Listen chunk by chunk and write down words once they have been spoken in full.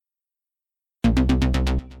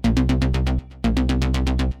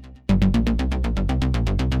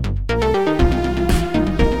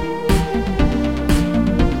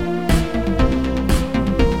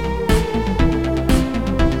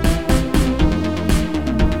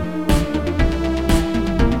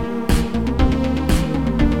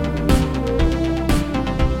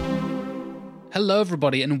Hello,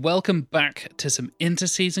 everybody, and welcome back to some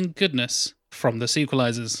interseason goodness from the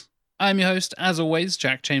Sequelizers. I'm your host, as always,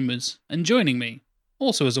 Jack Chambers, and joining me,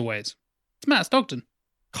 also as always, it's Matt Stockton.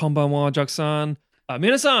 Konbanwa, Jack-san.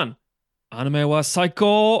 Minasan, anime wa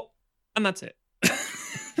saiko. And that's it.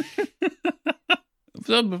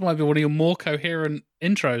 That might be one of your more coherent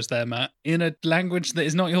intros there, Matt, in a language that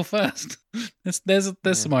is not your first. There's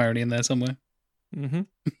some irony in there somewhere. Mm-hmm.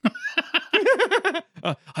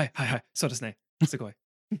 Hi. So desu ne. Sugoi.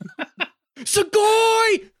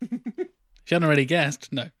 Sugoi! If you hadn't already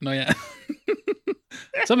guessed, no, not yet.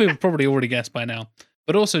 Some people probably already guessed by now.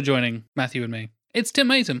 But also joining Matthew and me, it's Tim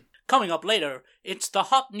Matum. Coming up later, it's the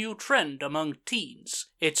hot new trend among teens.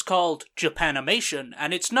 It's called Japanimation,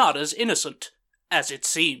 and it's not as innocent as it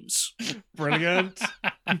seems. Brilliant.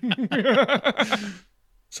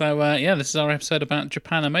 So, this is our episode about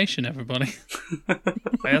Japanimation, everybody.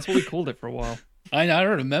 That's what we called it for a while. I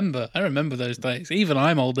remember those days. Even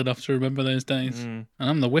I'm old enough to remember those days. And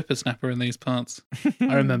I'm the whippersnapper in these parts.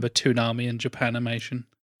 I remember Toonami and Japanimation.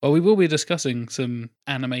 Well, we will be discussing some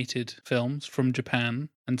animated films from Japan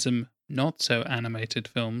and some not-so-animated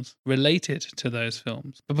films related to those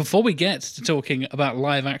films. But before we get to talking about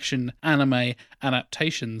live-action anime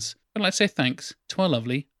adaptations, I'd like to say thanks to our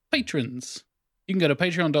lovely patrons. You can go to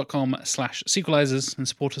patreon.com/sequelizers and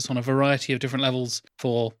support us on a variety of different levels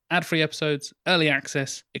for ad-free episodes, early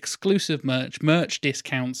access, exclusive merch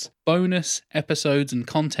discounts, bonus episodes and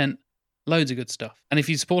content, loads of good stuff. And if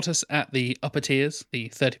you support us at the upper tiers, the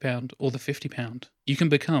 £30 or the £50, you can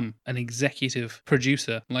become an executive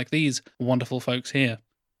producer like these wonderful folks here.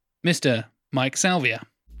 Mr. Mike Salvia.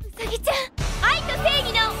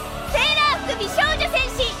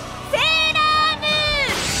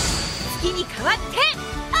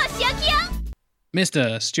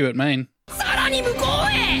 Mr. Stuart Main.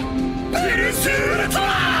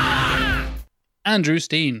 Andrew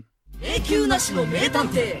Steen.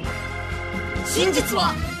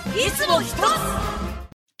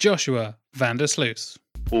 Joshua Vandersloos.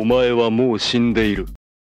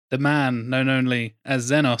 The man known only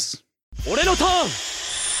as Xenos.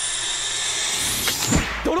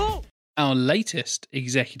 Our latest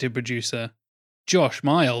executive producer, Josh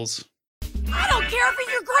Miles. I don't care if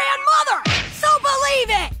it's your grandmother, so believe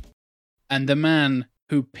it! And the man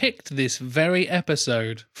who picked this very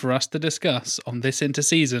episode for us to discuss on this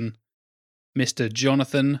interseason, Mr.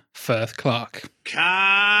 Jonathan Firth Clark. Please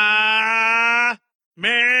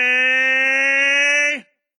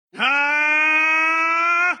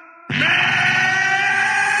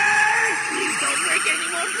don't make any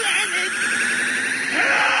more damage!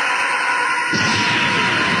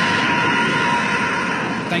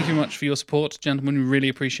 Thank you very much for your support, gentlemen. We really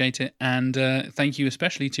appreciate it. And thank you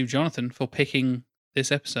especially to Jonathan for picking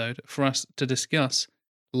this episode for us to discuss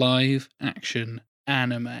live action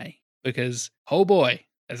anime. Because, oh boy,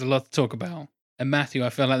 there's a lot to talk about. And Matthew, I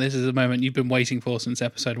feel like this is a moment you've been waiting for since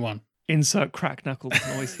episode 1. Insert crack knuckles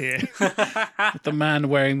noise here. The man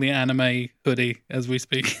wearing the anime hoodie as we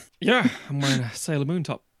speak. Yeah, I'm wearing a Sailor Moon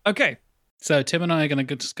top. Okay. So Tim and I are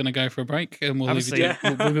just going to go for a break and we'll leave you.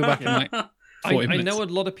 We'll be back in like 40 minutes. I know a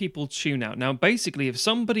lot of people tune out. Now, basically, if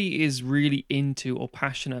somebody is really into or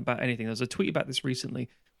passionate about anything, there's a tweet about this recently,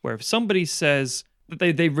 where if somebody says that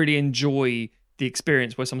they really enjoy the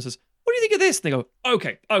experience, where someone says, what do you think of this? And they go,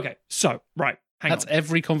 okay, so, right, hang on. That's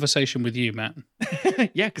every conversation with you, Matt.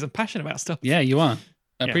 Yeah, because I'm passionate about stuff. Yeah, you are.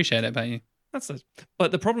 I appreciate it about you.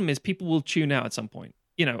 But the problem is people will tune out at some point.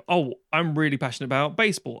 You know, oh, I'm really passionate about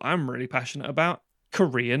baseball. I'm really passionate about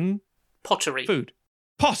Korean pottery. Food.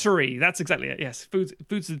 Pottery, that's exactly it, yes. Food's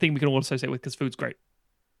the thing we can all associate with because food's great.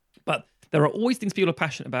 But there are always things people are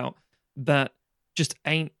passionate about that just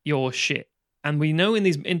ain't your shit. And we know in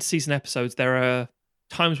these interseason episodes, there are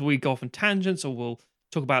times where we go off on tangents or we'll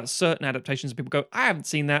talk about certain adaptations and people go, I haven't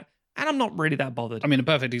seen that, and I'm not really that bothered. I mean, a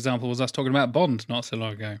perfect example was us talking about Bond not so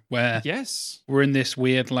long ago, where yes, we're in this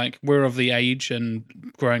weird, like, we're of the age and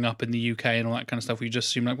growing up in the UK and all that kind of stuff, we just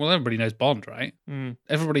assume, like, well, everybody knows Bond, right?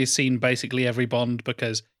 Everybody's seen basically every Bond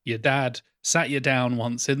because your dad sat you down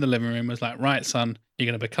once in the living room and was like, right, son, you're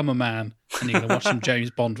going to become a man and you're going to watch some James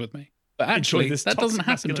Bond with me. But actually, that doesn't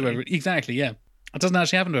happen to everybody. Exactly, yeah. It doesn't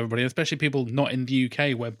actually happen to everybody, especially people not in the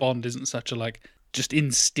UK where Bond isn't such a, like, just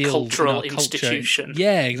instilled cultural in our institution. Culture.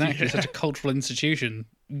 Yeah, exactly. Such a cultural institution.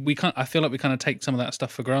 I feel like we kind of take some of that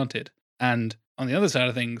stuff for granted. And on the other side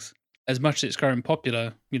of things, as much as it's grown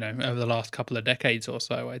popular, you know, over the last couple of decades or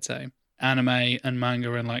so, I'd say, anime and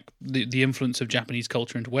manga and like the influence of Japanese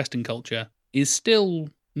culture into Western culture is still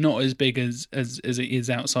not as big as it is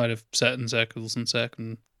outside of certain circles and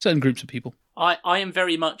certain groups of people. I am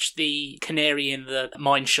very much the canary in the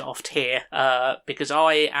mine shaft here, because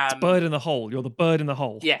I am Bird in the hole. You're the bird in the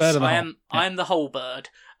hole. Yes, Bird in the I hole. am. I am the whole bird.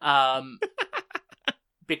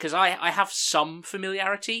 Because I have some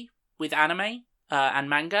familiarity with anime and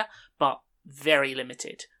manga, but very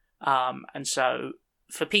limited. And so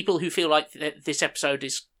for people who feel like this episode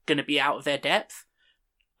is going to be out of their depth,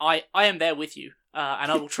 I am there with you,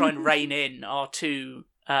 and I will try and rein in our two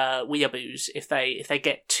weeaboos if they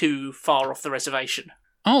get too far off the reservation.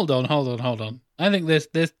 Hold on. I think there's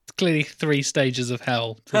clearly 3 stages of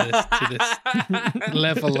hell to this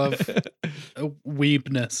level of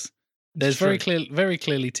weebness. There's very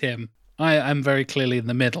clearly Tim. I am very clearly in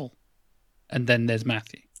the middle, and then there's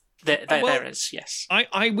Matthew. There is, yes.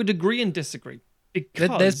 I would agree and disagree. Because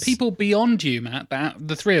There's people beyond you, Matt.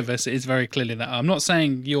 The 3 of us is very clearly that. I'm not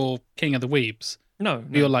saying you're king of the weebs. No.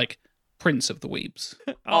 You're like prince of the weebs.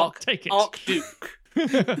 I'll take it. Archduke.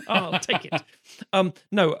 I'll take it.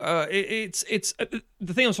 It's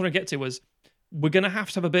the thing I was trying to get to was we're going to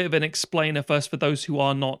have a bit of an explainer first for those who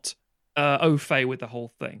are not au fait with the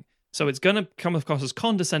whole thing. So it's going to come across as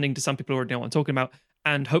condescending to some people who already know what I'm talking about,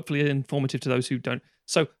 and hopefully informative to those who don't.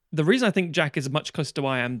 So the reason I think Jack is much closer to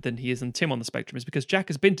I am than he is and Tim on the spectrum is because Jack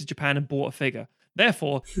has been to Japan and bought a figure.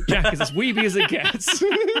 Therefore, Jack is as weeby as it gets.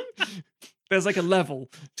 There's like a level.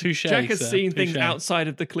 Touche. Jack has seen Touche. things outside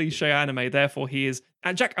of the cliche anime. Therefore, he is.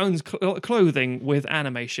 And Jack owns clothing with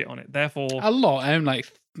anime shit on it. Therefore, A lot. I own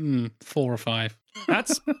like 4 or 5.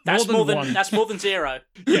 that's That's more than one. That's more than 0.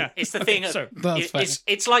 Yeah, It's the okay, thing. so That's fair.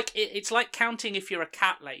 It's like counting if you're a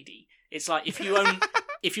cat lady. It's like if you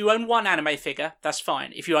own 1 anime figure, that's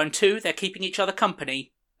fine. If you own 2, they're keeping each other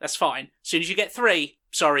company. That's fine. As soon as you get 3,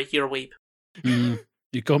 sorry, you're a weeb.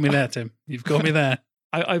 You got me there, Tim. You've got me there.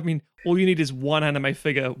 I mean, all you need is 1 anime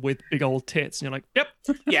figure with big old tits, and you're like, yep,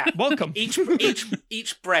 Yeah. welcome.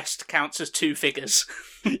 Each breast counts as 2 figures.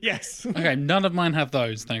 Yes. Okay, none of mine have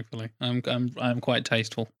those, thankfully. I'm quite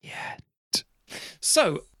tasteful. Yeah.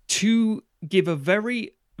 So to give a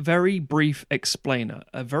very, very brief explainer,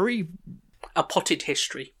 A potted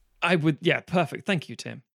history. perfect. Thank you,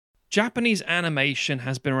 Tim. Japanese animation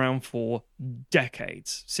has been around for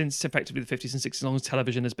decades, since effectively the 50s and 60s, as long as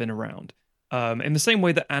television has been around. In the same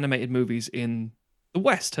way that animated movies in the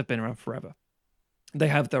West have been around forever. They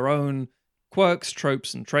have their own quirks,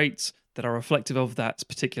 tropes, and traits that are reflective of that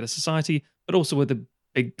particular society, but also with a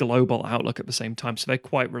big global outlook at the same time, so they're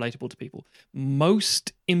quite relatable to people.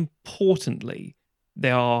 Most importantly,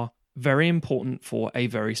 they are very important for a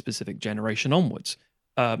very specific generation onwards.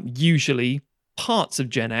 Usually parts of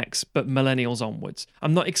Gen X, but millennials onwards.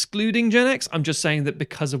 I'm not excluding Gen X, I'm just saying that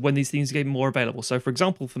because of when these things get more available. So for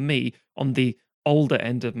example, for me, on the older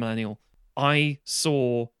end of millennial, I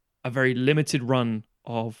saw a very limited run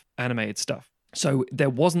of animated stuff. So there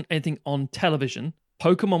wasn't anything on television.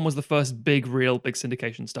 Pokemon was the first big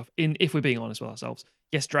syndication stuff, if we're being honest with ourselves.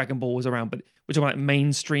 Yes, Dragon Ball was around, but we're talking about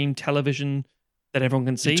mainstream television that everyone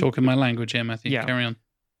can see. You're talking my language here, Matthew. Yeah. Carry on.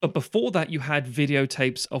 But before that, you had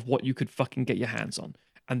videotapes of what you could fucking get your hands on.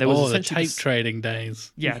 And there was the essentially tape trading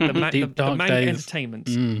days. Yeah, the Deep, dark manga days. entertainment.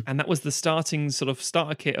 Mm. And that was the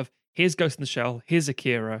starter kit of here's Ghost in the Shell, here's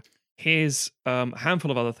Akira, here's a handful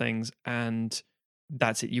of other things, and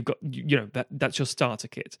that's it. You've got, that's your starter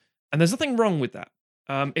kit. And there's nothing wrong with that.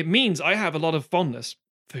 It means I have a lot of fondness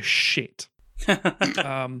for shit.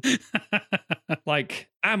 Like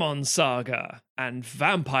Amon Saga and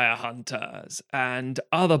Vampire Hunters and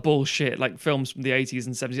other bullshit like films from the 80s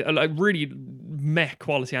and 70s, like really meh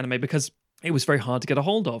quality anime because it was very hard to get a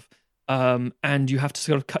hold of. And you have to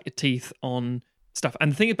sort of cut your teeth on stuff.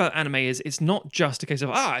 And the thing about anime is it's not just a case of,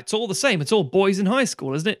 it's all the same. It's all boys in high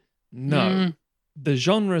school, isn't it? No. The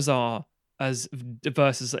genres are as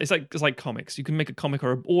diverse as it's like comics. You can make a comic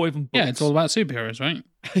or even books. Yeah, it's all about superheroes, right?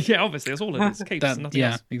 Yeah, obviously, that's all it is. Capes and nothing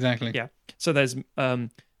else. Exactly. Yeah. So there's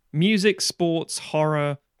music, sports,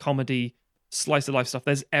 horror, comedy, slice of life stuff.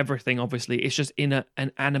 There's everything. Obviously, it's just in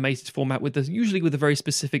an animated format usually with a very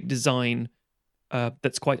specific design.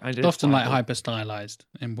 That's quite It's often like hyper stylized,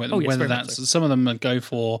 and whether very that's much so. some of them go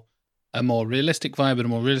for a more realistic vibe and a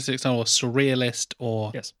more realistic style, or surrealist,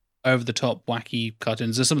 or over the top wacky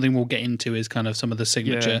cartoons. There's something we'll get into is kind of some of the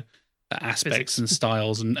signature aspects Physics. and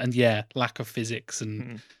styles, and lack of physics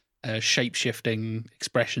and shape shifting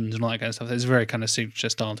expressions and all that kind of stuff. There's a very kind of signature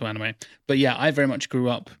style to anime. But yeah, I very much grew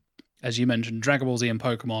up, as you mentioned, Dragon Ball Z and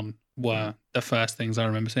Pokemon were the first things I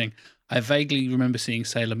remember seeing. I vaguely remember seeing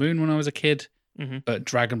Sailor Moon when I was a kid. But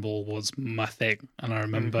Dragon Ball was my thing, and I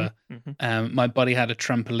remember my buddy had a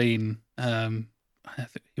trampoline. I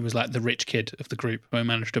think he was like the rich kid of the group who I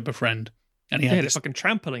managed to befriend, and he had a this fucking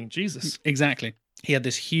trampoline. Jesus. exactly. he had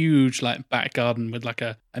this huge like back garden with like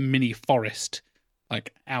a mini forest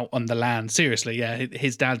like out on the land. Seriously, yeah.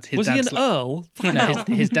 His dad's Was he an like, earl? no,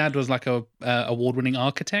 his dad was like a award-winning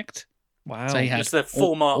architect. Wow. So he It had was the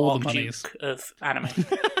former all the monies. Archduke of anime.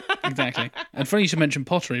 Exactly. And funny you should mention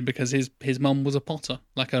pottery because his mum was a potter,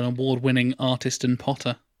 like an award-winning artist and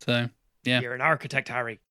potter. So yeah. You're an architect,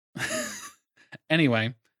 Harry.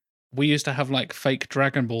 Anyway, we used to have like fake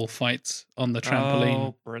Dragon Ball fights on the trampoline.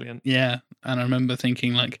 Oh, brilliant. Yeah, and I remember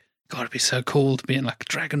thinking like, God, it'd be so cool to be in like a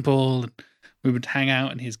Dragon Ball. And we would hang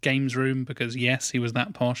out in his games room because yes, he was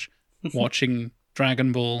that posh, watching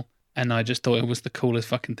Dragon Ball, and I just thought it was the coolest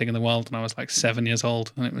fucking thing in the world. And I was like 7 years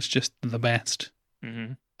old, and it was just the best.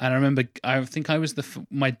 Mm-hmm. And I remember, I think I was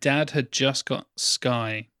my dad had just got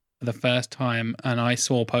Sky for the first time, and I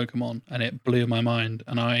saw Pokemon, and it blew my mind,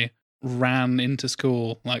 and I ran into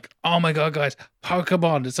school like, oh my God, guys,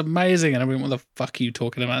 Pokemon, it's amazing. And I went, what the fuck are you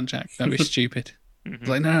talking about, Jack? Don't be stupid. I was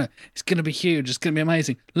like, no, it's going to be huge. It's going to be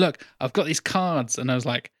amazing. Look, I've got these cards. And I was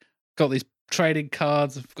like, got these trading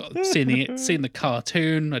cards. I've got seen the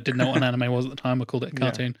cartoon. I didn't know what an anime was at the time. I called it a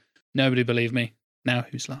cartoon. Yeah. Nobody believed me. Now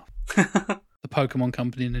who's laughing? The Pokemon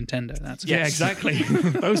Company and Nintendo. That's Yeah, exactly.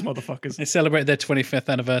 Those motherfuckers. They celebrated their 25th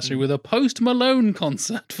anniversary with a Post Malone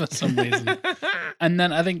concert for some reason. And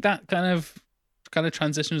then I think that kind of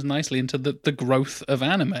transitions nicely into the growth of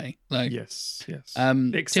anime. Like, yes.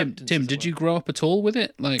 Tim, did you grow up at all with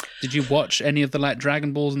it? Like, did you watch any of the like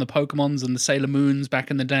Dragon Balls and the Pokemons and the Sailor Moons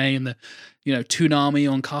back in the day, and the Toonami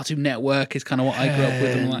on Cartoon Network is kind of what I grew up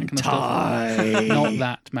with and all that kind of stuff. Not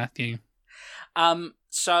that, Matthew.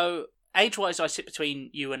 So age-wise, I sit between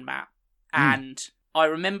you and Matt, and I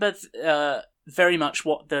remember very much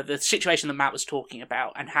what the situation that Matt was talking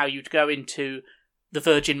about, and how you'd go into the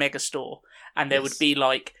Virgin Megastore, and there would be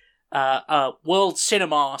like a World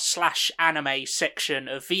Cinema / anime section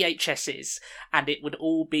of VHSs, and it would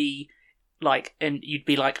all be like, and you'd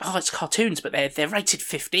be like, oh, it's cartoons, but they're rated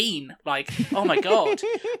 15. Like, oh my God.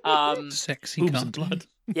 Sexy boobs cartoon. and blood.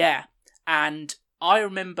 Yeah. And I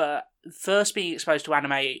remember first being exposed to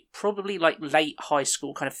anime probably like late high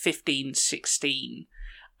school, kind of 15, 16.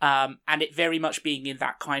 And it very much being in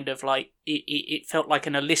that kind of like, it felt like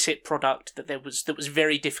an illicit product that was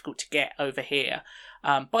very difficult to get over here.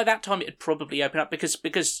 By that time it had probably opened up because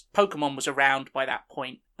Pokemon was around by that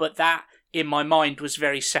point, but that in my mind was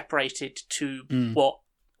very separated to what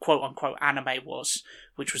quote unquote anime was,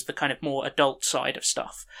 which was the kind of more adult side of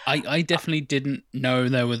stuff. I definitely didn't know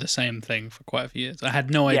they were the same thing for quite a few years. I had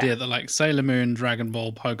no idea that like Sailor Moon, Dragon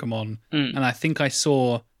Ball, Pokemon, and I think I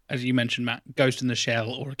saw, as you mentioned, Matt, Ghost in the Shell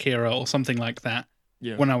or Akira or something like that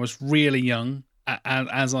when I was really young,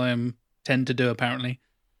 as I tend to do apparently.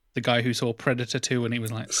 The guy who saw Predator 2 when he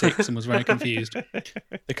was like 6 and was very confused.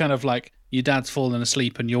 They're kind of like, your dad's fallen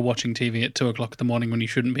asleep and you're watching TV at 2 o'clock in the morning when you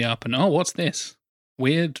shouldn't be up, and oh, what's this?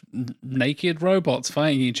 Weird naked robots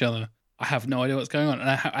fighting each other. I have no idea what's going on.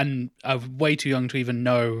 And I'm way too young to even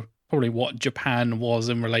know probably what Japan was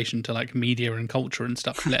in relation to like media and culture and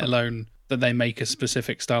stuff, let alone that they make a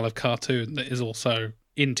specific style of cartoon that is also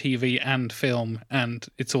in TV and film, and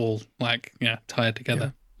it's all like, tied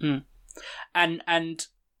together. Yeah. And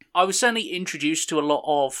I was certainly introduced to a lot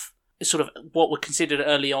of sort of what were considered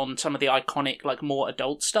early on some of the iconic, like more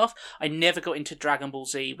adult stuff. I never got into Dragon Ball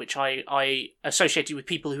Z, which I associated with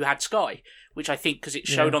people who had Sky, which I think because it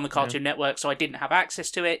showed on the Cartoon Network, so I didn't have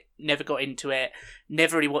access to it, never got into it,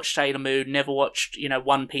 never really watched Sailor Moon, never watched,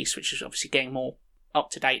 One Piece, which is obviously getting more up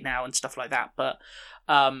to date now and stuff like that. But,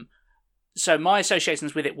 so my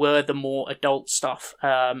associations with it were the more adult stuff.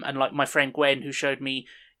 And like my friend Gwen, who showed me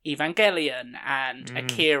Evangelion and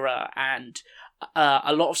Akira and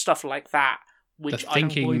a lot of stuff like that, which the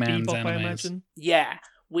Thinking Man's Bebop, animes. I imagine. Yeah,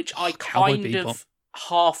 which I kind of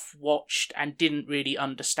half watched and didn't really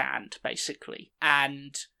understand, basically.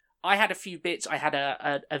 And I had a few bits. I had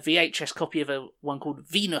a VHS copy of one called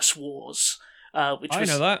Venus Wars,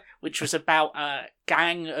 which was about a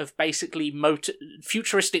gang of basically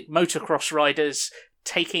futuristic motocross riders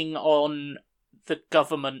taking on the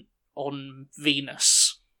government on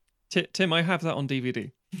Venus. Tim, I have that on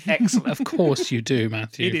DVD. Excellent. Of course you do,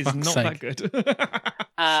 Matthew. It is not that good.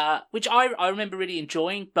 Which I remember really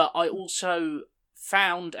enjoying, but I also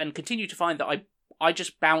found and continue to find that I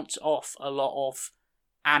just bounce off a lot of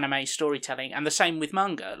anime storytelling, and the same with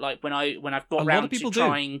manga. Like when I've got around to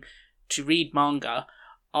trying to read manga,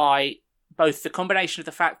 both the combination of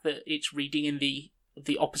the fact that it's reading in the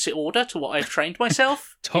opposite order to what I've trained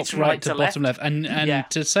myself. Top it's right to bottom left. And yeah.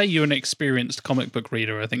 To say you're an experienced comic book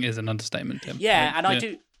reader, I think is an understatement, Tim. Yeah,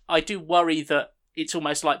 and I do worry that it's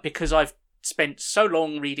almost like because I've spent so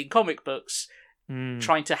long reading comic books,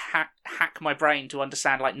 trying to hack my brain to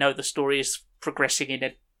understand, like, no, the story is progressing in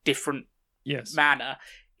a different manner,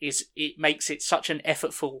 it makes it such an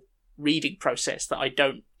effortful reading process that I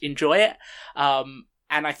don't enjoy it. And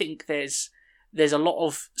I think there's a lot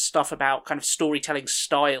of stuff about kind of storytelling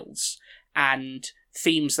styles and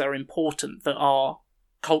themes that are important that are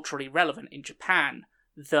culturally relevant in Japan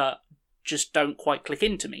that just don't quite click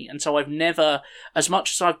into me. And so I've never, as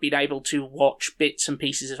much as I've been able to watch bits and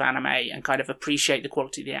pieces of anime and kind of appreciate the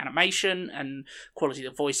quality of the animation and quality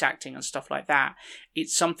of the voice acting and stuff like that,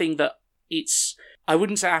 it's something that I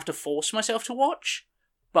wouldn't say I have to force myself to watch,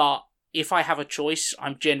 but if I have a choice,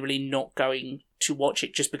 I'm generally not going to watch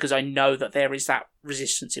it just because I know that there is that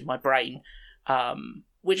resistance in my brain,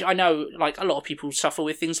 which I know, like, a lot of people suffer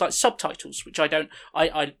with things like subtitles, which I don't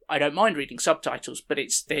mind reading subtitles, but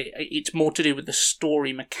it's more to do with the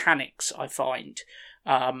story mechanics, I find,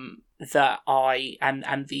 and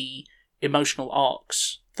the emotional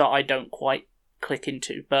arcs that I don't quite click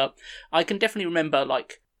into. But I can definitely remember,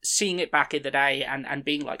 like, seeing it back in the day and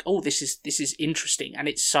being like, oh, this is interesting, and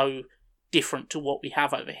it's so different to what we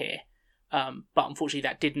have over here. But unfortunately,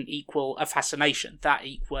 that didn't equal a fascination.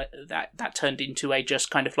 That turned into a just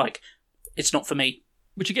kind of like, it's not for me.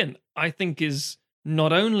 Which again, I think is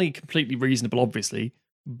not only completely reasonable, obviously,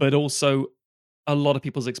 but also a lot of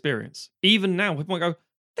people's experience. Even now, people might go,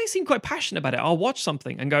 they seem quite passionate about it. I'll watch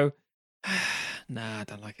something and go, nah, I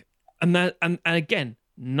don't like it. And again,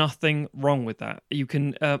 nothing wrong with that. You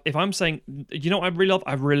can, if I'm saying, you know what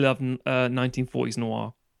I really love 1940s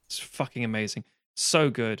noir. It's fucking amazing. So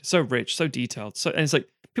good, so rich, so detailed. And it's like,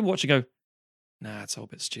 people watch and go, nah, it's all a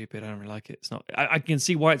bit stupid. I don't really like it. It's not. I can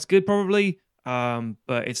see why it's good, probably,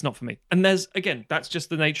 but it's not for me. And that's just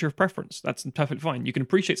the nature of preference. That's perfectly fine. You can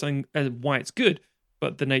appreciate something why it's good,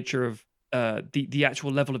 but the nature of the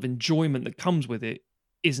actual level of enjoyment that comes with it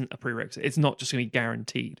isn't a prerequisite. It's not just going to be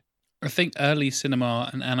guaranteed. I think early cinema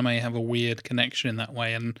and anime have a weird connection in that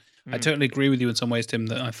way, and I totally agree with you in some ways, Tim,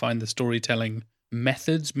 that I find the storytelling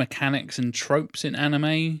methods, mechanics, and tropes in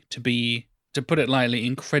anime to be, to put it lightly,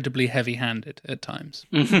 incredibly heavy-handed at times.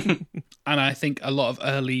 And I think a lot of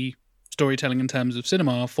early storytelling in terms of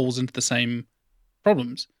cinema falls into the same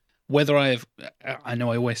problems. Whether I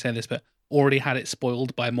know I always say this, but already had it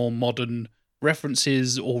spoiled by more modern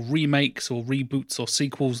references or remakes or reboots or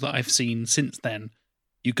sequels that I've seen since then,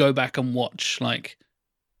 you go back and watch, like,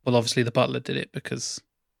 well, obviously The Butler did it because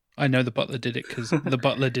I know The Butler did it because The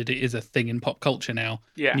Butler did it is a thing in pop culture now.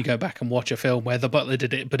 Yeah. And you go back and watch a film where The Butler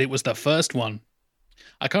did it, but it was the first one.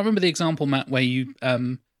 I can't remember the example, Matt, where you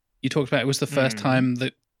talked about it was the first time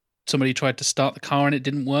that somebody tried to start the car and it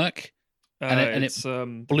didn't work. And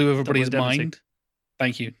it blew everybody's mind.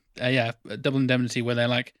 Thank you. Double Indemnity, where they're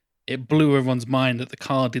like, it blew everyone's mind that the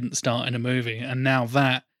car didn't start in a movie. And now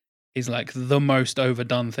that is like the most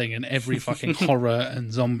overdone thing in every fucking horror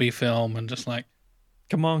and zombie film, and just like,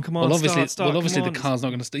 Come on. Well, obviously, start, the car's not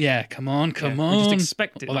going to start. Yeah, come on. You just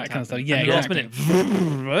expect it. All that kind of stuff. Yeah, exactly.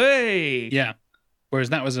 Hey. Yeah. Whereas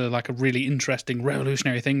that was a really interesting,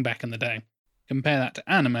 revolutionary thing back in the day. Compare that to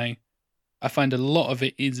anime, I find a lot of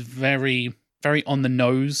it is very, very on the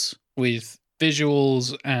nose with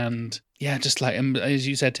visuals and, just like, as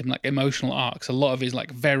you said, Tim, like emotional arcs. A lot of it is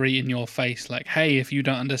like very in your face. Like, hey, if you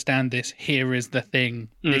don't understand this, here is the thing.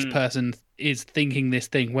 This person is thinking this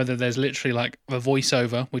thing, whether there's literally like a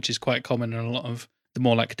voiceover, which is quite common in a lot of the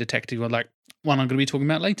more like detective or like one I'm going to be talking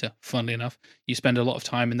about later. Funnily enough, you spend a lot of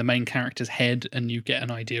time in the main character's head and you get an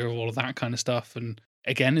idea of all of that kind of stuff. And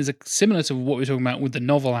again, is similar to what we were talking about with the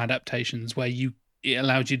novel adaptations, where it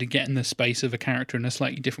allowed you to get in the space of a character in a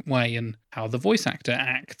slightly different way, and how the voice actor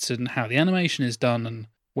acts and how the animation is done, and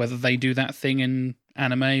whether they do that thing in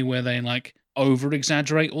anime where they like over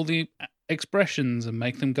exaggerate all the expressions and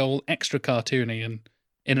make them go all extra cartoony and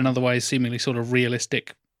in another way seemingly sort of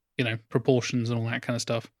realistic, proportions and all that kind of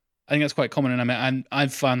stuff. I think that's quite common in anime, and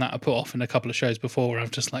I've found that I put off in a couple of shows before where I'm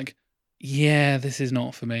just like, yeah, this is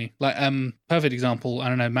not for me. Like, perfect example, I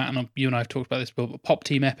don't know, Matt and you and I have talked about this before, but Pop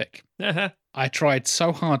Team Epic. I tried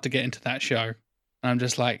so hard to get into that show, and I'm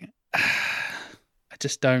just like, I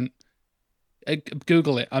just don't.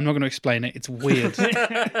 Google it. I'm not going to explain it. It's weird.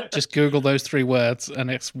 Just Google those 3 words,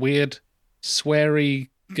 and it's weird, sweary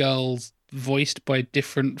girls voiced by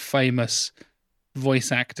different famous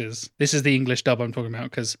voice actors. This is the English dub I'm talking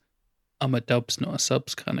about, because I'm a dubs, not a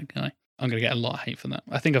subs kind of guy. I'm going to get a lot of hate for that.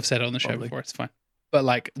 I think I've said it on the show before. It's fine. But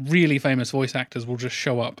like really famous voice actors will just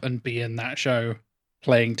show up and be in that show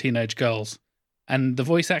playing teenage girls. And the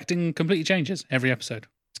voice acting completely changes every episode.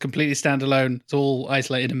 It's completely standalone. It's all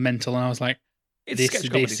isolated and mental. And I was like,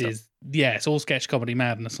 it's all sketch comedy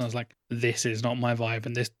madness. And I was like, this is not my vibe.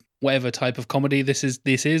 And whatever type of comedy this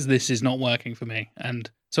is not working for me. And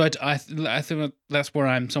so I think that's where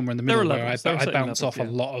I'm somewhere in the middle, where I bounce off a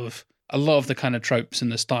lot of the kind of tropes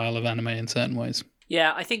and the style of anime in certain ways.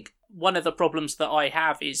 Yeah, I think one of the problems that I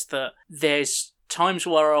have is that there's times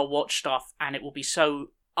where I'll watch stuff and it will be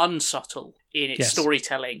so unsubtle in its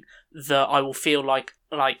storytelling that I will feel like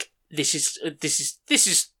this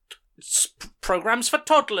is programs for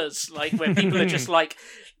toddlers, like where people are just like,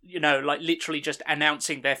 like literally just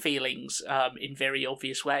announcing their feelings in very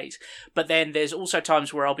obvious ways. But then there's also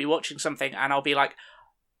times where I'll be watching something and I'll be like,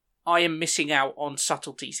 I am missing out on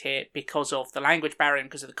subtleties here because of the language barrier and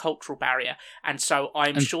because of the cultural barrier. And so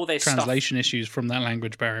I'm sure there's translation issues from that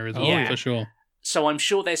language barrier as well, for sure. So I'm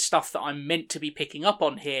sure there's stuff that I'm meant to be picking up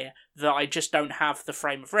on here that I just don't have the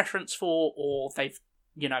frame of reference for, or they've,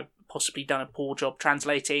 possibly done a poor job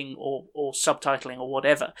translating or subtitling or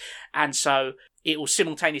whatever. And so it will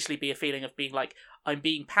simultaneously be a feeling of being like, I'm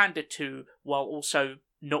being pandered to while also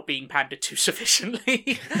not being pandered to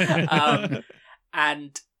sufficiently.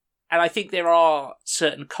 And I think there are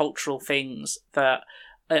certain cultural things that,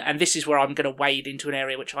 and this is where I'm going to wade into an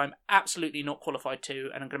area which I'm absolutely not qualified to,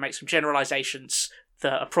 and I'm going to make some generalizations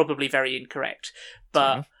that are probably very incorrect.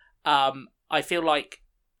 But I feel like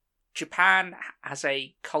Japan has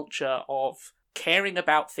a culture of caring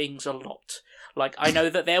about things a lot. Like, I know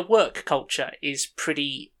that their work culture is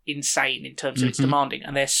pretty insane in terms of its demanding,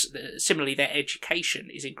 and similarly their education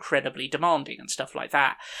is incredibly demanding and stuff like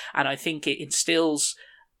that. And I think it instills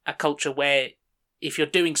a culture where if you're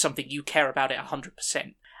doing something, you care about it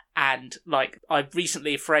 100%. And like,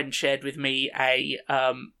 a friend shared with me a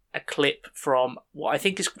clip from what I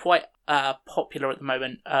think is quite popular at the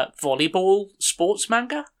moment, volleyball sports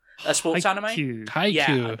manga, sports anime. Haikyuu.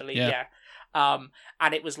 Yeah, I believe, yeah.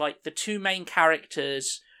 And it was like the two main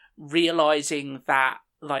characters realizing that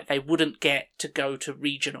like they wouldn't get to go to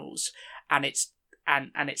regionals, and it's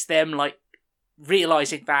them like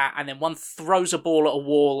realizing that, and then one throws a ball at a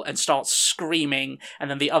wall and starts screaming, and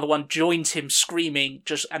then the other one joins him screaming,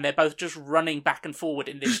 and they're both just running back and forward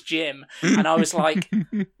in this gym. And I was like,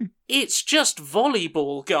 it's just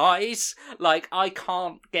volleyball, guys. Like, I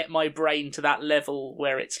can't get my brain to that level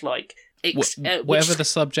where it's like, whatever the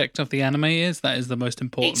subject of the anime is, that is the most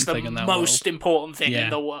important thing in that world. It's the most important thing in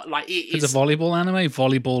the world. Like, it's a volleyball anime.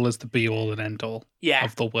 Volleyball is the be all and end all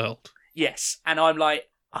of the world. Yes, and I'm like,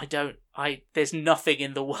 there's nothing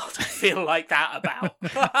in the world I feel like that about.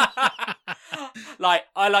 Like,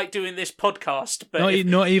 I like doing this podcast, but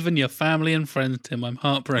not even your family and friends, Tim. I'm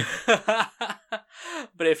heartbroken.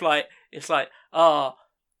 But if it's like,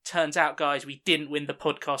 turns out, guys, we didn't win the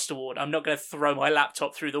podcast award, I'm not going to throw my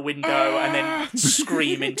laptop through the window and then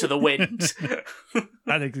scream into the wind.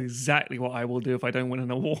 That is exactly what I will do if I don't win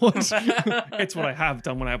an award. It's what I have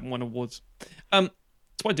done when I haven't won awards. That's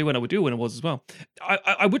what I do when I do win awards as well.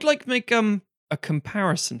 I would like to make a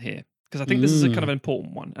comparison here, because I think this is a kind of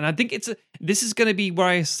important one. And I think this is going to be where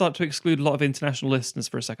I start to exclude a lot of international listeners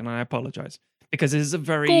for a second, and I apologise. Because it is a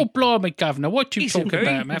very... God blimey, Governor, what you talking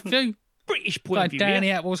about, Matthew? British point of view.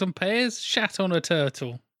 Danny apples and pears, shat on a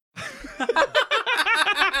turtle.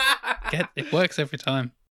 It works every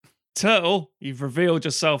time. Turtle, you've revealed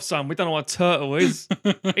yourself, son. We don't know what a turtle is.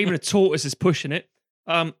 Even a tortoise is pushing it.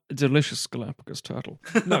 A delicious Galapagos turtle.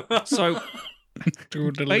 No, so...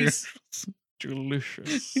 delicious.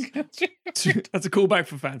 Delicious. That's a callback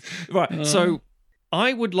for fans. Right, so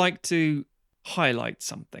I would like to highlight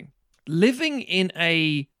something. Living in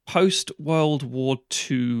a post-World War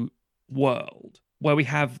II world where we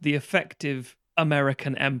have the effective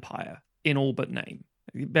American empire in all but name.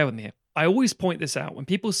 Bear with me here. I always point this out when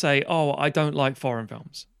people say, "Oh, I don't like foreign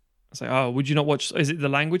films." I say, "Oh, would you not watch? Is it the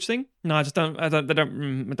language thing?" No, I just don't. I don't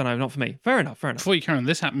know. Not for me. Fair enough. Before you carry on,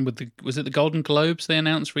 this happened with was it the Golden Globes they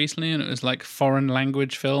announced recently, and it was like foreign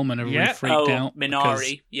language film, and everybody freaked out.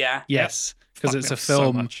 Minari, yes, because it's a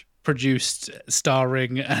film produced,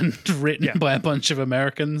 starring, and written by a bunch of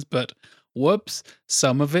Americans, but. Whoops,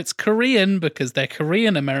 some of it's Korean because they're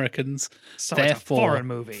Korean Americans. So therefore, it's a foreign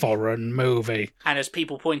movie. Foreign movie. And as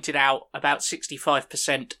people pointed out, about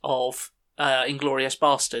 65% of Inglourious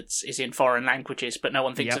Bastards is in foreign languages, but no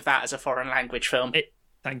one thinks of that as a foreign language film.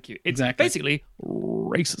 Thank you. It's basically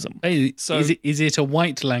racism. Hey, so is it a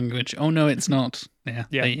white language? Oh, no, it's not. Yeah.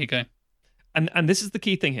 There you go. And this is the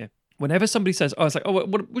key thing here. Whenever somebody says, "Oh, it's like, oh,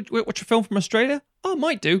 what's your film from Australia?" "Oh,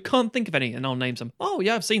 might do. Can't think of any," and I'll name some. "Oh,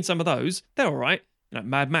 yeah, I've seen some of those. They're all right.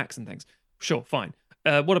 Mad Max and things. Sure, fine.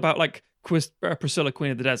 What about like Priscilla, Queen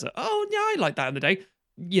of the Desert? Oh, yeah, I like that in the day.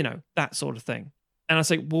 That sort of thing." And I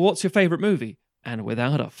say, "Well, what's your favorite movie?" And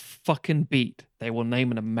without a fucking beat, they will name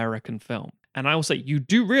an American film. And I will say, you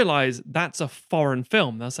do realize that's a foreign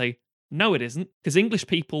film. They'll say, no, it isn't, because English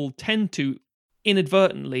people tend to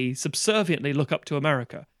inadvertently, subserviently look up to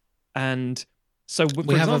America. And so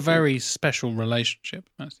we have a very special relationship,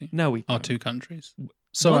 Matthew. No, we our don't. two countries.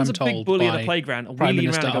 So One's I'm told a big bully by at a playground, and Prime wheeling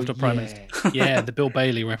Minister around and after go, Prime yeah. Minister. Yeah, the Bill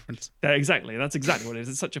Bailey reference. Yeah, exactly. That's exactly what it is.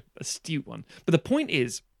 It's such a astute one. But the point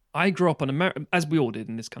is, I grew up on as we all did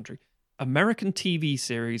in this country, American TV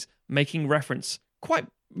series making reference quite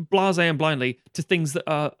blasé and blindly to things that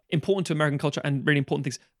are important to American culture and really important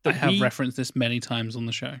things that I have referenced this many times on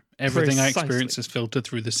the show. Everything I experience is filtered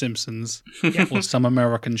through The Simpsons or some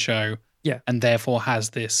American show. Yeah. And therefore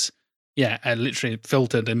has this, a literally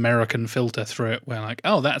filtered American filter through it where like,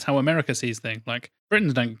 oh, that's how America sees things. Like,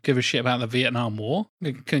 Britons don't give a shit about the Vietnam War.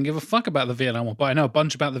 They couldn't give a fuck about the Vietnam War. But I know a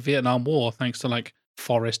bunch about the Vietnam War thanks to like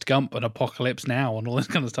Forrest Gump and Apocalypse Now and all this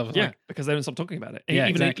kind of stuff. It's like, because they don't stop talking about it. Yeah,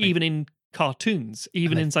 even in cartoons,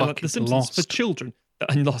 even And inside like The Simpsons for children.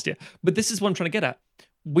 And lost, yeah. But this is what I'm trying to get at.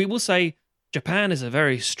 We will say Japan is a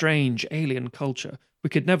very strange alien culture. We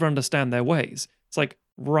could never understand their ways. It's like,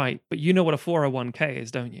 right, but you know what a 401k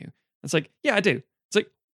is, don't you? It's like, yeah, I do. It's like,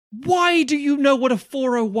 why do you know what a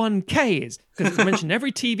 401k is? Because it's mentioned in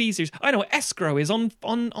every TV series. I know what escrow is on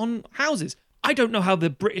houses. I don't know how the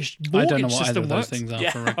British mortgage system works. Things are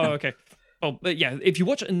Yeah. for Oh, okay. Well, but yeah, if you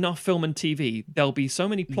watch enough film and TV, there'll be so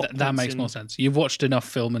many plot that points makes in- more sense. You've watched enough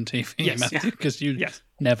film and TV, Yes. Matthew, because you Yes.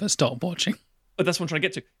 never stop watching. But that's what I'm trying to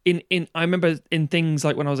get to. I remember in things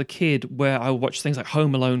like when I was a kid where I would watch things like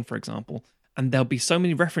Home Alone, for example, and there'll be so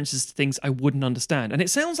many references to things I wouldn't understand. And it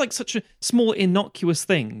sounds like such a small, innocuous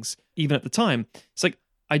things, even at the time. It's like,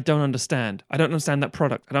 I don't understand. I don't understand that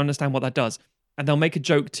product. I don't understand what that does. And they'll make a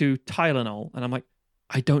joke to Tylenol, and I'm like,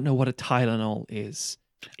 I don't know what a Tylenol is.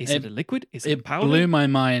 Is it a liquid? Is it It powder? blew my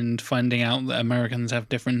mind finding out that Americans have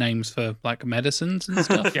different names for like medicines and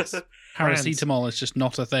stuff. Yes. Paracetamol is just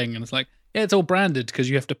not a thing. And it's like, yeah, it's all branded because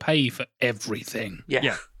you have to pay for everything.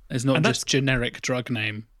 Yeah. It's not And just generic drug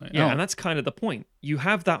name. Like, Yeah, oh, and that's kind of the point. You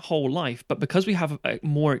have that whole life, but because we have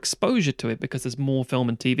more exposure to it, because there's more film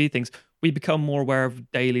and TV things, we become more aware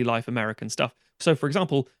of daily life American stuff. So, for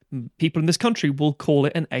example, people in this country will call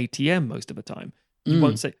it an ATM most of the time. You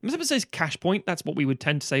won't say, some people say cash point. That's what we would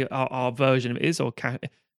tend to say our version of it is, or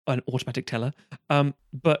an automatic teller.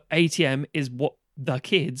 But ATM is what the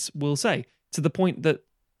kids will say, to the point that,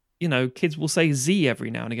 kids will say Z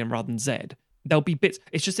every now and again rather than Z. There'll be bits.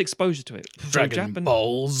 It's just exposure to it. Dragon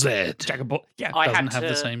Ball Z. Dragon Ball. Yeah. I Doesn't had have to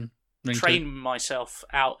the same ring to train it. myself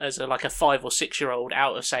out as a 5 or 6 year old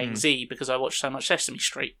out of saying Z because I watched so much Sesame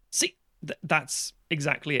Street. See, that's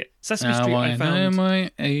exactly it. Sesame Street, Now I I know found.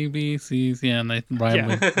 my ABCs. Yeah, and they rhyme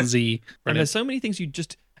with Z. And Brilliant. there's so many things you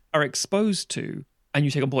just are exposed to and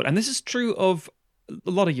you take on board. And this is true of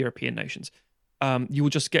a lot of European nations. You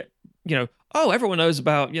will just get, everyone knows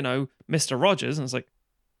about, Mr. Rogers. And it's like,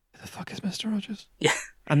 who the fuck is Mr. Rogers? Yeah.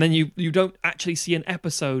 And then you don't actually see an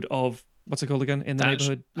episode of, what's it called again? In the That's-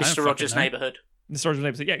 neighborhood? I don't Mr. fucking Rogers' know. Neighborhood. Mr. Rogers'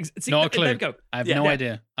 neighborhood. Yeah, see, Not a there we clue. go. I have Yeah. no Yeah.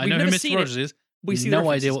 idea. I We've know who never Mr. seen it. Rogers is. We see No the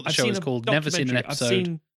idea references. what the I've show seen is a called. Never seen an documentary. episode. I've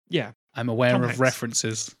seen, yeah. I'm aware Tom of Hanks.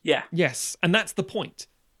 references. Yeah. Yes, and that's the point.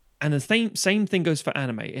 And the same thing goes for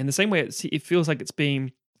anime. In the same way, it feels like it's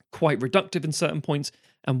being quite reductive in certain points,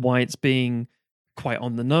 and why it's being quite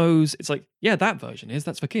on the nose. It's like, yeah, that version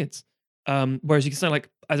that's for kids. Whereas you can say, like,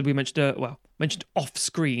 as we mentioned, mentioned off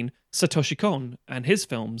screen, Satoshi Kon and his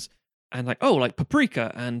films, and like, oh, like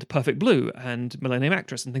Paprika and Perfect Blue and Millennium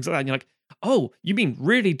Actress and things like that. And you're like, oh, you mean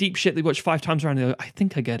really deep shit that you watch 5 times around? And you go, I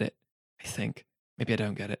think I get it. I think. Maybe I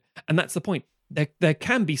don't get it. And that's the point. There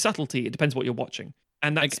can be subtlety. It depends what you're watching.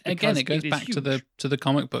 And that's Again, it goes is back to huge. the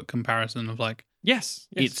comic book comparison of like, yes.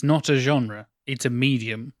 it's not a genre, it's a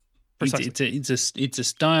medium. Precisely. It's a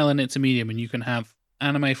style and it's a medium, and you can have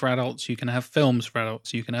anime for adults, you can have films for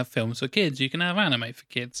adults, you can have films for kids, you can have anime for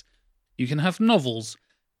kids, you can have novels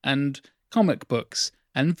and comic books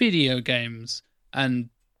and video games and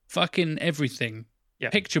fucking everything. Yeah.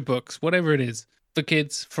 Picture books, whatever it is, for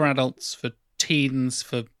kids, for adults, for teens,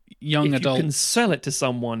 for young if adults. you can sell it to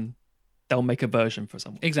someone, they'll make a version for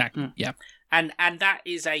someone. Exactly. Mm. Yeah. And that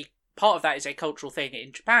is a part of that is a cultural thing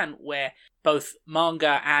in Japan where both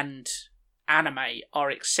manga and anime are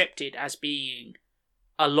accepted as being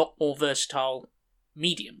a lot more versatile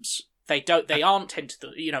mediums. They aren't tend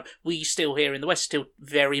to, we still here in the West still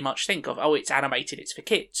very much think of, oh, it's animated, it's for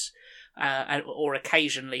kids. Or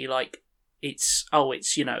occasionally like it's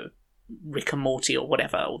Rick and Morty or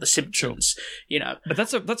whatever, or The Simpsons, But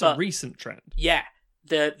that's a recent trend. Yeah.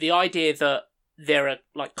 The idea that there are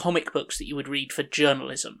like comic books that you would read for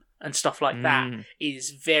journalism and stuff like that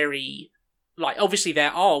is very like, obviously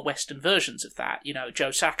there are Western versions of that, you know,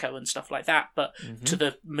 Joe Sacco and stuff like that, but to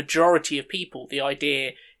the majority of people, the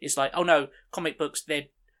idea is like, oh no, comic books,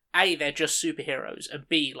 they're just superheroes, and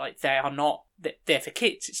B, like, they are not, they're for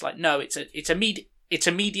kids. It's like, no, it's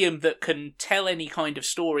a medium that can tell any kind of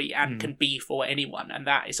story and can be for anyone, and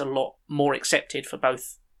that is a lot more accepted for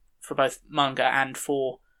both manga and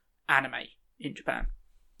for anime in Japan.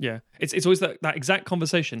 Yeah, it's always that exact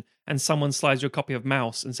conversation, and someone slides you a copy of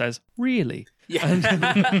Mouse and says, "Really?" Yeah,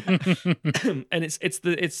 and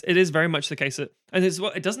it is very much the case that, and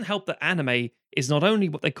it doesn't help that anime is not only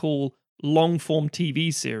what they call long form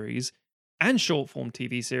TV series and short form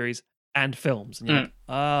TV series and films. And you're like,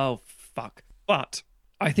 oh fuck! But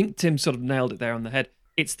I think Tim sort of nailed it there on the head.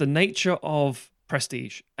 It's the nature of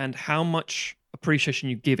prestige and how much appreciation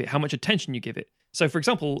you give it, how much attention you give it. So, for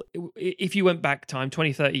example, if you went back time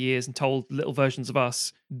 20, 30 years and told little versions of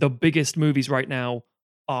us, the biggest movies right now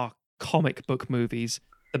are comic book movies,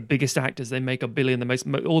 the biggest actors, they make $1 billion,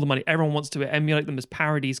 all the money, everyone wants to emulate them as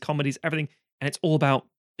parodies, comedies, everything, and it's all about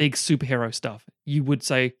big superhero stuff. You would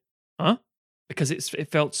say, huh? Because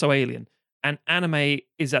it felt so alien. And anime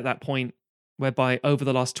is at that point whereby over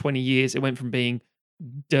the last 20 years, it went from being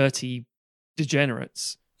dirty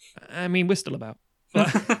degenerates. I mean, we're still about.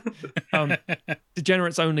 But,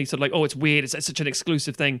 degenerates only, sort of like, oh, it's weird, it's such an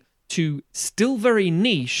exclusive thing, to still very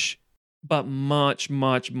niche, but much,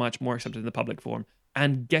 much, much more accepted in the public forum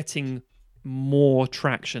and getting more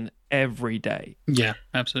traction every day. Yeah,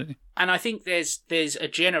 absolutely. And I think there's a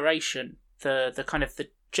generation, the kind of the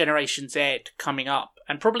Generation Z coming up,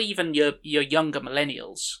 and probably even your younger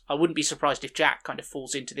millennials. I wouldn't be surprised if Jack kind of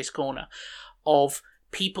falls into this corner of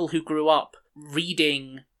people who grew up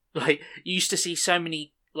reading. Like, you used to see so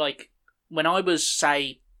many, like, when I was,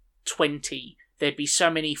 say, 20, there'd be so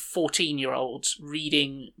many 14-year-olds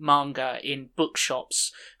reading manga in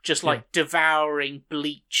bookshops, just, like, devouring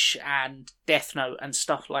Bleach and Death Note and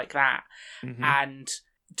stuff like that. And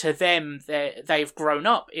to them, they've grown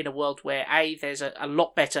up in a world where, A, there's a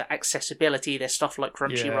lot better accessibility. There's stuff like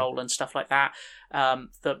Crunchyroll and stuff like that,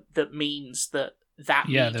 that means that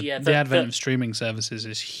media, the advent of streaming services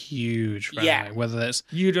is huge for anime. Whether that's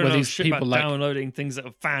you don't know these shit people about downloading things that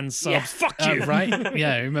are fan subs. Fuck you, right?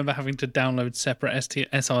 Yeah, I remember having to download separate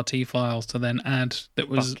SRT files to then add that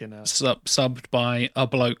was subbed by a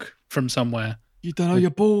bloke from somewhere. You don't know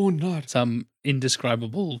you're born, lad. Some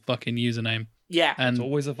indescribable fucking username. Yeah, and it's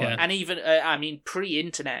always a vibe. And even I mean,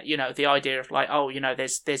 pre-internet, you know, the idea of like, oh, you know,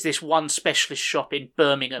 there's this one specialist shop in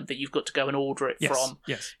Birmingham that you've got to go and order it from.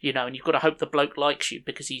 Yes. You know, and you've got to hope the bloke likes you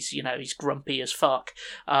because he's grumpy as fuck.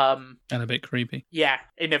 And a bit creepy. Yeah,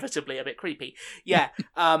 inevitably a bit creepy. Yeah.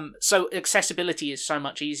 So accessibility is so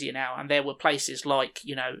much easier now, and there were places like,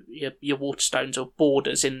 you know, your Waterstones or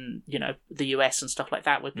Borders in, you know, the US and stuff like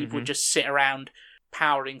that, where people would just sit around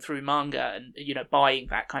powering through manga and, you know, buying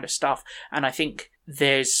that kind of stuff. And I think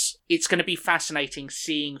it's going to be fascinating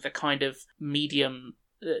seeing the kind of medium,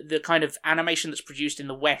 the kind of animation that's produced in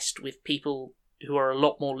the West with people who are a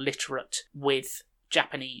lot more literate with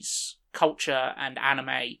Japanese culture and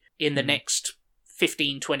anime in the next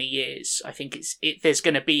 15, 20 years. I think there's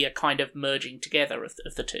going to be a kind of merging together of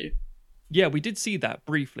the two. Yeah, we did see that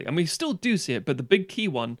briefly, and we still do see it, but the big key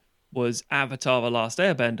one was Avatar: The Last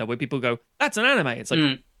Airbender, where people go, that's an anime. It's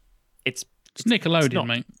like, it's Nickelodeon,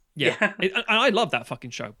 mate. Yeah. And I love that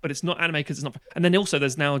fucking show, but it's not anime because it's not. And then also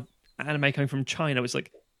there's now anime coming from China. It's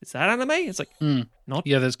like, is that anime? It's like, not.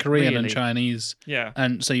 Yeah, there's Korean really. and Chinese. Yeah.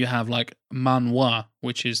 And so you have like manhwa,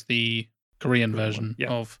 which is the Korean version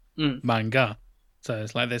of manga. So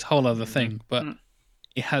it's like this whole other thing, but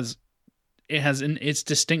it's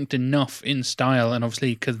distinct enough in style, and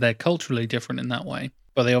obviously because they're culturally different in that way.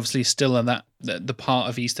 But they obviously still are the part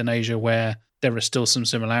of Eastern Asia where there are still some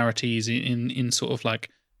similarities in sort of like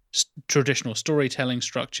traditional storytelling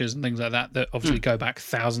structures and things like that obviously go back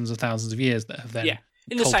thousands and thousands of years that have then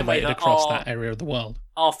in the same way that across that area of the world.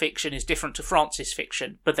 Our fiction is different to France's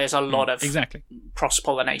fiction, but there's a lot of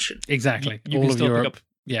cross-pollination. Exactly. You all can of still Europe.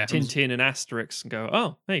 pick up Tintin and Asterix and go,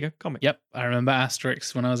 oh, there you go, comic. Yep, I remember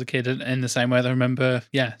Asterix when I was a kid, in the same way that I remember,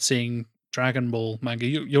 seeing Dragon Ball manga.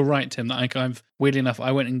 You're right, Tim. That I've weirdly enough,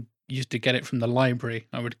 I went and used to get it from the library.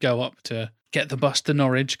 I would go up to get the bus to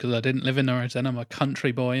Norwich because I didn't live in Norwich then. I'm a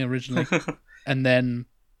country boy originally, and then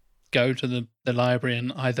go to the library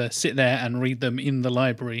and either sit there and read them in the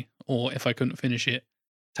library, or if I couldn't finish it,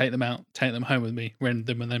 take them home with me, rent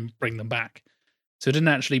them, and then bring them back. So I didn't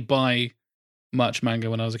actually buy much manga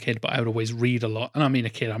when I was a kid, but I would always read a lot. And I mean a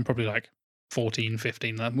kid, I'm probably like 14,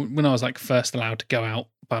 15. When I was like first allowed to go out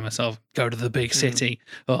by myself, go to the big city.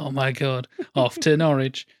 Oh my God, off to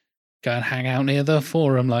Norwich. go and hang out near the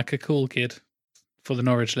forum like a cool kid. For the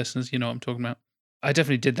Norwich listeners, you know what I'm talking about. I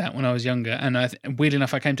definitely did that when I was younger, and weirdly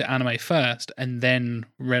enough, I came to anime first, and then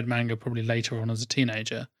read manga probably later on as a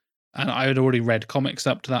teenager. And I had already read comics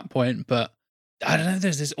up to that point, but I don't know.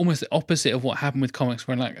 There's this almost the opposite of what happened with comics,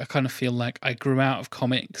 where like I kind of feel like I grew out of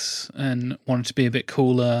comics and wanted to be a bit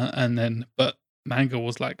cooler, but manga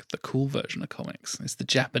was like the cool version of comics. It's the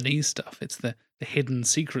Japanese stuff. It's the hidden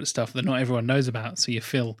secret stuff that not everyone knows about. So you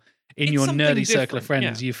feel in It's your something nerdy circle of different,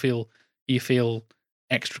 friends, you feel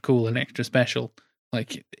extra cool and extra special.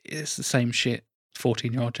 Like it's the same shit.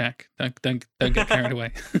 14-year-old Jack. Don't get carried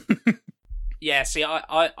away. Yeah, see,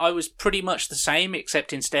 I was pretty much the same,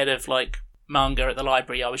 except instead of like manga at the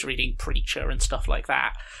library, I was reading Preacher and stuff like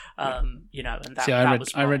that. You know, and that. See,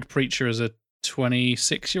 was I read Preacher as a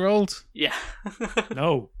 26-year-old. Yeah.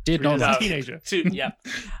 No, Did not as a know. teenager. Yeah.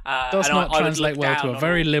 Does and not I would translate look well down to a on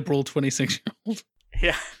very all- liberal 26-year-old.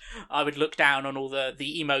 Yeah, I would look down on all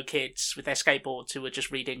the emo kids with their skateboards who were just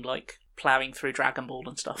reading, like, plowing through Dragon Ball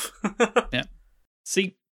and stuff.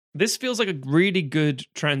 See, this feels like a really good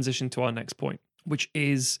transition to our next point, which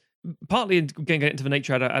is partly going to get into the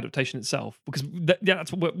nature adaptation itself, because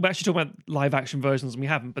that's what we're actually talking about live action versions, and we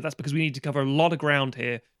haven't, but that's because we need to cover a lot of ground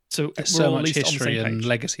here. So There's we're so all at much least on the history same and page.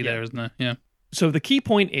 legacy Yeah. there, isn't there? Yeah. So the key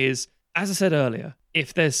point is, as I said earlier,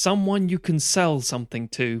 if there's someone you can sell something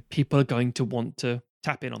to, people are going to want to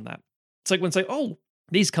tap in on that. It's like when say, oh,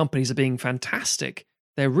 these companies are being fantastic.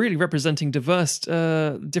 They're really representing diverse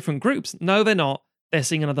different groups. No, they're not. They're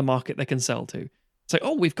seeing another market they can sell to. It's like,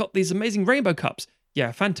 oh, we've got these amazing rainbow cups.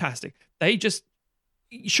 Yeah, fantastic. They just,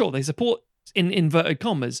 sure, they support in inverted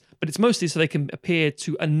commas, but it's mostly so they can appeal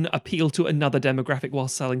to another demographic while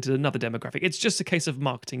selling to another demographic. It's just a case of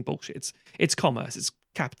marketing bullshit. It's commerce. It's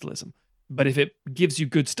capitalism. But if it gives you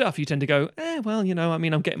good stuff, you tend to go, well, you know, I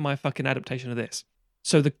mean, I'm getting my fucking adaptation of this.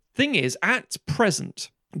 So the thing is, at present,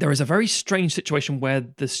 there is a very strange situation where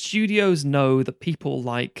the studios know that people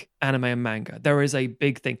like anime and manga. There is a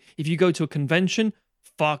big thing. If you go to a convention,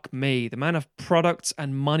 fuck me, the amount of products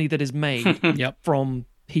and money that is made Yep. from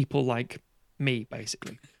people like me,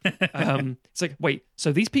 basically. It's like, wait,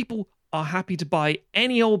 so these people are happy to buy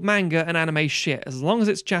any old manga and anime shit as long as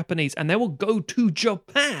it's Japanese, and they will go to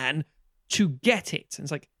Japan to get it. And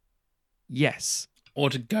it's like, yes. Or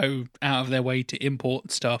to go out of their way to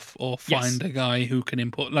import stuff or find a guy who can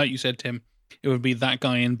import. Like you said, Tim, it would be that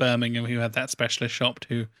guy in Birmingham who had that specialist shop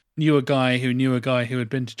who knew a guy who had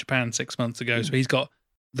been to Japan 6 months ago. So he's got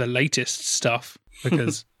the latest stuff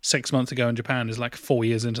because 6 months ago in Japan is like 4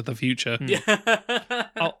 years into the future.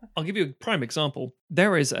 I'll give you a prime example.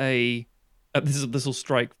 There is a this will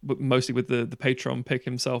strike mostly with the patron pick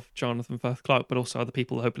himself, Jonathan Firth Clark, but also other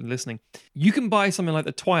people hopefully listening. You can buy something like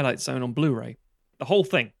The Twilight Zone on Blu-ray, the whole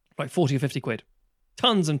thing, like 40 or 50 quid.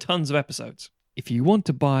 Tons and tons of episodes. If you want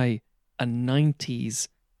to buy a 90s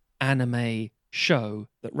anime show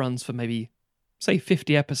that runs for maybe, say,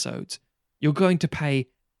 50 episodes, you're going to pay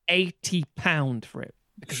 £80 for it.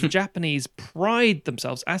 Because the Japanese pride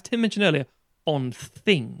themselves, as Tim mentioned earlier, on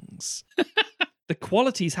things. The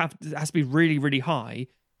qualities has to be really, really high.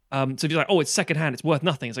 So if you're like, oh, it's secondhand, it's worth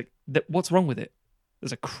nothing. It's like, what's wrong with it?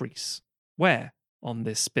 There's a crease. Where? On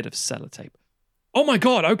this bit of sellotape. Oh my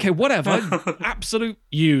God, okay, whatever. Absolute.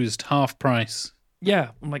 Used, half price. Yeah.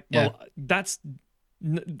 I'm like, well, that's.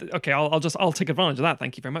 Okay, I'll take advantage of that.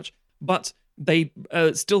 Thank you very much. But they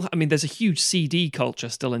still, I mean, there's a huge CD culture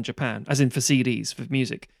still in Japan, as in for CDs, for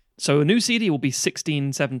music. So a new CD will be £16,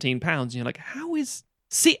 £17. And you're like, how is.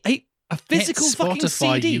 A physical It's fucking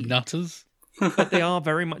Spotify, CD. you nutters. But they are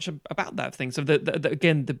very much about that thing. So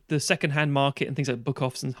again, the secondhand market and things like book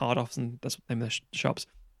offs and hard offs, and that's the name of the shops.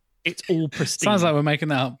 It's all pristine. Sounds like we're making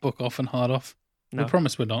that up, book off and hard off. No. We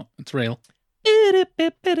promise we're not. It's real.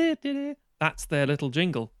 That's their little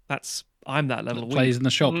jingle. I'm that level It of plays weeb. in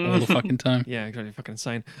the shop all the fucking time. Yeah, exactly. Fucking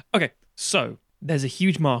insane. Okay, so there's a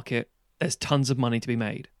huge market. There's tons of money to be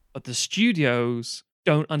made, but the studios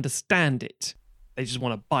don't understand it. They just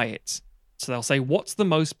want to buy it. So they'll say, what's the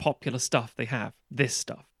most popular stuff they have? This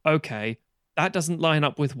stuff. Okay, that doesn't line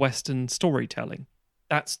up with Western storytelling.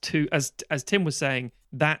 That's too, as Tim was saying,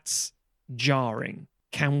 that's jarring.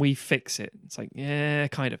 Can we fix it? It's like, yeah,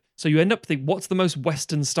 kind of. So you end up thinking, what's the most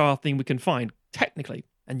Western style thing we can find, technically?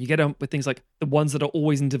 And you get up with things like the ones that are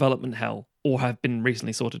always in development hell or have been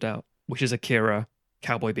recently sorted out, which is Akira,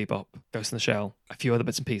 Cowboy Bebop, Ghost in the Shell, a few other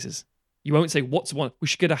bits and pieces. You won't say, what's one? We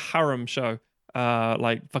should get a harem show,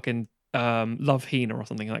 like fucking Love Hina or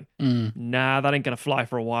something like. Nah, that ain't gonna fly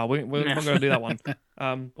for a while. We're not gonna do that one.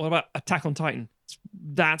 What about Attack on Titan?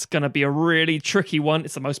 That's gonna be a really tricky one.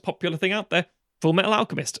 It's the most popular thing out there. Full Metal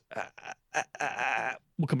Alchemist.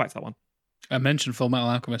 We'll come back to that one. I mentioned Full Metal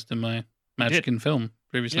Alchemist in my Magic in Film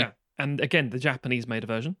previously. Yeah. And again, the Japanese made a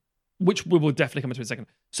version, which we will definitely come into in a second.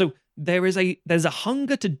 So there's a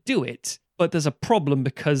hunger to do it, but there's a problem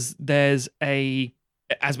because there's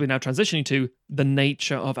as we're now transitioning to, the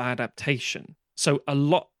nature of adaptation. So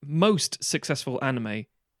most successful anime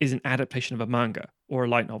is an adaptation of a manga or a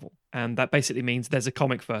light novel. And that basically means there's a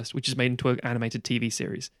comic first, which is made into an animated TV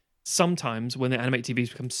series. Sometimes when the animated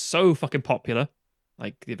TVs become so fucking popular,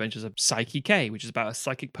 like The Adventures of Psyche K, which is about a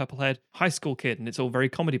psychic purple-haired high school kid, and it's all very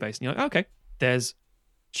comedy-based. And you're like, okay. There's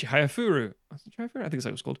Chihaya Furu, I think that's what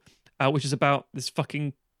it was called, which is about this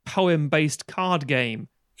fucking poem-based card game.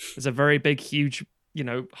 There's a very big, huge,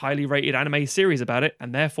 highly rated anime series about it,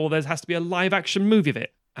 and therefore there has to be a live-action movie of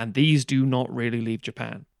it. And these do not really leave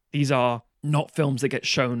Japan. These are not films that get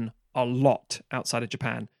shown a lot outside of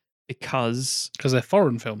Japan because they're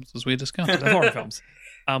foreign films, as we discussed. They're foreign films.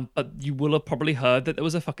 But you will have probably heard that there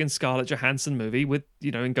was a fucking Scarlett Johansson movie with,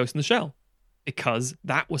 in Ghost in the Shell, because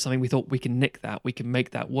that was something we thought we can nick that, we can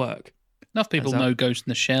make that work. Enough people know Ghost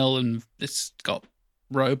in the Shell, and it's got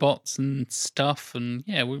robots and stuff, and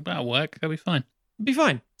that'll work. That'll be fine. It'll be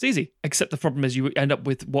fine. It's easy. Except the problem is you end up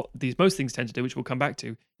with what most things tend to do, which we'll come back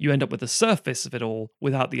to. You end up with the surface of it all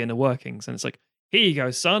without the inner workings, and it's like, here you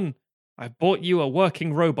go, son. I've bought you a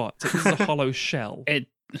working robot. This is a hollow shell.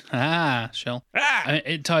 Shell.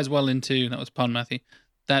 It ties well into, that was pun, Matthew.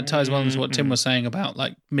 That ties well into what Tim was saying about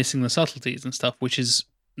like missing the subtleties and stuff, which is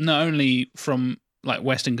not only from like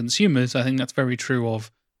Western consumers. I think that's very true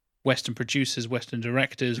of Western producers, Western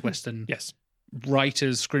directors, Western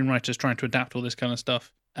writers, screenwriters trying to adapt all this kind of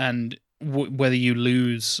stuff. And whether you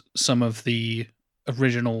lose some of the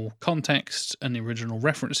original context and the original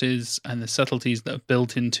references and the subtleties that are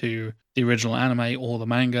built into the original anime or the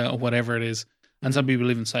manga or whatever it is. And some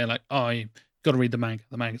people even say like, oh, you got to read the manga.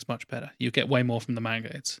 The manga's much better. You get way more from the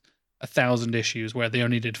manga. It's 1,000 issues where they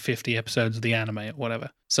only did 50 episodes of the anime or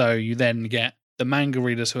whatever. So you then get the manga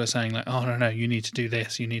readers who are saying like, oh, no, you need to do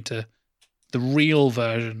this. The real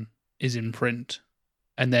version is in print.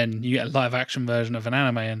 And then you get a live action version of an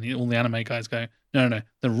anime and all the anime guys go, no,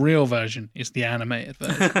 the real version is the animated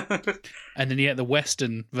version. And then you get the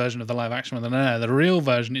Western version of the live action one. No, the real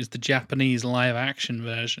version is the Japanese live action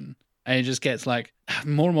version. And it just gets like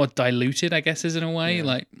more and more diluted, I guess, is in a way,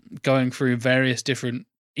 like going through various different,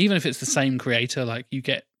 even if it's the same creator, like you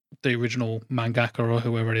get the original mangaka or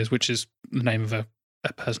whoever it is, which is the name of a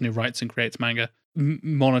person who writes and creates manga,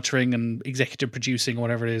 monitoring and executive producing or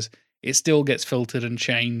whatever it is. It still gets filtered and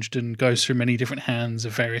changed and goes through many different hands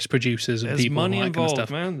of various producers and There's people. Money and all that involved, kind of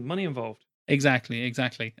stuff. man. Money involved.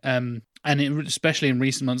 Exactly. And especially in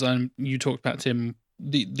recent months, you talked about, Tim,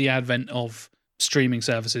 the advent of streaming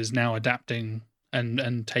services now adapting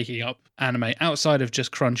and taking up anime outside of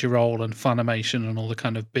just Crunchyroll and Funimation and all the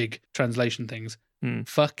kind of big translation things.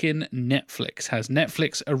 Fucking Netflix has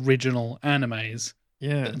Netflix original animes.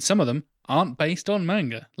 Yeah. And some of them aren't based on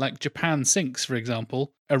manga. Like Japan Sinks, for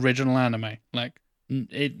example, original anime. Like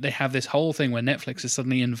they have this whole thing where Netflix is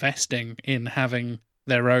suddenly investing in having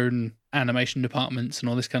their own animation departments and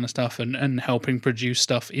all this kind of stuff and helping produce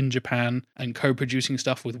stuff in Japan and co-producing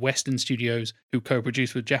stuff with Western studios who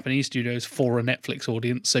co-produce with Japanese studios for a Netflix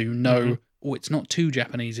audience. So it's not too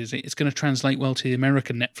Japanese, is it? It's going to translate well to the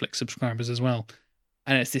American Netflix subscribers as well.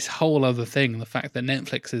 And it's this whole other thing, the fact that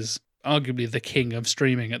Netflix is arguably the king of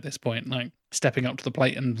streaming at this point, like stepping up to the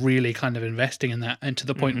plate and really kind of investing in that, and to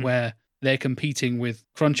the point where they're competing with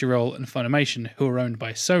Crunchyroll and Funimation, who are owned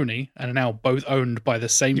by Sony and are now both owned by the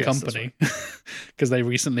same company because they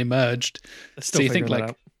recently merged. So you think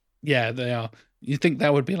like, yeah, they are. You think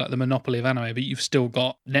that would be like the monopoly of anime, but you've still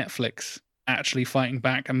got Netflix actually fighting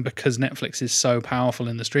back. And because Netflix is so powerful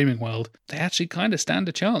in the streaming world, they actually kind of stand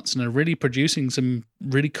a chance and are really producing some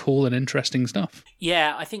really cool and interesting stuff.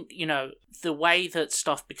 Yeah, I think, the way that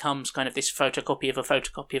stuff becomes kind of this photocopy of a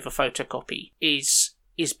photocopy of a photocopy is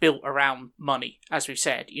built around money, as we've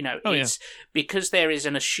said. It's because there is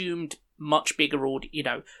an assumed much bigger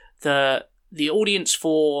audience. The audience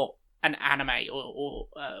for an anime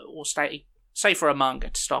or say for a manga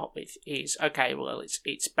to start with is okay. Well,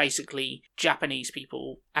 it's basically Japanese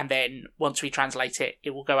people, and then once we translate it,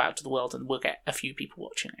 it will go out to the world, and we'll get a few people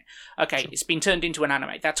watching it. Okay, It's been turned into an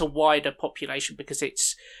anime. That's a wider population because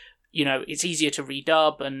it's easier to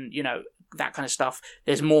redub and that kind of stuff.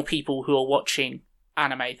 There's more people who are watching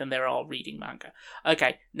anime than there are reading manga.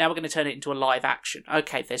 Okay, now we're going to turn it into a live action.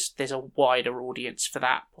 Okay, there's a wider audience for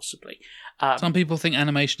that, possibly. Some people think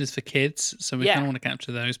animation is for kids, so we kind of want to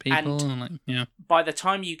capture those people. By the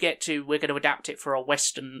time you get to, we're going to adapt it for a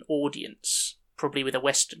Western audience, probably with a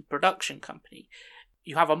Western production company,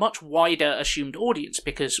 you have a much wider assumed audience,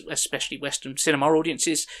 because especially Western cinema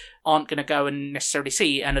audiences aren't going to go and necessarily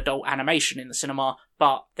see an adult animation in the cinema,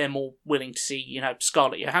 but they're more willing to see,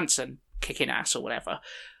 Scarlett Johansson kicking ass or whatever.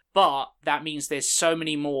 But that means there's so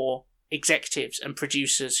many more executives and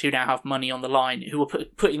producers who now have money on the line who are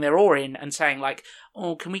putting their oar in and saying like,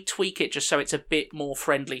 oh, can we tweak it just so it's a bit more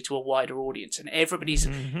friendly to a wider audience? And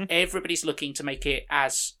everybody's looking to make it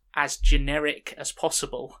as generic as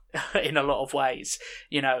possible in a lot of ways,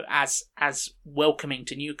 as welcoming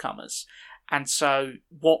to newcomers. And so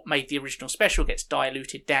what made the original special gets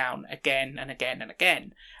diluted down again and again and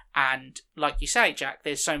again. And like you say, Jack,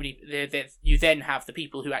 there's so many. You then have the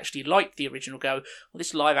people who actually like the original go, well,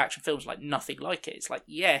 this live action film's like nothing like it. It's like,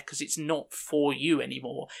 yeah, because it's not for you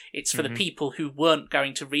anymore. It's for the people who weren't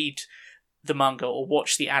going to read the manga or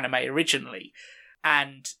watch the anime originally.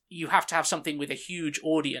 And you have to have something with a huge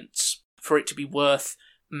audience for it to be worth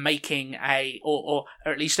making or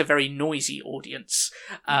at least a very noisy audience,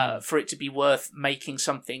 for it to be worth making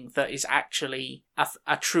something that is actually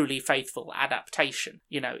a truly faithful adaptation.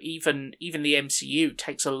 Even the MCU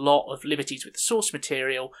takes a lot of liberties with the source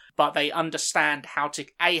material, but they understand how to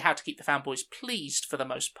keep the fanboys pleased for the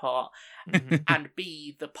most part, and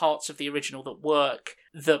B, the parts of the original that work,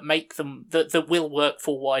 that make them that will work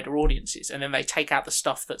for wider audiences. And then they take out the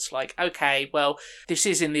stuff that's like, okay, well, this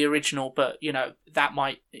is in the original, but that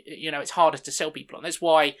might, it's harder to sell people on. That's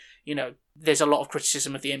why there's a lot of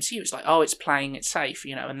criticism of the MCU. It's like, oh, it's playing it safe,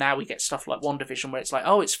 and now we get stuff like WandaVision where it's like,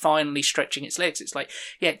 oh, it's finally stretching its legs. It's like,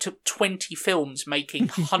 yeah, it took 20 films making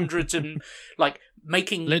hundreds and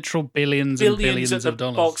making literal billions and billions at the of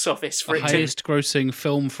dollars. Box office for the highest grossing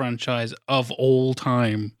film franchise of all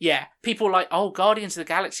time. Yeah, people are like, oh, Guardians of the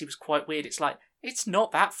Galaxy was quite weird. It's like, it's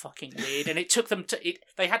not that fucking weird, and it took them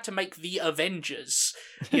they had to make the Avengers,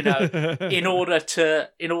 in order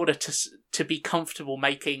to be comfortable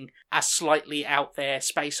making a slightly out there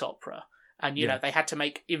space opera. And they had to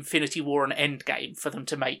make Infinity War and Endgame for them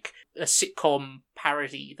to make a sitcom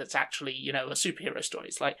parody that's actually, a superhero story.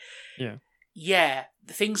 It's like,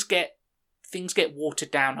 things get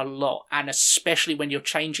watered down a lot, and especially when you're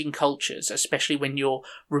changing cultures, especially when you're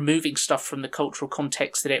removing stuff from the cultural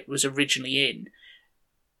context that it was originally in,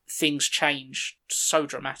 things change so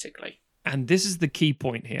dramatically. And this is the key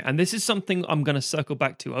point here, and this is something I'm going to circle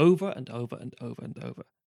back to over and over and over and over.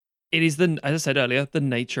 It is, as I said earlier, the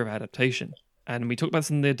nature of adaptation. And we talked about this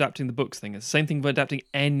in the adapting the books thing. It's the same thing for adapting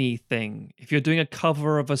anything. If you're doing a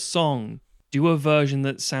cover of a song, do a version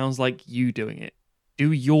that sounds like you doing it.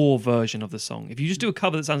 Do your version of the song. If you just do a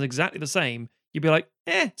cover that sounds exactly the same, you'd be like,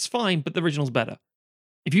 it's fine, but the original's better.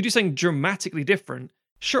 If you do something dramatically different,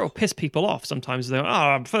 sure, it'll piss people off sometimes. They're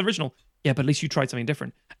I prefer the original. Yeah, but at least you tried something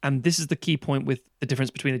different. And this is the key point with the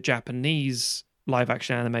difference between a Japanese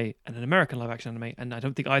live-action anime and an American live-action anime, and I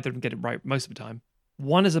don't think either of them get it right most of the time.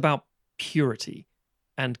 One is about purity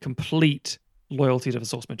and complete loyalty to the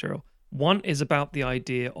source material. One is about the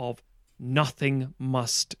idea of nothing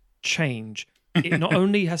must change. It not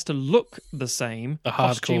only has to look the same, the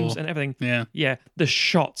costumes hardcore and everything. Yeah, the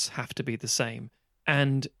shots have to be the same.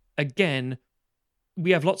 And again,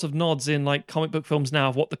 we have lots of nods in like comic book films now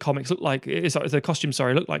of what the comics look like. The costumes,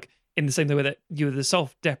 look like, in the same way that you were the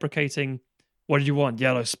self-deprecating, what did you want?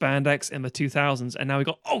 Yellow spandex in the 2000s, and now we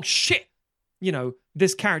got, oh shit!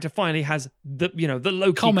 This character finally has the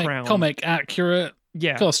Loki crown. Comic accurate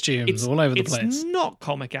costumes all over the place. It's not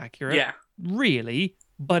comic accurate, really,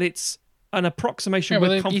 but it's an approximation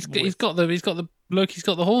we're comfortable with. Loki's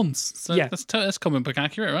got the horns. So that's comic book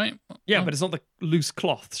accurate, right? Yeah, but it's not the loose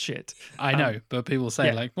cloth shit. I know, but people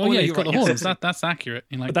say he's got the horns. That's accurate.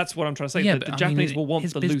 But that's what I'm trying to say. The Japanese will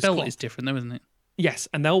want the loose his belt cloth. Is different though, isn't it? Yes,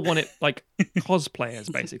 and they'll want it like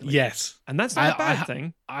cosplayers, basically. Yes. And that's not a bad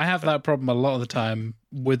thing. I have that problem a lot of the time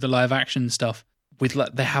with the live action stuff.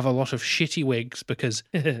 They have a lot of shitty wigs because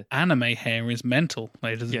anime hair is mental,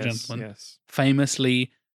 ladies and gentlemen. Yes.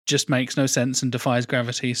 Famously just makes no sense and defies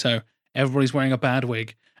gravity, so everybody's wearing a bad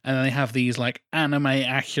wig. And then they have these like anime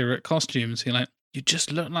accurate costumes. You're like, you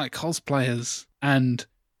just look like cosplayers. And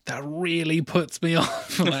that really puts me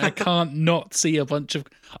off. I can't not see a bunch of...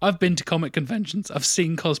 I've been to comic conventions. I've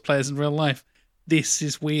seen cosplayers in real life. This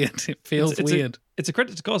is weird. It feels weird. It's a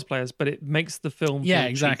credit to cosplayers, but it makes the film feel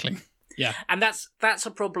exactly. cheap. Yeah. And that's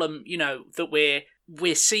a problem, that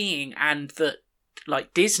we're seeing, and that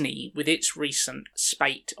like Disney, with its recent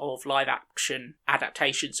spate of live action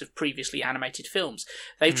adaptations of previously animated films,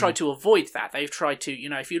 they've tried to avoid that. They've tried to,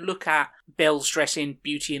 if you look at Belle's dress in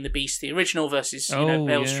Beauty and the Beast, the original, versus,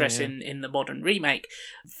 Belle's dress in the modern remake,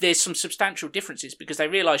 there's some substantial differences because they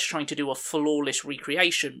realise trying to do a flawless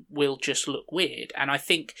recreation will just look weird. And I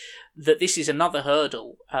think that this is another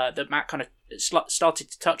hurdle that Matt kind of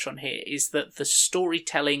started to touch on here, is that the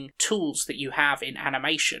storytelling tools that you have in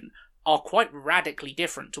animation are quite radically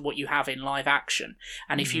different to what you have in live action.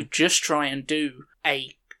 And if you just try and do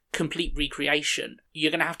a complete recreation, you're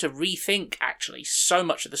going to have to rethink actually so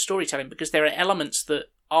much of the storytelling, because there are elements that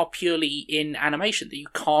are purely in animation that you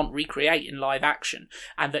can't recreate in live action,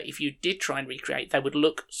 and that if you did try and recreate, they would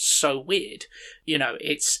look so weird.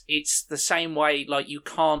 It's the same way, like, you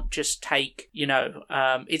can't just take,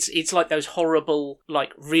 it's like those horrible,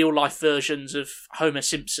 like, real life versions of Homer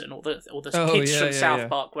Simpson or the kids from South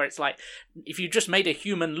Park, where it's like, if you just made a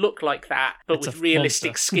human look like that, but it's with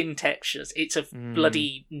realistic skin textures, it's a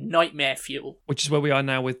bloody nightmare fuel. Which is where we are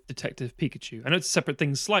now with Detective Pikachu. I know it's separate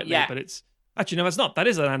things slightly, but it's... Actually, no, it's not. That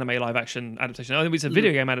is an anime live-action adaptation. I think it's a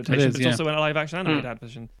video game adaptation, but it's also a live-action anime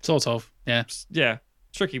adaptation. Sort of, yeah. Yeah,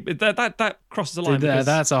 it's tricky. That crosses the line.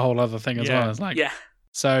 That's a whole other thing as well. It's like,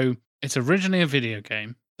 so it's originally a video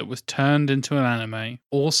game that was turned into an anime,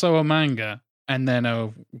 also a manga, and then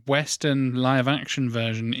a Western live-action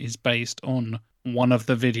version is based on one of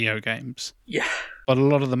the video games. Yeah. But a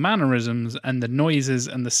lot of the mannerisms and the noises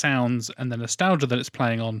and the sounds and the nostalgia that it's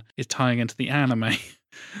playing on is tying into the anime.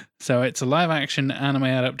 So it's a live-action anime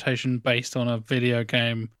adaptation based on a video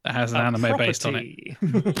game that has an anime based on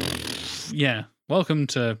it. Yeah. Welcome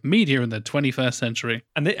to media in the 21st century.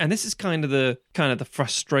 And this is kind of the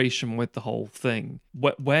frustration with the whole thing.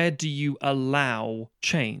 Where do you allow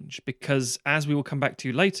change? Because as we will come back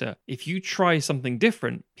to later, if you try something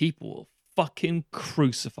different, people will fucking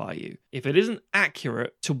crucify you. If it isn't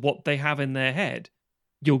accurate to what they have in their head,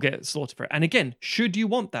 you'll get slaughtered for it. And again, should you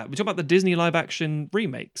want that? We talk about the Disney live-action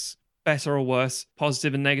remakes, better or worse,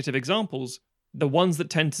 positive and negative examples. The ones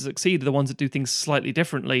that tend to succeed are the ones that do things slightly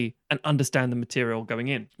differently and understand the material going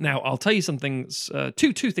in. Now, I'll tell you some things,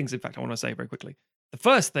 two things, in fact, I want to say very quickly. The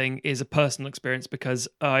first thing is a personal experience, because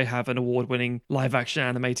I have an award-winning live-action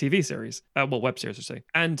anime TV series. Web series, I say.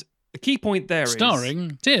 And the key point there is...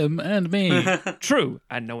 Starring Tim and me. True,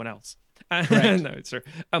 and no one else. No, it's true.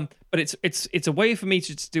 But it's a way for me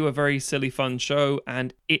to just do a very silly, fun show,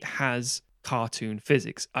 and it has cartoon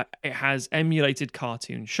physics. It has emulated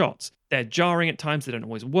cartoon shots. They're jarring at times. They don't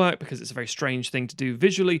always work because it's a very strange thing to do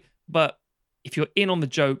visually. But if you're in on the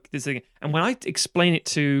joke, this thing, and when I explain it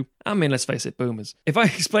to, let's face it, boomers. If I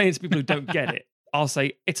explain it to people who don't get it, I'll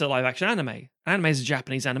say it's a live-action anime. Anime is a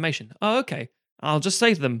Japanese animation. Oh, okay. I'll just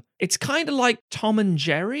say to them, it's kind of like Tom and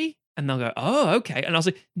Jerry. And they'll go, oh, okay. And I'll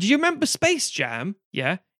say, do you remember Space Jam?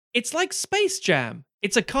 Yeah. It's like Space Jam.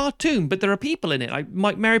 It's a cartoon, but there are people in it,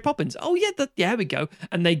 like Mary Poppins. Oh, yeah, here we go.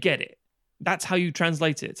 And they get it. That's how you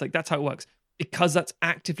translate it. It's like, that's how it works. Because that's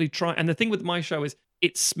actively trying. And the thing with my show is,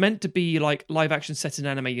 it's meant to be like live action set in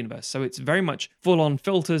anime universe. So it's very much full on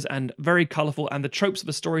filters and very colorful. And the tropes of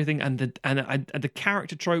the story thing and the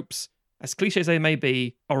character tropes, as cliche as they may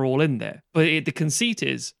be, are all in there. But the conceit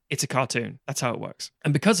is, it's a cartoon. That's how it works.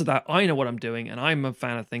 And because of that, I know what I'm doing, and I'm a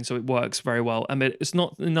fan of things, so it works very well. I mean, it's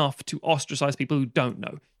not enough to ostracize people who don't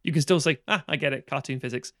know. You can still say, I get it, cartoon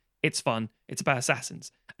physics. It's fun. It's about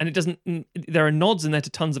assassins. And it doesn't... There are nods in there to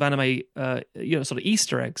tons of anime, sort of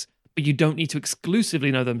Easter eggs, but you don't need to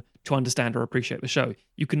exclusively know them to understand or appreciate the show.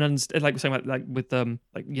 You can understand, like we're saying, like with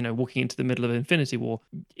walking into the middle of Infinity War.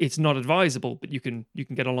 It's not advisable, but you can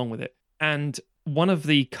get along with it. And one of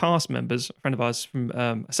the cast members, a friend of ours from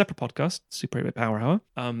a separate podcast, Super 8-Bit Power Hour,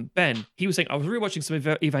 Ben, he was saying, I was rewatching some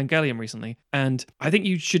Evangelion recently, and I think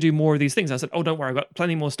you should do more of these things. I said, oh, don't worry, I've got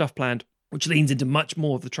plenty more stuff planned, which leans into much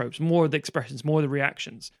more of the tropes, more of the expressions, more of the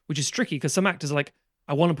reactions, which is tricky because some actors are like,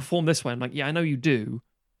 I want to perform this way. I'm like, yeah, I know you do,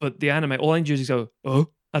 but the anime, all I need you to do is go, oh,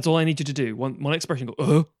 that's all I need you to do. One expression, go,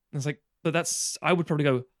 oh. And it's like, but I would probably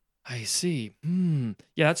go, I see. Yeah,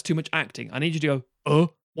 that's too much acting. I need you to go,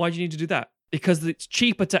 oh. Why do you need to do that? Because it's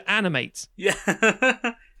cheaper to animate. Yeah.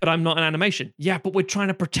 But I'm not an animation. Yeah, but we're trying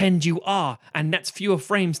to pretend you are, and that's fewer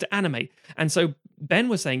frames to animate. And so Ben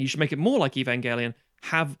was saying you should make it more like Evangelion,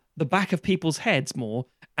 have the back of people's heads more,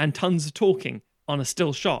 and tons of talking on a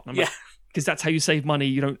still shot. And I'm like, because that's how you save money.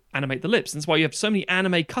 You don't animate the lips. And that's why you have so many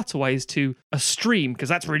anime cutaways to a stream, because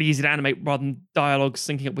that's really easy to animate rather than dialogue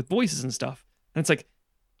syncing up with voices and stuff. And it's like,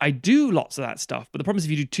 I do lots of that stuff, but the problem is if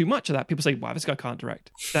you do too much of that, people say, wow, this guy can't direct.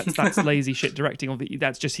 That's lazy shit directing, or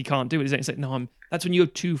that's just he can't do it. It's like, no, that's when you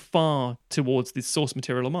go too far towards the source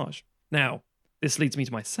material homage. Now, this leads me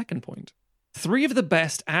to my second point. 3 of the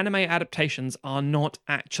best anime adaptations are not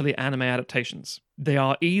actually anime adaptations. They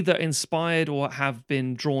are either inspired or have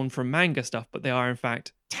been drawn from manga stuff, but they are in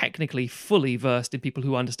fact technically fully versed in people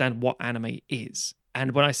who understand what anime is.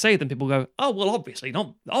 And when I say them, people go, oh, well,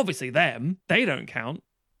 obviously them. They don't count.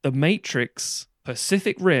 The Matrix,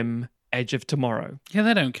 Pacific Rim, Edge of Tomorrow. Yeah,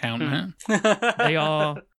 they don't count, man. They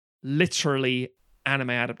are literally anime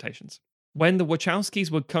adaptations. When the Wachowskis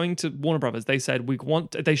were coming to Warner Brothers, they said,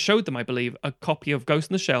 they showed them, I believe, a copy of Ghost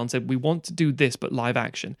in the Shell and said, we want to do this, but live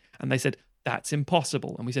action. And they said, that's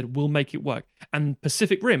impossible. And we said, we'll make it work. And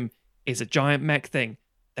Pacific Rim is a giant mech thing.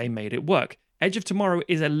 They made it work. Edge of Tomorrow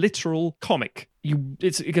is a literal comic. Again,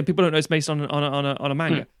 people don't know it's based on a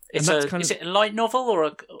manga. Is it a light novel or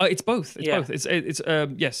a? It's both. It's both.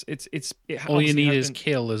 It's All you need is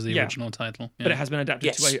Kill as the original title, but it has been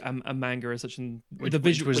adapted to a manga as such, and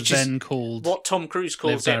which was then called what Tom Cruise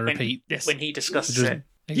calls Live, it Die, Repeat. when he discusses it.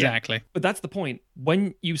 Exactly. Yeah. But that's the point.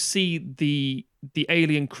 When you see the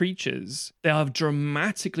alien creatures, they are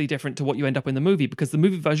dramatically different to what you end up in the movie, because the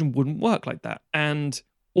movie version wouldn't work like that. And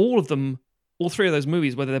all 3 of those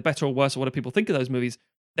movies, whether they're better or worse or what people think of those movies,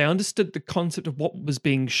 they understood the concept of what was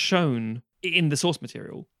being shown in the source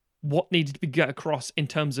material, what needed to be get across in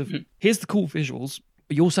terms of, here's the cool visuals,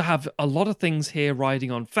 but you also have a lot of things here riding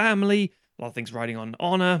on family, a lot of things riding on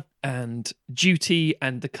honor and duty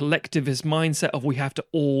and the collectivist mindset of we have to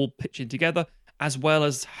all pitch in together, as well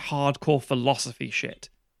as hardcore philosophy shit.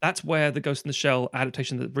 That's where the Ghost in the Shell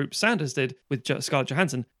adaptation that Rupert Sanders did with Scarlett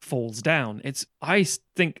Johansson falls down. I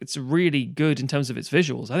think it's really good in terms of its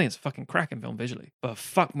visuals. I think it's a fucking cracking film visually. But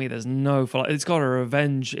fuck me, there's no... It's got a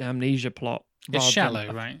revenge amnesia plot. It's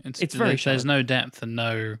shallow, right? It's very shallow. There's no depth and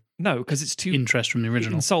no because it's too... interest from the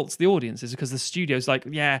original. It insults the audiences because the studio's like,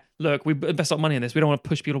 yeah, look, we invest our money in this. We don't want to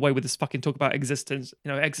push people away with this fucking talk about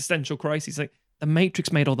existential crises. Like, The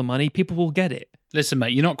Matrix made all the money. People will get it. Listen,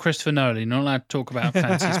 mate, you're not Christopher Nolan. You're not allowed to talk about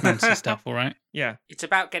fancy stuff, all right? Yeah. It's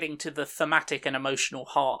about getting to the thematic and emotional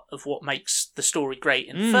heart of what makes the story great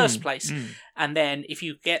in the first place. And then if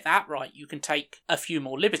you get that right, you can take a few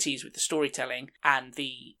more liberties with the storytelling and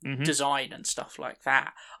the design and stuff like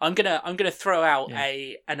that. I'm gonna throw out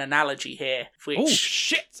an analogy here, which oh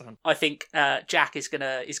shit, son. I think Jack is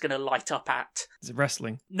gonna light up at. Is it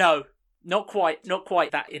wrestling? No. Not quite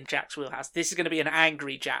that in Jack's wheelhouse. This is going to be an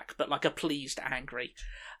angry Jack, but like a pleased angry.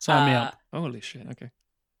 Sign me up. Holy shit, okay.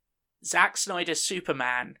 Zack Snyder's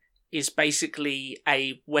Superman is basically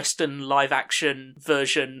a Western live-action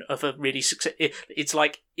version of a really successful... It's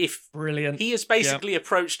like if... Brilliant. He has basically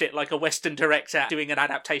approached it like a Western director doing an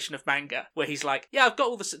adaptation of manga, where he's like, yeah, I've got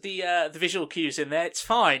all the visual cues in there, it's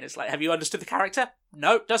fine. It's like, have you understood the character?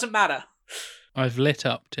 No, doesn't matter. I've lit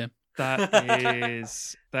up, Tim. That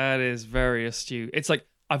is very astute. It's like,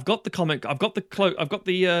 I've got the comic, I've got the cloak, I've got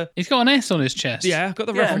the... He's got an S on his chest. Yeah, I've got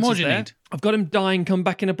the references what do you there. need? I've got him dying, come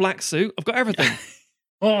back in a black suit. I've got everything.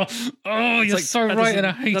 Oh, you're like, so right, and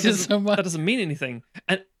I hate it so much. That doesn't mean anything.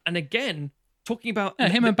 And again, talking about... Yeah,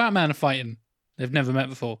 him and Batman are fighting. They've never met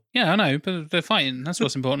before. Yeah, I know, but they're fighting. That's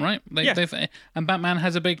what's important, right? And Batman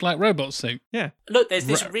has a big robot suit. Yeah. Look, there's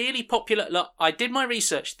this really popular... Look, I did my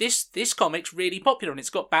research. This comic's really popular, and it's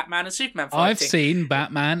got Batman and Superman fighting. I've seen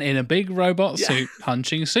Batman in a big robot suit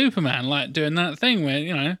punching Superman, like doing that thing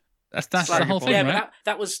where, that's the whole thing, right?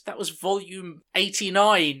 But that was volume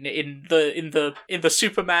 89 in the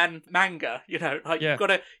Superman manga. You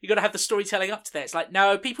gotta have the storytelling up to there. It's like,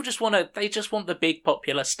 no, people just want the big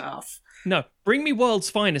popular stuff. No, bring me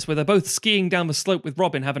World's Finest where they're both skiing down the slope with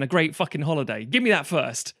Robin having a great fucking holiday. Give me that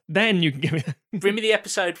first. Then you can give me that. Bring me the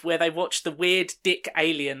episode where they watch the weird dick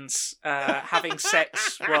aliens having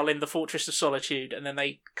sex while in the Fortress of Solitude, and then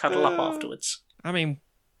they cuddle up afterwards. I mean,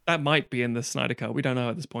 that might be in the Snyder Cut. We don't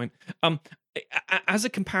know at this point. As a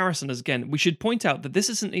comparison, again, we should point out that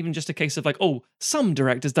this isn't even just a case of like, oh, some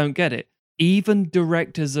directors don't get it. Even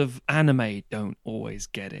directors of anime don't always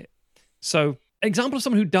get it. So... example of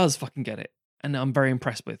someone who does fucking get it, and I'm very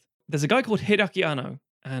impressed with. There's a guy called Hideaki Anno,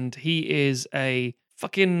 and he is a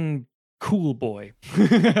fucking cool boy.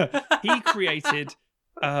 He created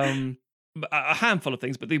a handful of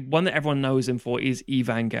things, but the one that everyone knows him for is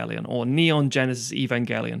Evangelion, or Neon Genesis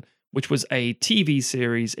Evangelion, which was a TV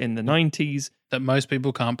series in the 90s. That most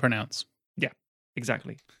people can't pronounce. Yeah,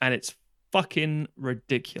 exactly. And it's fucking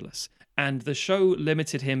ridiculous. And the show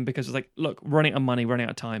limited him because it was like, look, running out of money, running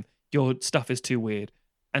out of time. Your stuff is too weird.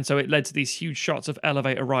 And so it led to these huge shots of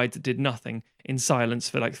elevator rides that did nothing in silence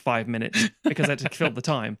for like 5 minutes because they had to fill the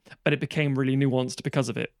time. But it became really nuanced because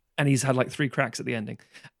of it. And he's had like 3 cracks at the ending.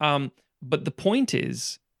 But the point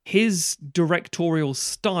is, his directorial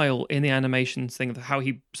style in the animations thing, how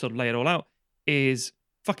he sort of lay it all out, is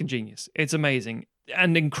fucking genius. It's amazing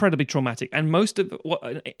and incredibly traumatic. And most of what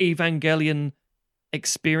an Evangelion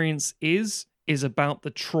experience is about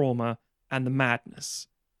the trauma and the madness.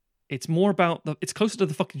 It's more about it's closer to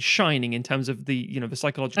the fucking Shining in terms of the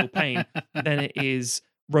psychological pain than it is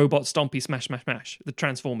robot stompy smash smash smash, the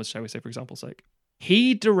Transformers, shall we say, for example's sake.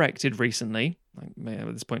 He directed recently,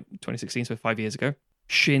 at this point 2016, so 5 years ago,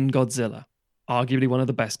 Shin Godzilla, arguably one of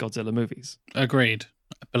the best Godzilla movies. Agreed.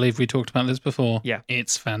 I believe we talked about this before. Yeah.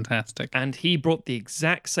 It's fantastic. And he brought the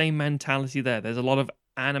exact same mentality there. There's a lot of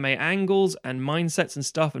anime angles and mindsets and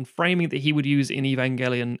stuff and framing that he would use in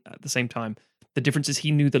Evangelion at the same time. The difference is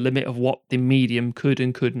he knew the limit of what the medium could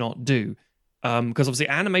and could not do. Because obviously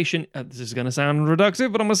animation, this is going to sound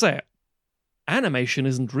reductive, but I'm going to say it. Animation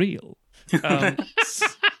isn't real.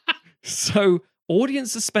 So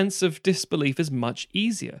audience suspense of disbelief is much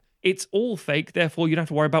easier. It's all fake, therefore you don't have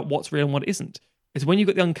to worry about what's real and what isn't. It's when you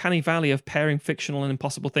got the uncanny valley of pairing fictional and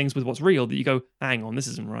impossible things with what's real that you go, hang on, this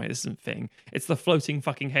isn't right, this isn't thing. It's the floating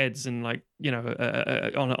fucking heads and on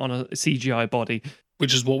a CGI body.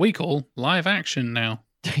 Which is what we call live action now.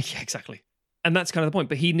 Yeah, exactly. And that's kind of the point.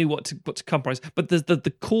 But he knew what to compromise. But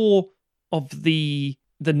the core of the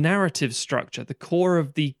narrative structure, the core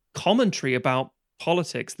of the commentary about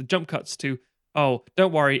politics, the jump cuts to, oh,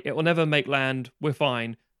 don't worry, it will never make land, we're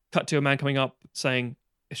fine. Cut to a man coming up saying,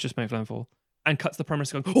 it's just made landfall. And cuts the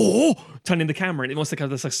premise going, oh, turning the camera, and it wants to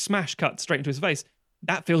kind of this smash cut straight into his face.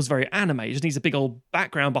 That feels very anime. It just needs a big old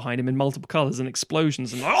background behind him in multiple colors and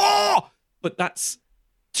explosions and but that's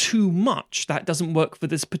too much. That doesn't work for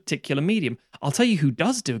this particular medium. I'll tell you who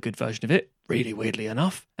does do a good version of it, really weirdly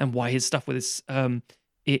enough, and why his stuff with his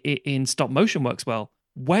in stop motion works well.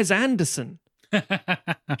 Wes Anderson.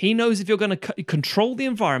 He knows if you're going to control the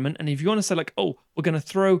environment, and if you want to say like, oh, we're going to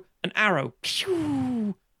throw an arrow,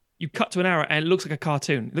 pew, you cut to an arrow and it looks like a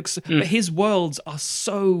cartoon. It looks, but his worlds are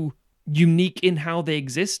so unique in how they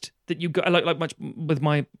exist that you go like much with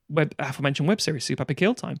my aforementioned web series, Super Epic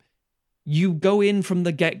Kill Time. You go in from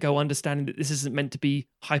the get-go understanding that this isn't meant to be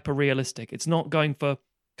hyper-realistic. It's not going for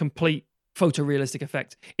complete photorealistic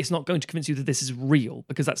effect. It's not going to convince you that this is real,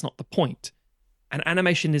 because that's not the point. And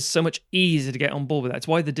animation is so much easier to get on board with that. It's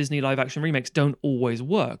why the Disney live-action remakes don't always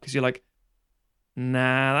work, because you're like,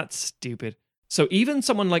 nah, that's stupid. So even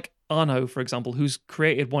someone like Arno, for example, who's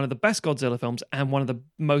created one of the best Godzilla films and one of the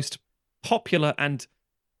most popular and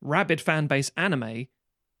rabid fan base anime,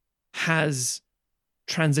 has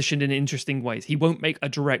transitioned in interesting ways. He won't make a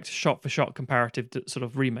direct shot-for-shot comparative sort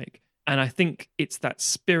of remake. And I think it's that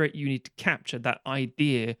spirit you need to capture, that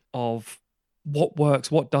idea of what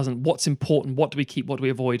works, what doesn't, what's important, what do we keep, what do we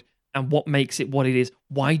avoid, and what makes it what it is.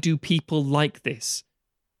 Why do people like this?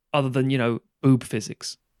 Other than, boob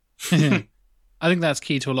physics. I think that's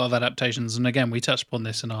key to a lot of adaptations. And again, we touched upon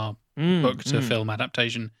this in our book to film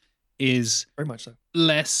adaptation, is very much so.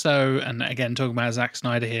 Less so, and again, talking about Zack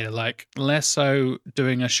Snyder here, like less so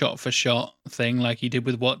doing a shot-for-shot thing like he did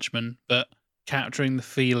with Watchmen, but capturing the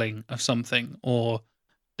feeling of something or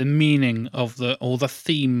the meaning of or the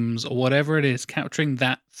themes or whatever it is, capturing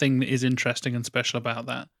that thing that is interesting and special about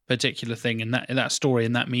that particular thing in that story,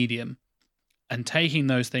 in that medium, and taking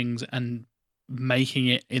those things and making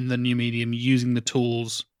it in the new medium, using the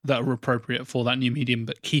tools that are appropriate for that new medium,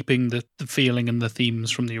 but keeping the feeling and the themes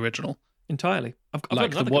from the original. Entirely. I've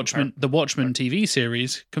like the Watchmen TV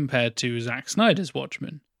series compared to Zack Snyder's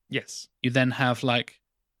Watchmen. Yes. You then have like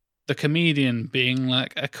the comedian being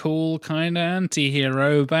like a cool kind of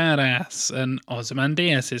anti-hero badass, and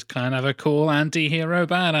Ozymandias is kind of a cool anti-hero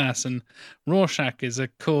badass, and Rorschach is a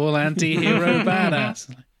cool anti-hero badass.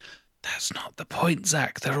 Like, that's not the point,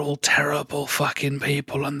 Zach. They're all terrible fucking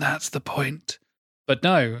people, and that's the point. But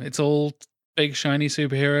no, it's all big shiny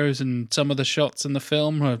superheroes, and some of the shots in the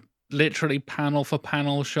film are literally panel for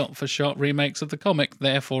panel, shot for shot remakes of the comic.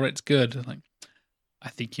 Therefore, it's good. Like, I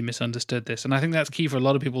think you misunderstood this, and I think that's key for a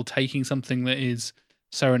lot of people, taking something that is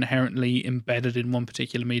so inherently embedded in one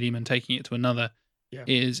particular medium and taking it to another. Yeah.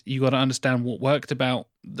 Is you got to understand what worked about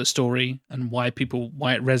the story and why it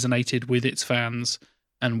resonated with its fans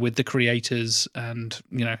and with the creators and,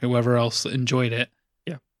 whoever else that enjoyed it.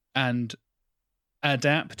 Yeah. And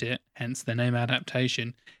adapt it, hence the name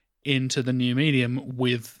adaptation, into the new medium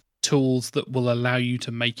with tools that will allow you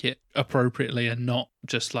to make it appropriately and not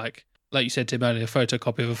just like you said, Tim, earlier, a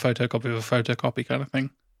photocopy of a photocopy of a photocopy kind of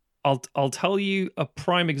thing. I'll tell you a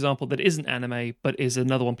prime example that isn't anime, but is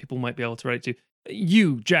another one people might be able to relate to.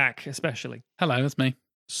 You, Jack, especially. Hello, that's me.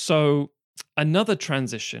 So another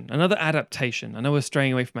transition, another adaptation. I know we're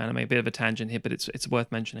straying away from anime, a bit of a tangent here, but it's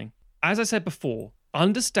worth mentioning. As I said before,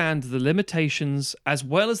 understand the limitations as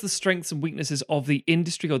well as the strengths and weaknesses of the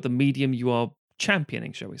industry or the medium you are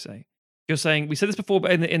championing, shall we say. You're saying, we said this before,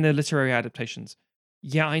 but in the literary adaptations.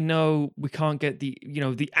 Yeah, I know we can't get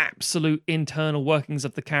the absolute internal workings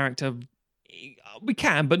of the character. We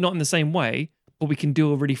can, but not in the same way. But we can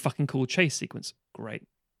do a really fucking cool chase sequence. Great.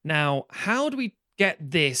 Now, how do we get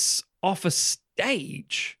this off a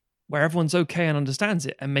stage where everyone's okay and understands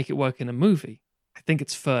it and make it work in a movie? I think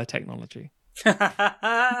it's fur technology.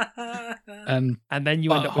 And then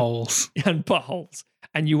you end up with buttholes. and buttholes.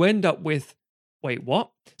 And you end up with, wait, what?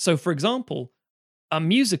 So, for example, a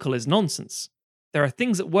musical is nonsense. There are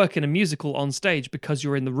things that work in a musical on stage because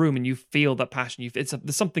you're in the room and you feel that passion. There's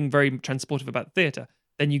something very transportive about theatre.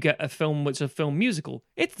 Then you get a film which is a film musical.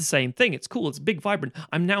 It's the same thing. It's cool. It's big, vibrant.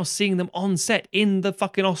 I'm now seeing them on set in the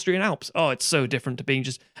fucking Austrian Alps. Oh, it's so different to being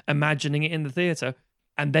just imagining it in the theatre.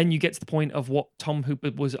 And then you get to the point of what Tom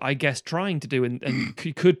Hooper was, I guess, trying to do and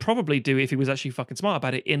could probably do if he was actually fucking smart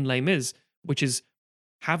about it in Les Mis, which is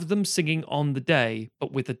have them singing on the day,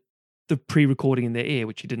 but with the pre-recording in their ear,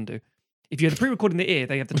 which he didn't do. If you had the pre-recording in the ear,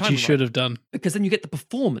 they have the time. Which you should have done. Because then you get the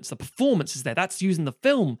performance. The performance is there. That's using the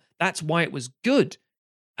film. That's why it was good.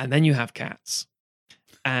 And then you have Cats.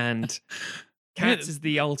 And Cats is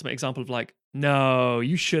the ultimate example of like, no,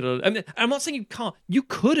 you should have. I mean, I'm not saying you can't. You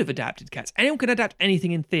could have adapted Cats. Anyone can adapt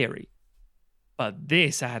anything in theory. But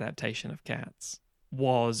this adaptation of Cats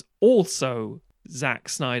was also Zack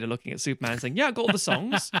Snyder looking at Superman saying, yeah, I got all the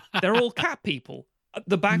songs. They're all cat people.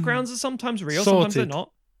 The backgrounds are sometimes real, sometimes they're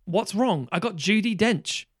not. What's wrong? I got Judi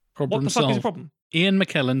Dench. Problem what the fuck solved. is the problem? Ian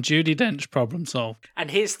McKellen, Judi Dench, problem solved. And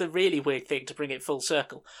here's the really weird thing to bring it full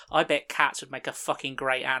circle. I bet Cats would make a fucking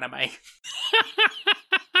great anime.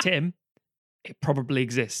 Tim, it probably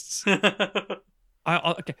exists.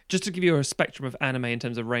 Okay, just to give you a spectrum of anime in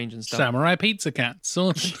terms of range and stuff. Samurai Pizza Cat,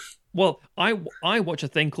 sort. Well, I watch a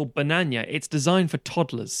thing called Banana. It's designed for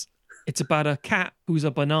toddlers. It's about a cat who's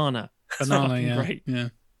a banana. Banana, fucking yeah. great. Yeah.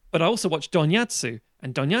 But I also watch Donyatsu,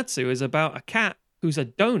 and Donyatsu is about a cat who's a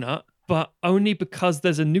donut, but only because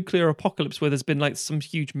there's a nuclear apocalypse where there's been like some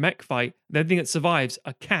huge mech fight. The only thing that survives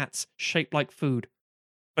are cats shaped like food.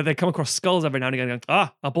 But they come across skulls every now and again going,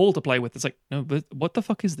 a ball to play with. It's like, no, but what the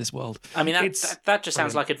fuck is this world? I mean, that just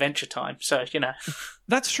sounds like Adventure Time, so, you know.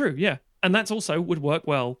 That's true, yeah. And that's also would work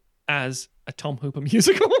well as a Tom Hooper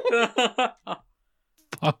musical.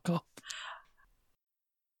 Fuck off.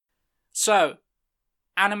 So,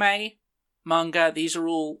 anime, manga, these are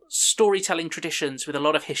all storytelling traditions with a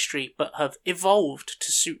lot of history, but have evolved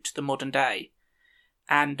to suit the modern day.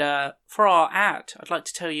 And for our ad, I'd like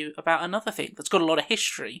to tell you about another thing that's got a lot of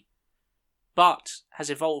history, but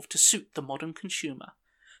has evolved to suit the modern consumer.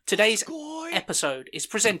 Today's episode is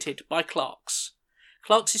presented by Clarks.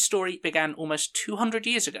 Clarks' story began almost 200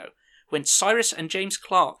 years ago, when Cyrus and James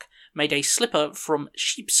Clark made a slipper from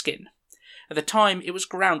sheepskin. At the time, it was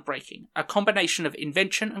groundbreaking, a combination of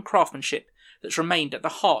invention and craftsmanship that's remained at the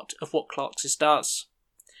heart of what Clarks does.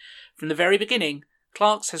 From the very beginning,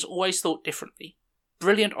 Clarks has always thought differently.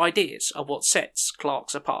 Brilliant ideas are what sets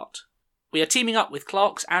Clarks apart. We are teaming up with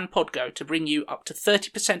Clarks and Podgo to bring you up to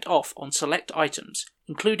 30% off on select items,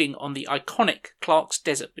 including on the iconic Clarks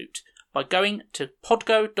Desert Boot, by going to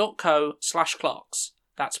podgo.co/Clarks.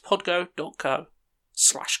 That's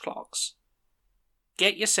podgo.co/Clarks.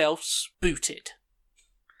 Get yourselves booted.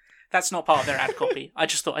 That's not part of their ad copy. I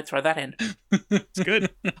just thought I'd throw that in. It's good.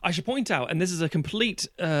 I should point out, and this is a complete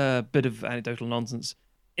bit of anecdotal nonsense,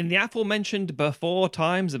 in the aforementioned before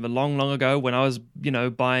times of a long, long ago when I was,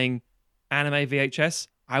 buying anime VHS,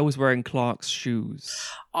 I was wearing Clark's shoes.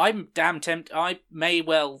 I'm damn tempted. I may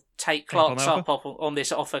well take Clark's up on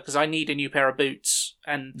this offer because I need a new pair of boots.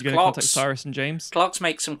 And you're going to contact Cyrus and James? Clark's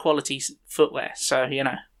make some quality footwear, so,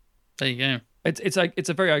 There you go. It's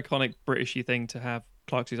a very iconic Britishy thing to have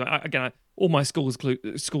Clark's shoes. All my school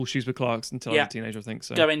shoes were Clark's until I was a teenager, I think.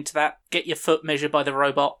 So go into that. Get your foot measured by the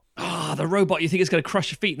robot. The robot. You think it's going to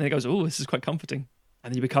crush your feet, and then it goes, "Oh, this is quite comforting,"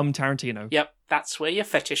 and then you become Tarantino. Yep, that's where your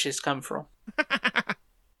fetishes come from.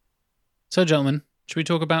 So, gentlemen, should we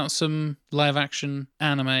talk about some live-action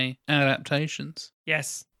anime adaptations?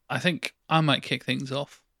 Yes. I think I might kick things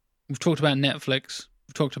off. We've talked about Netflix.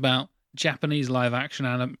 We've talked about Japanese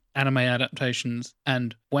live-action anime adaptations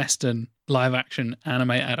and Western live-action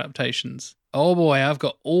anime adaptations. Oh boy, I've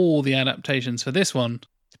got all the adaptations for this one.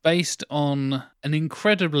 It's based on an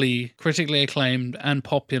incredibly critically acclaimed and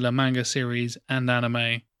popular manga series and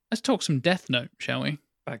anime. Let's talk some Death Note, shall we?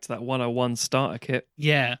 Back to that 101 starter kit.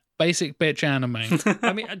 Yeah, basic bitch anime.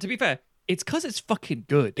 I mean, to be fair, it's because it's fucking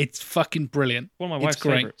good. It's fucking brilliant. One of my wife's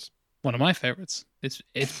favorites. One of my favorites. It's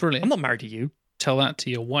brilliant. I'm not married to you. Tell that to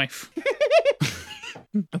your wife.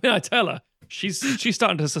 I mean, I tell her. She's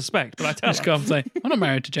starting to suspect, but I tell Just her. go and say, I'm not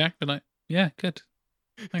married to Jack. But like, yeah, good.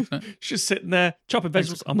 Thanks, mate. She's sitting there chopping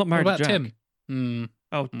vegetables. I'm not married What about to Jack. Tim?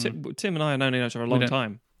 Oh, Tim and I have known each other a long don't-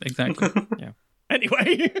 time. Exactly.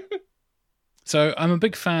 Anyway. So I'm a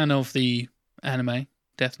big fan of the anime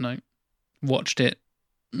Death Note. Watched it,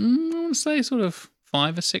 I want to say sort of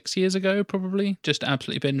 5 or 6 years ago, probably. Just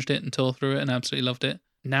absolutely binged it and tore through it and absolutely loved it.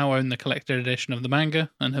 Now own the collected edition of the manga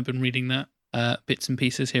and have been reading that bits and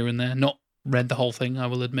pieces here and there. Not read the whole thing, I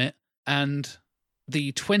will admit. And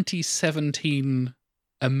the 2017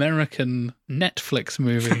 American Netflix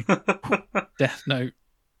movie, Death Note,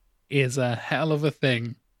 is a hell of a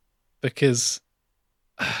thing because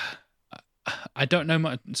I don't know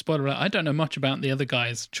much. Spoiler alert, I don't know much about the other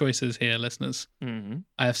guys' choices here, listeners. Mm-hmm.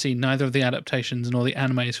 I have seen neither of the adaptations nor the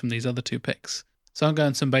animes from these other two picks. So I'm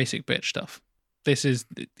going some basic bitch stuff. This is,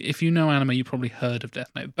 if you know anime, you probably heard of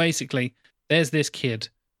Death Note. Basically, there's this kid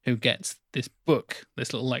who gets this book,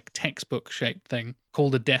 this little like textbook shaped thing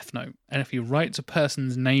called a Death Note. And if he writes a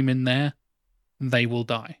person's name in there, they will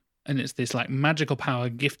die. And it's this like magical power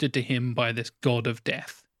gifted to him by this god of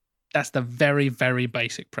death. That's the very, very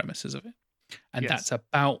basic premises of it. And Yes. that's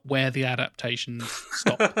about where the adaptations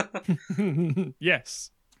stop.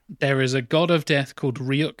 Yes. There is a god of death called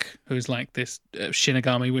Ryuk, who's like this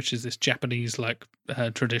Shinigami, which is this Japanese like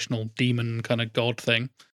traditional demon kind of god thing.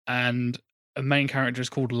 And a main character is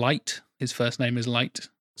called Light. His first name is Light.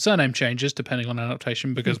 Surname changes depending on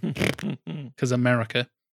adaptation because America.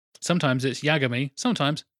 Sometimes it's Yagami,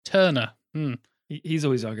 sometimes Turner. He's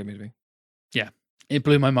always arguing with me. It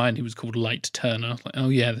blew my mind he was called Light Turner. Like, oh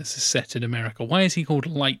yeah, this is set in America. Why is he called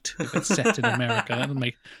Light if it's set in America? That doesn't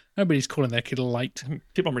make... Nobody's calling their kid Light.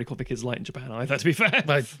 People don't really call the kids Light in Japan either, to be fair.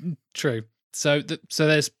 But true. So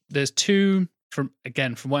there's two from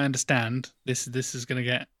what I understand. This is going to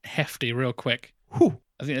get hefty real quick. Whew.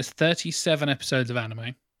 I think there's 37 episodes of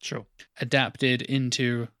anime Sure. adapted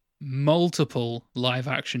into multiple live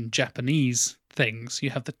action Japanese things.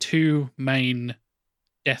 You have the two main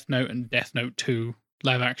Death Note and Death Note 2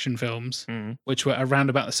 live action films, Mm. which were around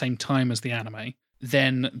about the same time as the anime.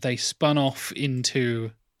 Then they spun off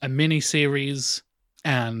into a mini series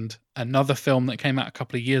and another film that came out a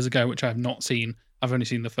couple of years ago, which I have not seen. I've only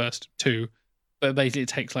seen the first two. But basically, it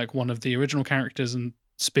takes like one of the original characters and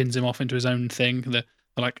spins him off into his own thing. The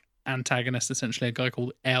like antagonist, essentially, a guy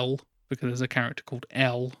called L, because there's a character called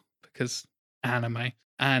L, because anime.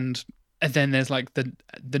 And then there's like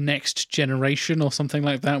the next generation or something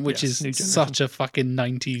like that, which Yes, New is Generation. such a fucking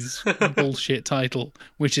 90s bullshit title,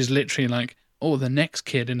 which is literally like, oh, the next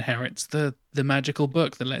kid inherits the magical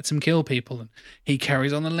book that lets him kill people, and he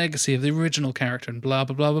carries on the legacy of the original character, and blah,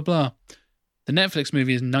 blah, blah, blah, blah. The Netflix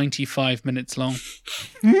movie is 95 minutes long.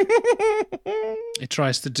 It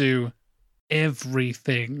tries to do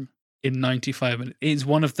everything in 95 minutes. It's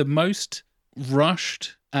one of the most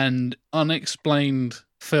rushed and unexplained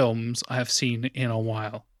films I have seen in a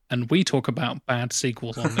while. And we talk about bad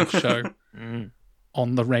sequels on this show Mm.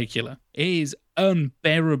 on the regular. It is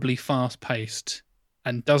unbearably fast-paced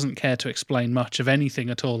and doesn't care to explain much of anything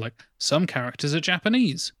at all. Like, some characters are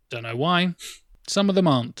Japanese. Don't know why. Some of them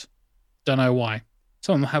aren't. Don't know why.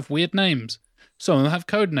 Some of them have weird names. Some of them have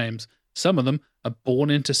code names. Some of them are born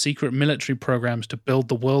into secret military programs to build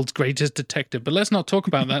the world's greatest detective. But let's not talk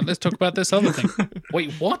about that. Let's talk about this other thing.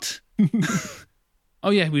 Wait, what? Oh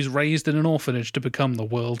yeah, he was raised in an orphanage to become the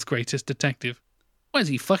world's greatest detective. What is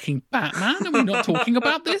he, fucking Batman? Are we not talking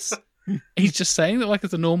about this? He's just saying that like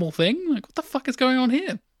it's a normal thing? Like, what the fuck is going on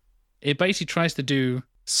here? It basically tries to do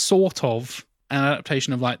sort of an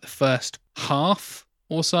adaptation of like the first half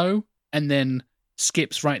or so, and then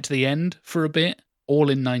skips right to the end for a bit, all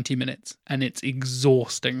in 90 minutes. And it's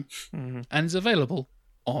exhausting. Mhm. And it's available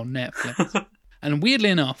on Netflix. And weirdly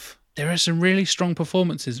enough, there are some really strong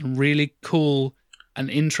performances and really cool and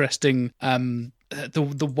interesting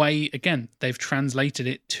the way, again, they've translated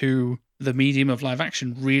it to the medium of live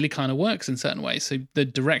action really kind of works in certain ways. So the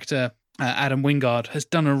director, Adam Wingard, has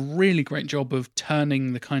done a really great job of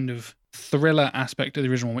turning the kind of thriller aspect of the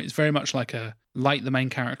original one. It's very much like the main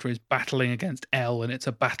character is battling against L, and it's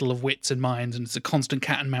a battle of wits and minds, and it's a constant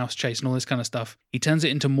cat and mouse chase and all this kind of stuff. He turns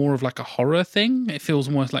it into more of like a horror thing. It feels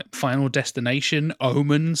almost like Final Destination,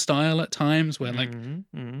 Omen style at times, where like Mhm.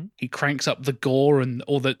 Mhm. he cranks up the gore and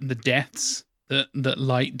all the deaths that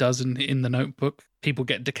Light does in the Notebook. People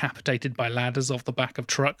get decapitated by ladders off the back of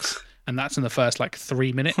trucks, and that's in the first like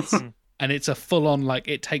 3 minutes. And it's a full-on, like,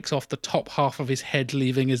 it takes off the top half of his head,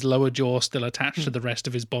 leaving his lower jaw still attached to the rest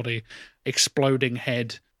of his body, exploding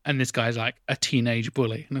head, and this guy's like a teenage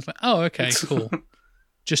bully. And it's like, oh, okay, cool.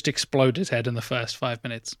 just explode his head in the first 5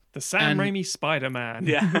 minutes. The Sam And- Raimi Spider-Man.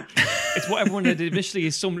 Yeah. It's what everyone had initially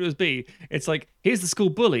assumed it would be. It's like, here's the school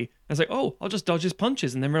bully. And it's like, oh, I'll just dodge his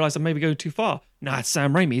punches and then realize I'm maybe going too far. Nah, it's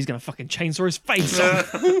Sam Raimi. He's going to fucking chainsaw his face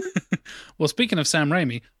off. Well, speaking of Sam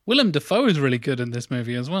Raimi, Willem Dafoe is really good in this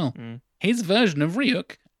movie as well. His version of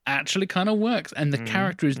Ryuk actually kind of works, and the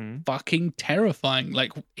character is fucking terrifying.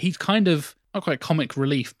 Like, he's kind of, not quite comic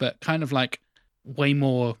relief, but kind of like way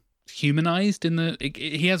more humanized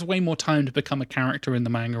he has way more time to become a character in the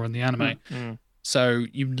manga and the anime. So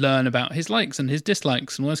you learn about his likes and his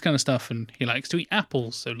dislikes and all this kind of stuff. And he likes to eat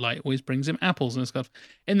apples, so Light always brings him apples and stuff.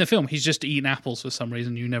 In the film, he's just eating apples for some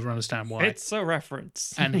reason. You never understand why. It's a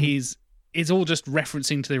reference. And it's all just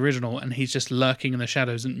referencing to the original, and he's just lurking in the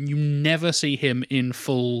shadows, and you never see him in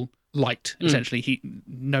full light. Essentially,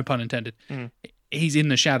 no pun intended. He's in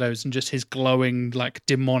the shadows and just his glowing, like,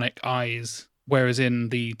 demonic eyes. Whereas in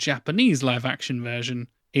the Japanese live action version,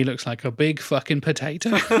 he looks like a big fucking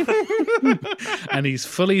potato. And he's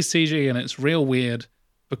fully CG, and it's real weird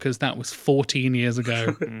because that was 14 years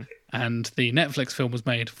ago. And the Netflix film was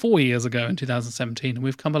made 4 years ago in 2017, and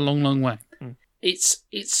we've come a long, long way. It's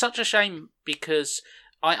such a shame because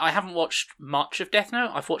I haven't watched much of Death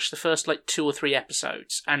Note. I've watched the first 2 or 3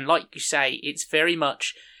 episodes, and like you say, it's very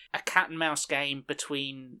much a cat and mouse game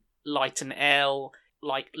between Light and L.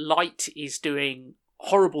 Like, Light is doing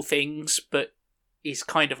horrible things, but is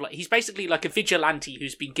kind of like, he's basically like a vigilante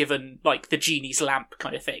who's been given like the genie's lamp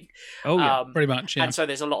kind of thing. Oh yeah, pretty much. Yeah, and so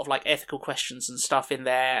there's a lot of like ethical questions and stuff in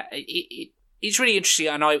there. It's really interesting,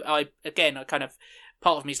 and I kind of,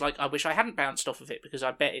 part of me is like, I wish I hadn't bounced off of it because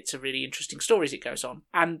I bet it's a really interesting story as it goes on.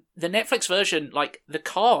 And the Netflix version, like the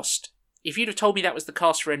cast, if you'd have told me that was the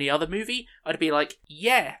cast for any other movie, I'd be like,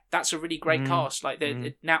 yeah, that's a really great cast. Like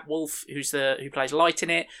the Nat Wolff, who plays Light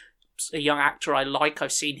in it, a young actor I like.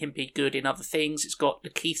 I've seen him be good in other things. It's got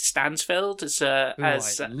Lakeith Stanfield I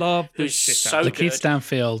love the who's shit so out of good. Lakeith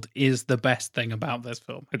Stanfield is the best thing about this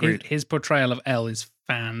film. Agreed. His portrayal of L is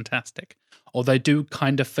fantastic. Or they do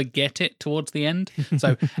kind of forget it towards the end.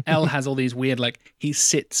 So L has all these weird, like, he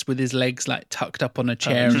sits with his legs like tucked up on a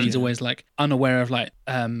chair, and he's always like unaware of like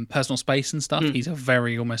personal space and stuff. He's a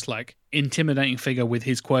very almost like intimidating figure with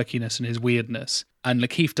his quirkiness and his weirdness. And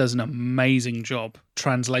Lakeith does an amazing job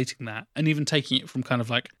translating that, and even taking it from kind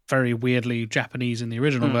of like very weirdly Japanese in the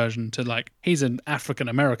original version to like, he's an African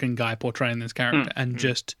American guy portraying this character, and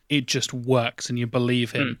it just works, and you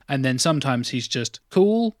believe him. And then sometimes he's just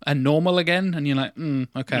cool and normal again, and you're like,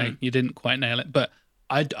 okay, you didn't quite nail it. But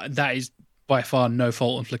that is by far no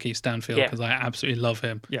fault of Lakeith Stanfield, because I absolutely love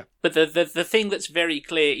him. Yeah. But the thing that's very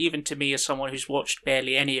clear, even to me as someone who's watched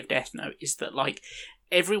barely any of Death Note, is that like,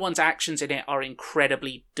 everyone's actions in it are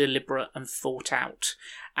incredibly deliberate and thought out.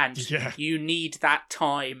 And you need that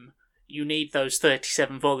time. You need those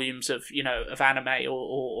 37 volumes of, of anime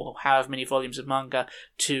or however many volumes of manga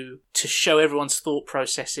to show everyone's thought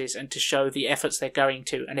processes and to show the efforts they're going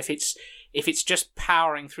to. And if it's just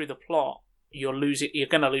powering through the plot, you're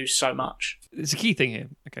going to lose so much. It's a key thing here.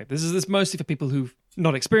 Okay, this is mostly for people who've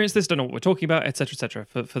not experienced this, don't know what we're talking about, etc., etc.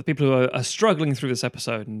 For the people who are struggling through this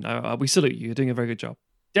episode, and we salute you. You're doing a very good job.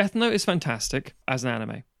 Death Note is fantastic as an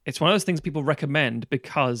anime. It's one of those things people recommend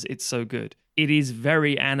because it's so good. It is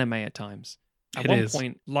very anime at times. At one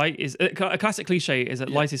point, Light is a classic cliche is that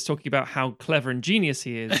Light is talking about how clever and genius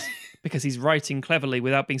he is because he's writing cleverly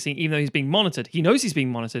without being seen, even though he's being monitored. He knows he's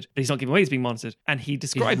being monitored, but he's not giving away he's being monitored. And he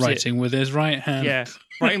describes He's writing with his right hand. Yeah.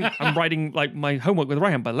 I'm writing like my homework with the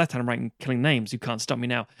right hand, but left hand I'm writing killing names. You can't stop me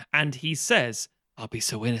now. And he says, I'll be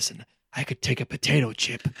so innocent. I could take a potato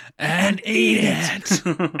chip and eat it.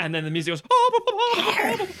 And then the music goes,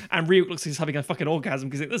 and Ryuk looks like he's having a fucking orgasm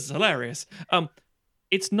because this is hilarious.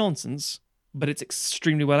 It's nonsense, but it's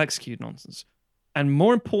extremely well executed nonsense. And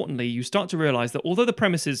more importantly, you start to realize that although the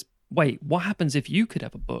premise is, wait, what happens if you could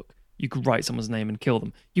have a book? You could write someone's name and kill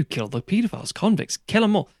them. You kill the pedophiles, convicts, kill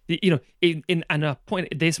them all. And a point,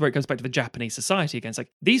 this is where it goes back to the Japanese society again. It's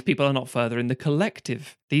like, these people are not further in the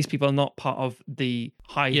collective. These people are not part of the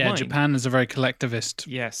hive mind. Japan is a very collectivist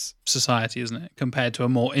society, isn't it? Compared to a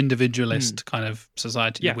more individualist kind of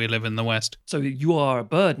society that we live in the West. So you are a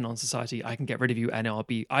burden on society. I can get rid of you and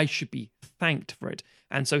I should be thanked for it.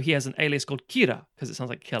 And so he has an alias called Kira, because it sounds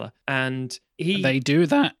like killer. And they do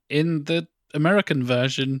that in the American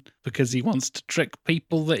version because he wants to trick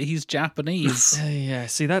people that he's Japanese.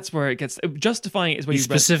 See, that's where it gets justifying it is when he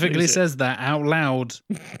specifically says that out loud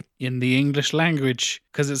in the English language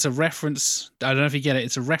because it's a reference. I don't know if you get it.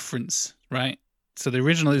 It's a reference, right? So the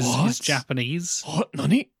original is Japanese. What?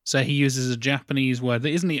 Nani? So he uses a Japanese word that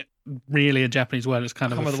isn't really a Japanese word. It's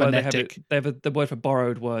kind I of can't a remember the word phonetic. they have the word for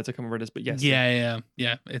borrowed words. I can't remember what it is, but yes.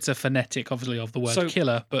 Yeah. It's a phonetic, obviously, of the word So-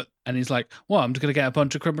 killer. And he's like, well, I'm just going to get a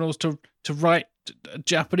bunch of criminals to write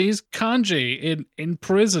Japanese kanji in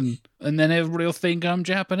prison, and then everybody will think I'm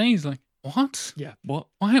Japanese. Like, what? Yeah. What?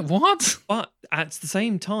 Why? What? But at the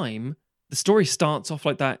same time, the story starts off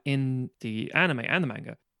like that in the anime and the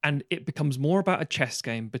manga, and it becomes more about a chess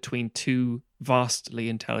game between two vastly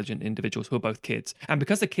intelligent individuals who are both kids. And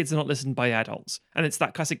because the kids are not listened by adults, and it's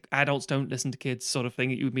that classic adults don't listen to kids sort of thing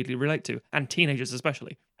that you immediately relate to, and teenagers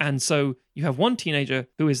especially. And so you have one teenager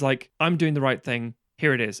who is like, I'm doing the right thing.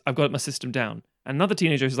 Here it is. I've got my system down. Another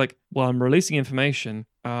teenager who's like, well, I'm releasing information.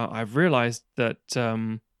 I've realized that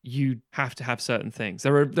you have to have certain things.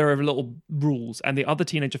 There are little rules. And the other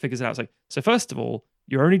teenager figures it out. It's like, so first of all,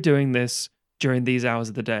 you're only doing this during these hours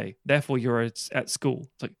of the day. Therefore, you're at school.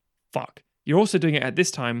 It's like, fuck. You're also doing it at this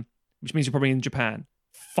time, which means you're probably in Japan.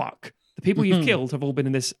 Fuck. The people you've killed have all been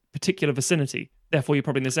in this particular vicinity. Therefore, you're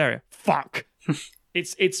probably in this area. Fuck.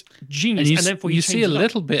 It's genius. And And therefore, you see a change it up.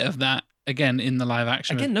 little bit of that again in the live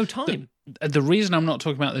action. Again, no time. The reason I'm not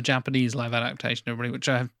talking about the Japanese live adaptation, everybody, which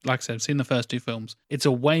I have, like I said, I've seen the first two films, it's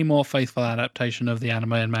a way more faithful adaptation of the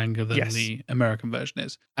anime and manga than Yes. the American version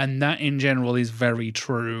is. And that in general is very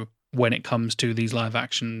true when it comes to these live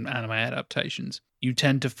action anime adaptations. You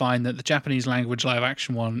tend to find that the Japanese language live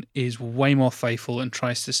action one is way more faithful and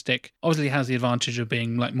tries to stick, obviously has the advantage of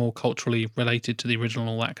being like more culturally related to the original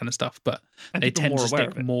and all that kind of stuff, but And they people are tend more to aware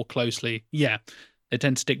stick of it. more closely. Yeah. They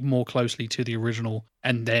tend to stick more closely to the original,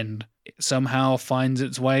 and then it somehow finds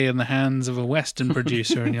its way in the hands of a Western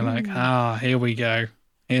producer, and you're like, here we go.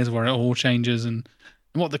 Here's where it all changes, and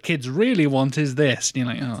what the kids really want is this. And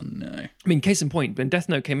you're like, oh no. I mean, case in point, when Death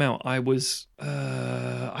Note came out, I was,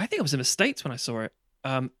 I think I was in the States when I saw it.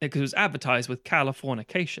 Because it was advertised with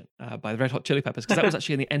Californication by the Red Hot Chili Peppers, because that was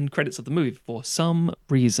actually in the end credits of the movie for some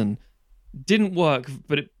reason. Didn't work,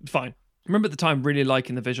 but fine. I remember at the time really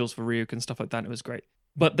liking the visuals for Ryuk and stuff like that, and it was great.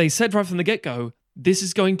 But they said right from the get-go, this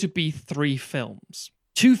is going to be 3 films.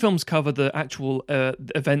 2 films cover the actual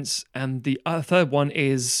events, and the third one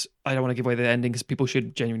is, I don't want to give away the ending because people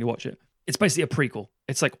should genuinely watch it. It's basically a prequel.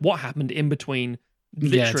 It's like what happened in between.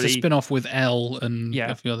 Yeah, it's a Literally, spin-off with L and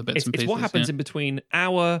a few other bits it's, and it's pieces. what happens yeah. in between an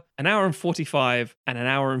hour and 45 and an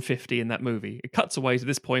hour and 50 in that movie. It cuts away to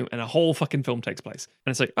this point and a whole fucking film takes place.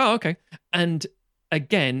 And it's like, oh, okay. And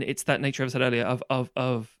again, it's that nature I said earlier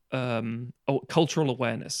of cultural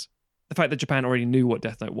awareness. The fact that Japan already knew what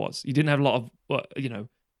Death Note was. You didn't have a lot of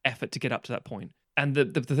effort to get up to that point. And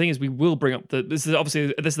the thing is, we will bring up this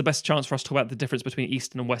is the best chance for us to talk about the difference between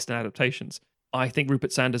Eastern and Western adaptations. I think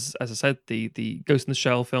Rupert Sanders, as I said, the Ghost in the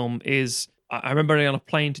Shell film is. I remember being on a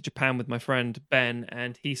plane to Japan with my friend Ben,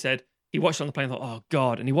 and he said he watched it on the plane and thought, oh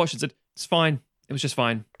God, and he watched it and said, it's fine. It was just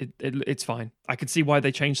fine. It's fine. I could see why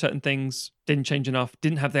they changed certain things, didn't change enough,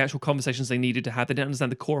 didn't have the actual conversations they needed to have. They didn't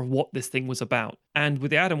understand the core of what this thing was about. And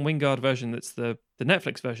with the Adam Wingard version, that's the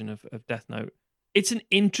Netflix version of Death Note, it's an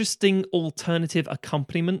interesting alternative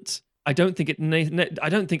accompaniment. I don't think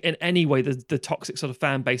in any way the toxic sort of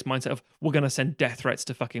fan base mindset of we're going to send death threats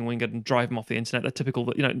to fucking Wingard and drive him off the internet. The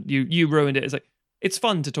typical, you ruined it. It's like, it's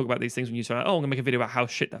fun to talk about these things when you say, oh, I'm going to make a video about how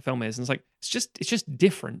shit that film is. And it's like, it's just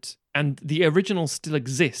different. And the original still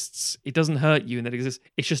exists. It doesn't hurt you in that it exists.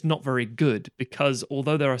 It's just not very good because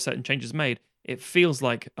although there are certain changes made, it feels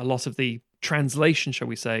like a lot of the translation, shall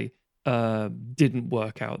we say, didn't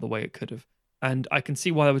work out the way it could have. And I can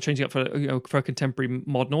see why they were changing up for a contemporary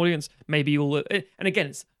modern audience. Maybe and again,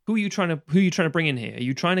 it's who are you trying to bring in here? Are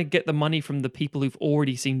you trying to get the money from the people who've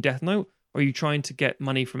already seen Death Note, or are you trying to get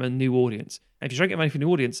money from a new audience? And if you're trying to get money from a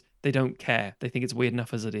new audience, they don't care. They think it's weird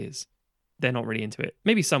enough as it is. They're not really into it.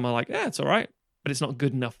 Maybe some are like, yeah, it's all right, but it's not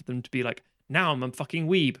good enough for them to be like, now I'm a fucking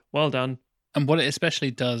weeb. Well done. And what it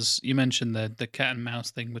especially does, you mentioned the cat and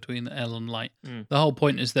mouse thing between L and Light. The whole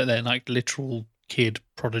point is that they're like literal kid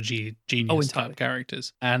prodigy genius type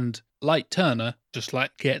characters. And Light Turner just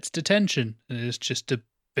like gets detention and is just a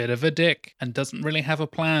bit of a dick and doesn't really have a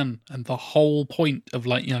plan. And the whole point of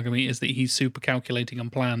Light Yagami is that he's super calculating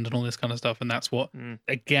and planned and all this kind of stuff. And that's what,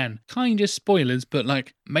 again, kind of spoilers, but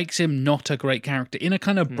like makes him not a great character in a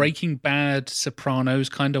kind of Breaking Bad, Sopranos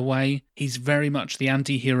kind of way. He's very much the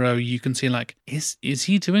anti-hero. You can see like, is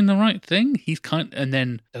he doing the right thing? And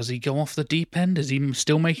then does he go off the deep end? Is he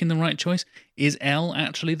still making the right choice? Is L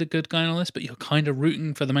actually the good guy in all this? But you're kind of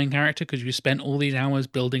rooting for the main character because you spent all these hours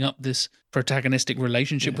building up this protagonistic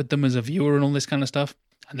relationship with them as a viewer and all this kind of stuff.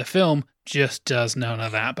 And the film just does none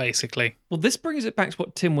of that, basically. Well, this brings it back to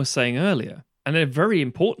what Tim was saying earlier. And a very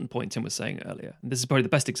important point Tim was saying earlier. And this is probably the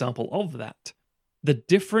best example of that. the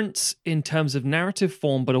difference in terms of narrative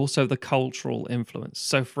form, but also the cultural influence.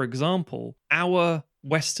 So, for example, our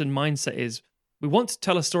Western mindset is we want to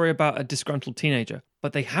tell a story about a disgruntled teenager,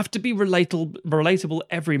 but they have to be relatable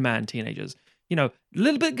everyman teenagers. You know, a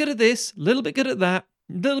little bit good at this, a little bit good at that,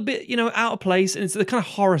 a little bit, you know, out of place. And it's the kind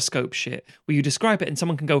of horoscope shit where you describe it and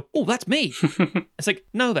someone can go, oh, that's me. It's like,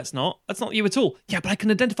 no, that's not. That's not you at all. Yeah, but I can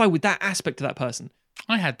identify with that aspect of that person.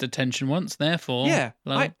 I had detention once, therefore. Yeah,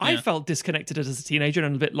 I felt disconnected as a teenager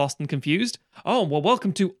and a bit lost and confused. Oh, well,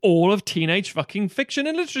 welcome to all of teenage fucking fiction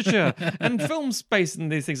and literature and film space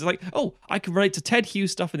and these things. It's like, oh, I can relate to Ted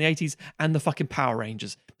Hughes stuff in the 80s and the fucking Power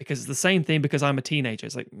Rangers because it's the same thing because I'm a teenager.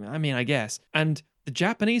 It's like, I mean, I guess. And the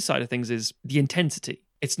Japanese side of things is the intensity.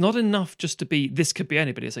 It's not enough just to be, this could be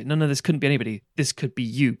anybody. It's like, no, this couldn't be anybody. This could be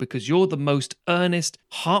you because you're the most earnest,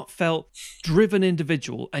 heartfelt, driven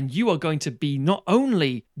individual. And you are going to be not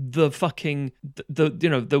only the fucking,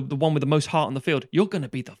 the one with the most heart on the field, you're going to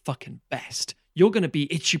be the fucking best. You're going to be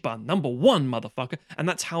Ichiban, number one, motherfucker. And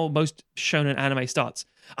that's how most shonen anime starts.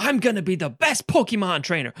 I'm going to be the best Pokemon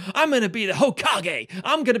trainer. I'm going to be the Hokage.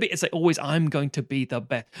 It's like always, I'm going to be the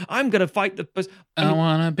best. I'm going to fight the best. I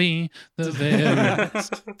want to be the very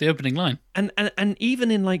best. The opening line. And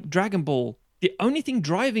even in like Dragon Ball, the only thing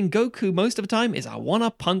driving Goku most of the time is I want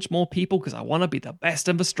to punch more people because I want to be the best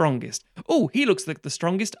and the strongest. Oh, he looks like the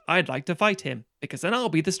strongest. I'd like to fight him because then I'll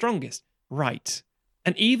be the strongest. Right.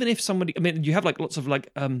 And even if somebody, I mean, you have like lots of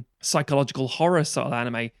like psychological horror style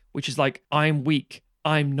anime, which is like, I'm weak.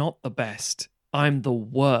 I'm not the best. I'm the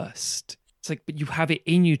worst. It's like, but you have it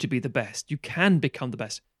in you to be the best. You can become the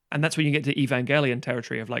best. And that's when you get to Evangelion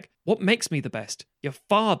territory of like, what makes me the best? Your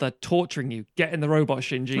father torturing you, get in the robot,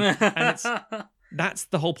 Shinji. And that's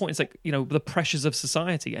the whole point. It's like, you know, the pressures of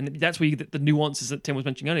society. And that's where you get the nuances that Tim was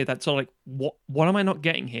mentioning earlier. That's sort of like, what am I not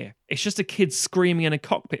getting here? It's just a kid screaming in a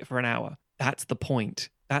cockpit for an hour. That's the point.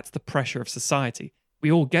 That's the pressure of society.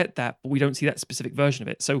 We all get that, but we don't see that specific version of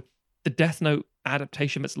it. So the Death Note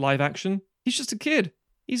adaptation that's live action, he's just a kid.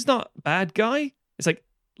 He's not a bad guy. It's like,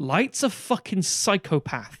 Light's a fucking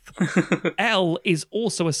psychopath. L is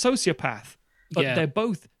also a sociopath. But they're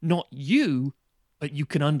both not you, but you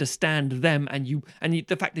can understand them. And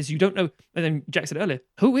the fact is you don't know, and then Jack said earlier,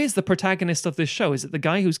 who is the protagonist of this show? Is it the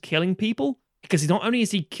guy who's killing people? Because not only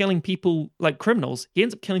is he killing people like criminals, he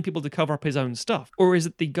ends up killing people to cover up his own stuff. Or is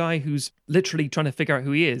it the guy who's literally trying to figure out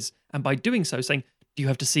who he is? And by doing so, saying, do you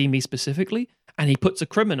have to see me specifically? And he puts a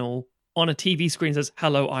criminal on a TV screen and says,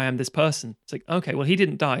 hello, I am this person. It's like, okay, well, he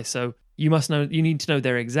didn't die. So you need to know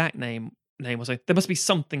their exact name or something. There must be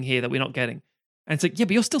something here that we're not getting. And it's like, yeah,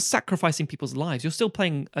 but you're still sacrificing people's lives. You're still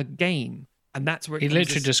playing a game. And that's where he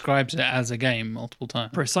literally describes it as a game multiple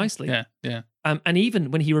times. Precisely. Yeah. And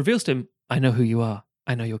even when he reveals to him, I know who you are.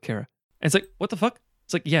 I know you're Kira. And it's like, what the fuck?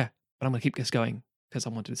 It's like, yeah, but I'm going to keep this going because I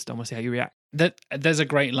want to see how you react. There's a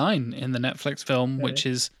great line in the Netflix film, which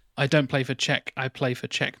is, I don't play for check, I play for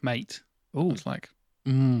checkmate. Oh, it's like,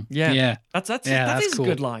 yeah. That is cool. a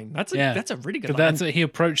good line. That's a really good line. He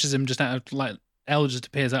approaches him just out of like, L just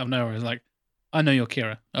appears out of nowhere. He's like, I know you're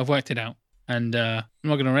Kira. I've worked it out. And I'm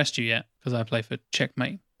not going to arrest you yet because I play for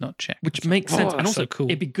checkmate, not check. Which makes sense. And also, so cool.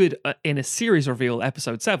 It'd be good in a series reveal,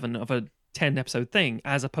 episode 7 of a 10 episode thing,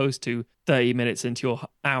 as opposed to 30 minutes into your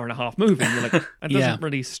hour and a half movie. And you're like, that doesn't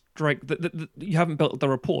really strike. You haven't built the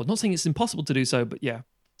rapport. Not saying it's impossible to do so, but yeah.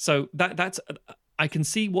 So that's I can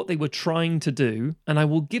see what they were trying to do, and I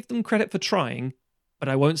will give them credit for trying, but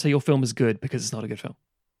I won't say your film is good because it's not a good film.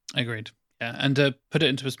 Agreed. Yeah, and to put it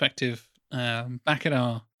into perspective, back at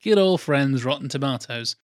our good old friends Rotten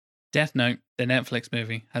Tomatoes, Death Note, the Netflix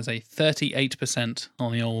movie, has a 38%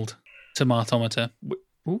 on the old tomatometer.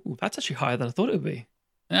 Ooh, that's actually higher than I thought it would be.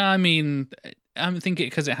 I mean, I'm thinking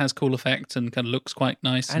because it has cool effects and kind of looks quite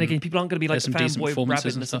nice. And again, people aren't going to be like the fanboy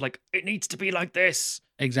performances rabidness of like, it needs to be like this.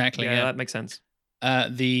 Exactly, yeah. That makes sense.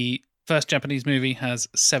 The first Japanese movie has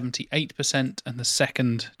 78%, and the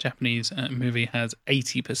second Japanese movie has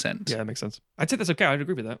 80%. Yeah, that makes sense. I'd say that's okay. I'd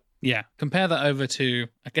agree with that. Yeah. Compare that over to,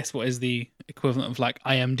 I guess, what is the equivalent of like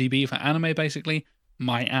IMDb for anime, basically.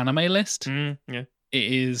 My Anime List. Yeah.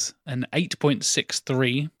 It is an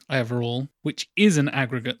 8.63 overall, which is an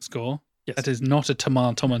aggregate score. Yes. That is not a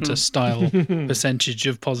tomatometer style percentage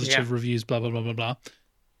of positive reviews, blah, blah, blah, blah, blah.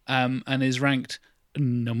 And is ranked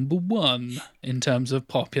number 1 in terms of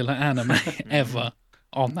popular anime ever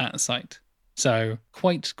on that site. So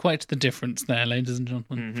quite the difference there, ladies and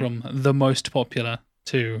gentlemen, from the most popular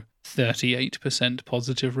to 38%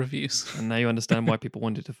 positive reviews. And now you understand why people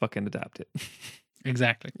wanted to fucking adapt it.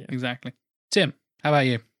 Exactly. Tim, how about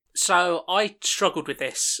you? So I struggled with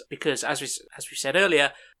this because, as we said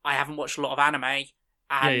earlier, I haven't watched a lot of anime,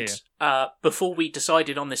 And before we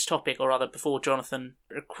decided on this topic, or rather before Jonathan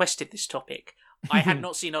requested this topic, I had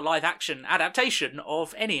not seen a live-action adaptation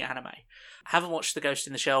of any anime. I haven't watched the Ghost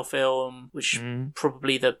in the Shell film, which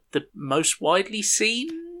probably the most widely seen.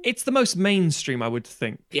 It's the most mainstream, I would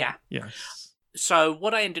think. Yeah. Yes. So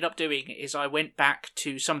what I ended up doing is I went back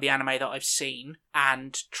to some of the anime that I've seen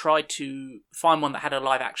and tried to find one that had a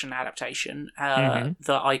live-action adaptation that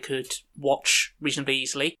I could watch reasonably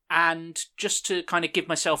easily, and just to kind of give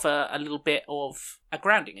myself a little bit of a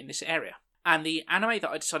grounding in this area. And the anime that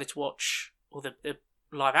I decided to watch, or the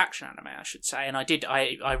live-action anime, I should say, and I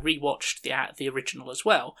rewatched the original as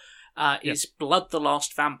well, is Blood the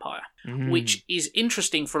Last Vampire, which is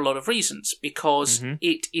interesting for a lot of reasons, because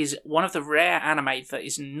it is one of the rare anime that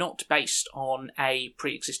is not based on a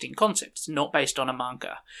pre-existing concept. It's not based on a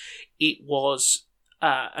manga. It was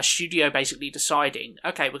a studio basically deciding,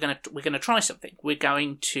 okay, we're gonna try something. We're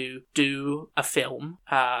going to do a film,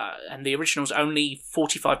 and the original's only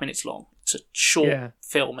 45 minutes long. It's a short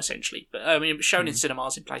film essentially, but I mean, it was shown in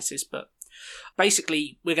cinemas in places, but.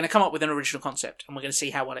 Basically, we're going to come up with an original concept, and we're going to see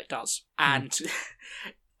how well it does. And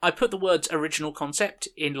I put the words original concept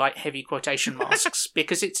in like heavy quotation marks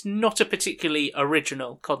because it's not a particularly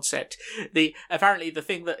original concept. Apparently the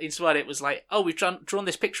thing that inspired it was like, oh, we've drawn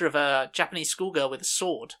this picture of a Japanese schoolgirl with a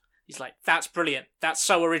sword. He's like, that's brilliant. That's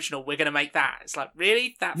so original. We're going to make that. It's like,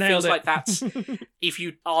 really? That feels like that's... If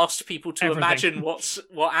you asked people to imagine what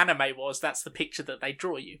anime was, that's the picture that they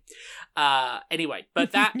draw you. Anyway,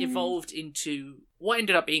 but that evolved into what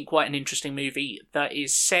ended up being quite an interesting movie that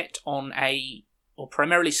is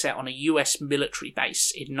primarily set on a US military base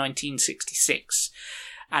in 1966.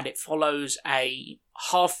 And it follows a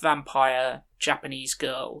half-vampire Japanese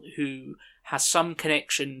girl who has some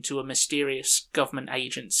connection to a mysterious government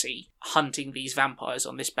agency hunting these vampires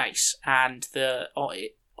on this base, and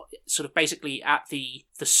sort of basically at the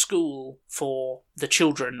school for the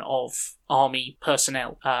children of army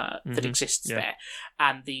personnel that exists there,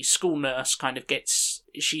 and the school nurse kind of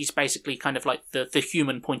she's basically kind of like the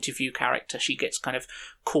human point of view character. She gets kind of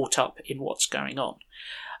caught up in what's going on.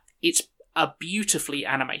 It's a beautifully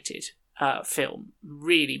animated film,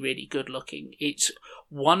 really, really good looking. It's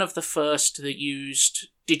one of the first that used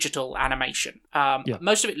digital animation.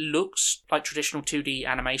 Most of it looks like traditional 2D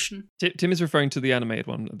animation. Tim is referring to the animated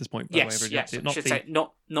one at this point. Yes,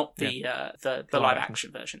 not the live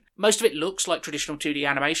action version. Most of it looks like traditional 2D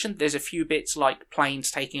animation. There's a few bits like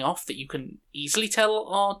planes taking off that you can easily tell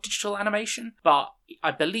are digital animation, but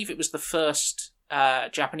I believe it was the first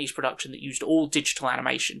Japanese production that used all digital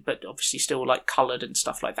animation, but obviously still like coloured and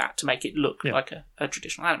stuff like that to make it look like a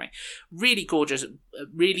traditional anime. Really gorgeous,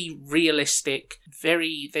 really realistic.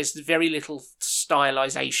 There's very little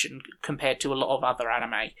stylization compared to a lot of other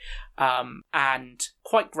anime, and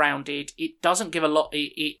quite grounded. It doesn't give a lot.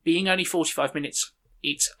 It being only 45 minutes,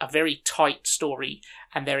 it's a very tight story,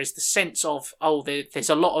 and there is the sense of there's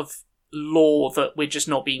a lot of lore that we're just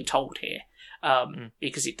not being told here.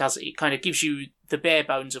 Because it kind of gives you the bare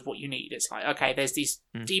bones of what you need. It's like, okay, there's these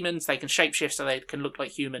demons, they can shapeshift so they can look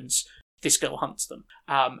like humans. This girl hunts them.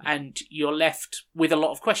 And you're left with a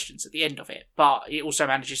lot of questions at the end of it, but it also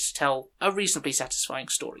manages to tell a reasonably satisfying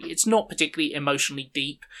story. It's not particularly emotionally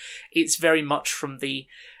deep. It's very much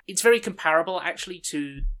it's very comparable actually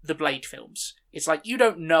to the Blade films. It's like, you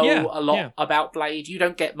don't know a lot about Blade. You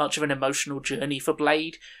don't get much of an emotional journey for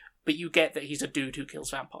Blade, but you get that he's a dude who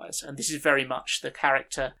kills vampires. And this is very much the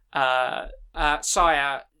character.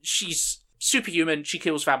 Saya, she's superhuman. She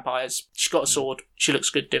kills vampires. She's got a sword. She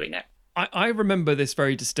looks good doing it. I remember this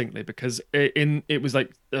very distinctly because it was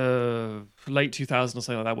like late 2000 or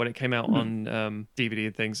something like that when it came out on DVD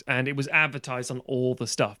and things. And it was advertised on all the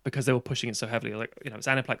stuff because they were pushing it so heavily. Like, it was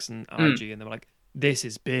Aniplex and IG, and they were like, this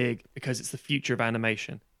is big because it's the future of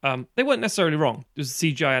animation. They weren't necessarily wrong. It was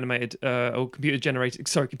CGI animated or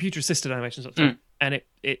computer assisted animation, and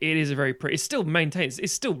it is a very pretty. It still maintains.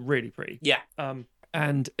 It's still really pretty. Yeah.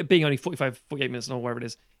 And being only 48 minutes long, whatever it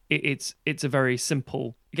is, it's a very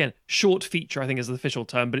simple, again, short feature, I think is the official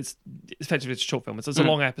term, but it's effectively it's a short film. It's a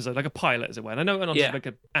long episode, like a pilot, as it were. And I know it went on to like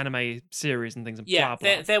an anime series and things. And blah,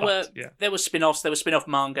 blah, there were spin-offs, there were spin-off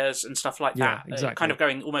mangas and stuff like that. Exactly. Kind of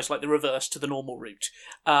going almost like the reverse to the normal route.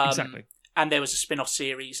 Exactly. And there was a spin-off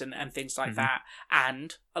series and things like that,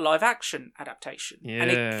 and a live-action adaptation. Yeah.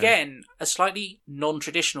 And again, a slightly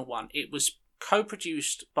non-traditional one. It was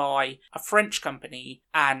co-produced by a French company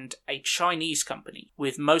and a Chinese company,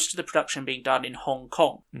 with most of the production being done in Hong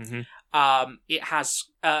Kong. It has,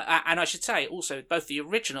 and I should say also, both the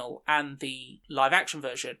original and the live-action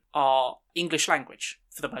version are English language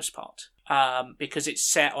for the most part, because it's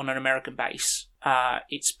set on an American base.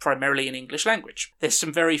 it's primarily in English language. There's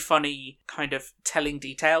some very funny kind of telling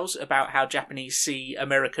details about how Japanese see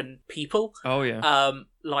American people. Oh, yeah.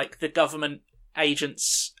 Like the government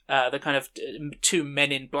agents, the kind of two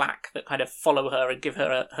men in black that kind of follow her and give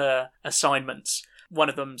her her assignments. One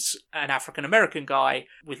of them's an African-American guy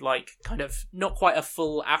with like kind of not quite a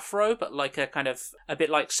full afro, but like a kind of a bit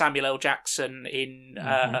like Samuel L. Jackson in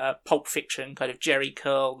Pulp Fiction, kind of Jerry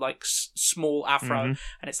curl, like small afro. And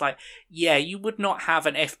it's like, yeah, you would not have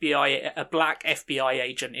a black FBI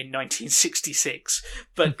agent in 1966,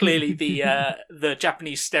 but clearly the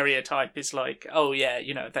Japanese stereotype is like, oh yeah,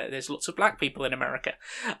 you know, there's lots of black people in America.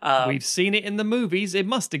 We've seen it in the movies. It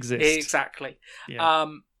must exist. Exactly. Yeah.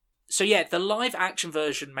 So yeah, the live action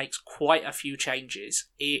version makes quite a few changes.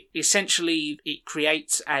 It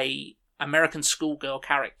creates a American schoolgirl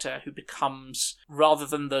character who becomes, rather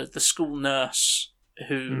than the school nurse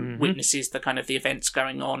who witnesses the kind of the events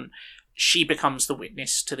going on, she becomes the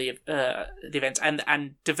witness to the events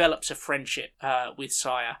and develops a friendship with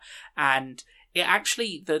Saya. And it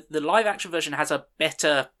actually, the live action version has a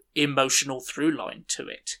better emotional through line to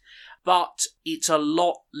it, but it's a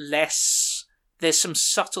lot less. There's some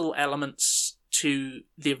subtle elements to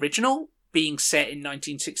the original being set in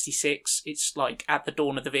 1966. It's like at the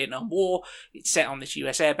dawn of the Vietnam War. It's set on this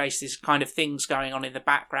US airbase. There's kind of things going on in the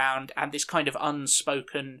background and this kind of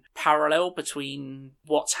unspoken parallel between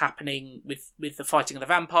what's happening with the fighting of the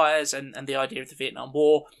vampires and the idea of the Vietnam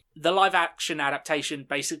War. The live action adaptation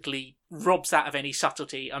basically robs that of any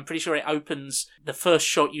subtlety. I'm pretty sure it opens, the first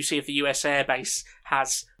shot you see of the US airbase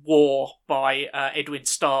has War by Edwin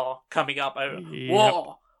Starr coming up.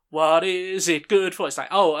 War, what is it good for? It's like,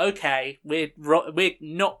 oh, okay, we're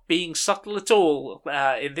not being subtle at all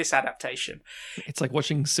in this adaptation. It's like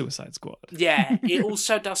watching Suicide Squad. Yeah, it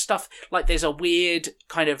also does stuff like there's a weird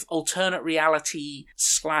kind of alternate reality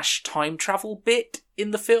 / time travel bit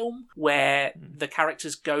in the film where the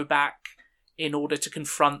characters go back in order to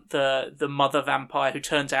confront the mother vampire who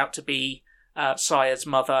turns out to be Saya's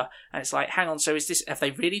mother. And it's like, hang on, so have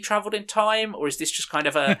they really travelled in time, or is this just kind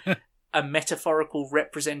of a metaphorical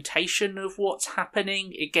representation of what's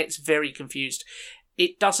happening? It gets very confused.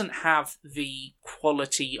 It doesn't have the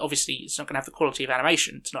quality, obviously it's not going to have the quality of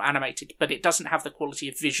animation, it's not animated, but it doesn't have the quality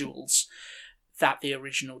of visuals that the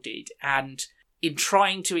original did. And in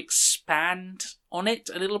trying to expand on it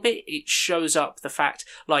a little bit, it shows up the fact,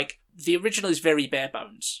 like, the original is very bare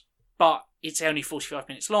bones, but it's only 45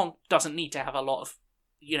 minutes long, doesn't need to have a lot of,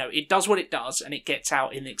 you know, it does what it does and it gets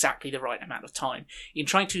out in exactly the right amount of time. In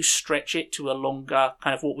trying to stretch it to a longer,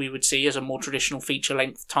 kind of what we would see as a more traditional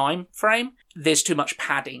feature-length time frame, there's too much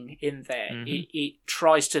padding in there. It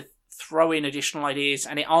tries to throw in additional ideas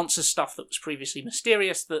and it answers stuff that was previously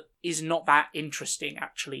mysterious that is not that interesting,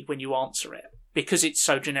 actually, when you answer it, because it's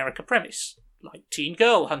so generic a premise. Like teen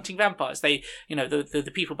girl hunting vampires. They, you know,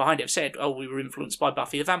 the people behind it have said, oh, we were influenced by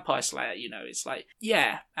Buffy the Vampire Slayer. You know, it's like,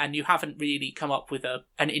 yeah, and you haven't really come up with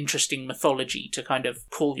an interesting mythology to kind of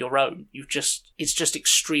call your own. It's just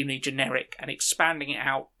extremely generic, and expanding it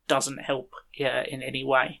out doesn't help in any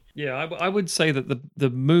way. Yeah, I would say that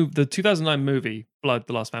the 2009 movie Blood: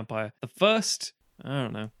 The Last Vampire, the first, I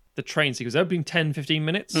don't know, the train sequence, opening 10-15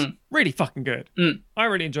 minutes, really fucking good. I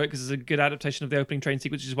really enjoy it because it's a good adaptation of the opening train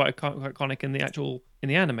sequence, which is quite iconic in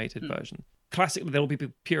the animated version. Classically, there will be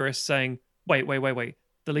purists saying, wait,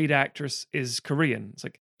 the lead actress is Korean. It's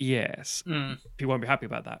like, yes. People won't be happy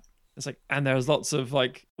about that. It's like, and there's lots of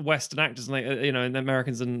like Western actors, and like, you know, and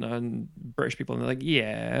Americans and British people, and they're like,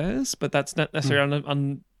 yes, but that's not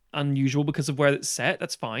necessarily unusual because of where it's set.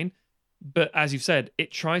 That's fine. But as you've said,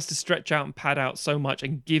 it tries to stretch out and pad out so much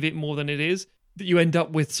and give it more than it is that you end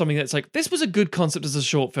up with something that's like, this was a good concept as a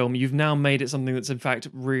short film. You've now made it something that's in fact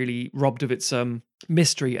really robbed of its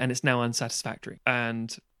mystery, and it's now unsatisfactory.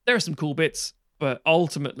 And there are some cool bits, but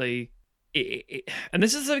ultimately, and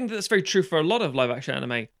this is something that's very true for a lot of live action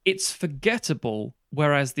anime, it's forgettable,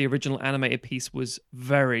 whereas the original animated piece was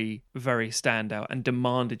very, very standout and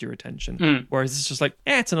demanded your attention. Whereas it's just like,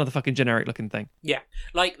 it's another fucking generic looking thing. Yeah.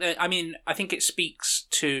 Like, I mean, I think it speaks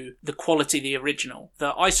to the quality of the original.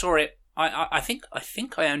 I saw it, I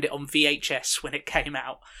think I owned it on VHS when it came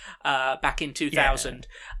out back in 2000,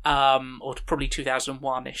 or probably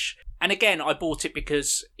 2001-ish. And again, I bought it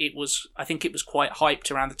because I think it was quite hyped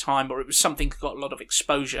around the time, or it was something that got a lot of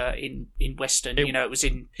exposure in Western. It was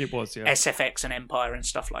in SFX and Empire and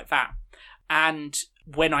stuff like that. And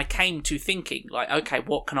when I came to thinking, like, okay,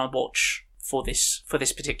 what can I watch for this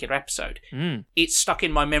particular episode. Mm. It's stuck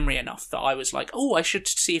in my memory enough that I was like, oh, I should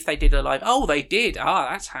see if they did a live. Oh, they did.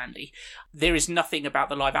 That's handy. There is nothing about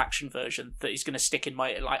the live action version that is going to stick in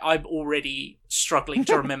my, like, I'm already struggling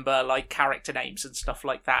to remember like character names and stuff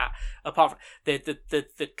like that. Apart from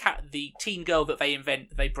the teen girl that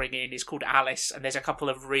they bring in is called Alice, and there's a couple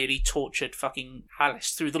of really tortured fucking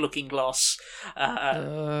Alice through the looking glass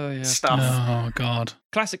stuff. Oh God.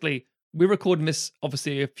 Classically, we're recording this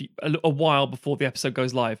obviously a while before the episode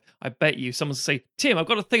goes live. I bet you someone's going to say, Tim, I've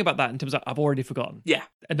got to think about that, in terms of I've already forgotten. Yeah.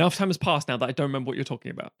 Enough time has passed now that I don't remember what you're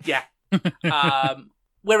talking about. Yeah.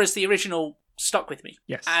 Whereas the original stuck with me.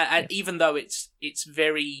 Yes. And even though it's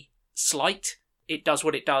very slight, it does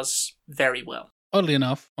what it does very well. Oddly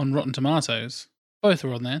enough, on Rotten Tomatoes, both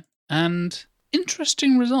are on there, and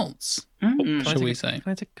interesting results, shall we say.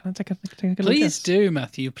 Can I take a look? Please do,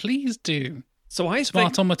 Matthew. Please do. So I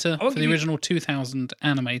think... Smartometer for the original 2000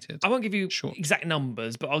 animated. I won't give you Short. exact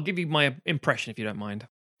numbers, but I'll give you my impression if you don't mind.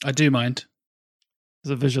 I do mind.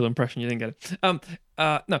 It's a visual impression, you didn't get it.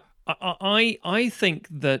 No, I think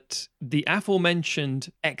that the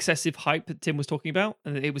aforementioned excessive hype that Tim was talking about,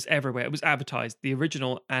 and it was everywhere, it was advertised. The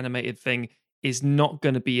original animated thing is not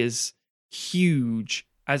going to be as huge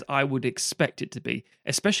as I would expect it to be,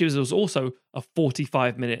 especially as there was also a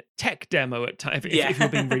 45-minute tech demo at time, if you're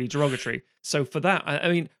being really derogatory. So for that, I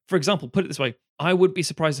mean, for example, put it this way, I would be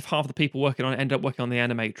surprised if half the people working on it end up working on the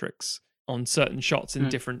Animatrix on certain shots in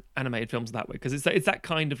different animated films that way, because it's that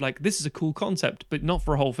kind of like, this is a cool concept, but not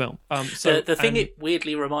for a whole film. So the thing it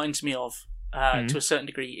weirdly reminds me of, to a certain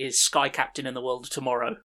degree, is Sky Captain and the World of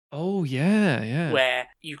Tomorrow. Oh, yeah. Where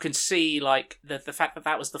you can see, like, the fact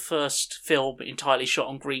that was the first film entirely shot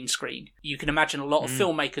on green screen. You can imagine a lot of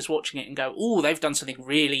filmmakers watching it and go, oh, they've done something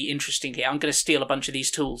really interesting here. I'm going to steal a bunch of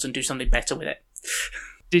these tools and do something better with it.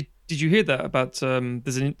 Did you hear that about,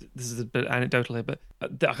 this is a bit anecdotal here, but I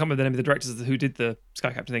can't remember the name of the directors who did the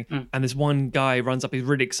Sky Captain thing, and this one guy runs up, he's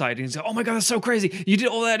really excited, and he's like, oh my God, that's so crazy, you did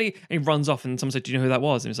all that, and he runs off, and someone said, do you know who that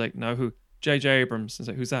was? And he's like, no, who? J.J. Abrams. And he's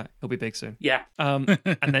like, who's that? He'll be big soon. Yeah. And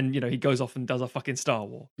then, he goes off and does a fucking Star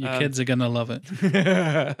War. Your kids are going to love it.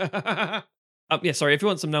 Yeah, sorry, if you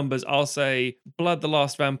want some numbers, I'll say Blood the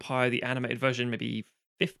Last Vampire, the animated version, maybe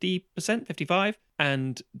 50%, 55%,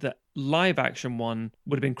 and the live action one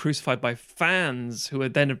would have been crucified by fans who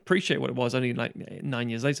would then appreciate what it was only like 9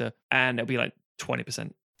 years later, and it'll be like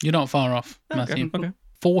 20%. You're not far off, Matthew. Okay.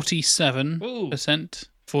 47%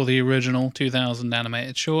 for the original 2000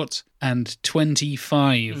 animated short, and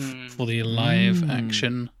 25% for the live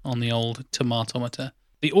action on the old Tomatometer.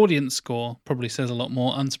 The audience score probably says a lot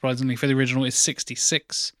more. Unsurprisingly, for the original, is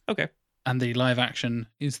 66. Okay. And the live action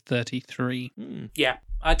is 33. Yeah.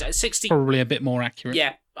 60. Probably a bit more accurate.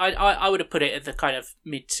 Yeah. I would have put it at the kind of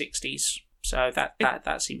mid-60s. So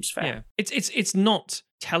that seems fair. Yeah. It's not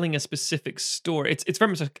telling a specific story. It's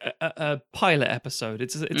very much a pilot episode.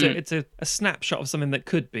 It's a snapshot of something that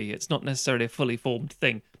could be. It's not necessarily a fully formed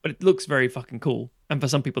thing, but it looks very fucking cool. And for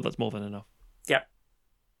some people, that's more than enough. Yeah.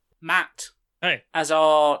 Matt, hey, as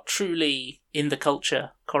our truly in the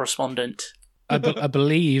culture correspondent, I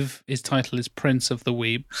believe his title is Prince of the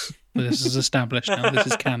Weebs. But this is established now. This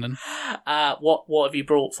is canon. What have you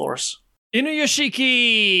brought for us?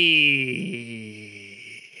 Inuyashiki.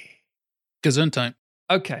 Gesundheit.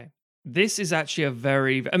 Okay, this is actually a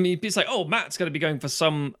very... I mean, it's like, oh, Matt's going to be going for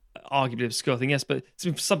some arguably obscure thing, yes, but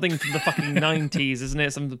it's something from the fucking 90s, isn't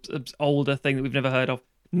it? Some older thing that we've never heard of.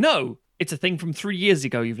 No, it's a thing from 3 years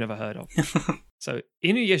ago you've never heard of. So,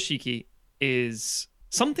 Inuyashiki is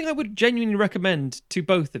something I would genuinely recommend to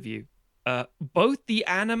both of you. Both the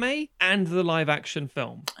anime and the live-action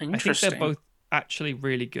film. I think they're both actually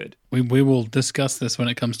really good. We will discuss this when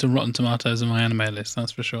it comes to Rotten Tomatoes and my anime list,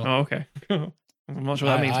 that's for sure. Oh, okay. I'm not sure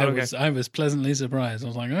what that means, but okay. I was pleasantly surprised. I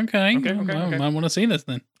was like, okay. I want to see this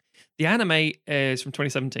then. The anime is from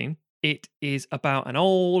 2017. It is about an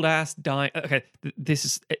old-ass dying... Okay,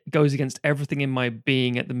 it goes against everything in my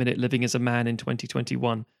being at the minute living as a man in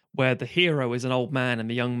 2021, where the hero is an old man and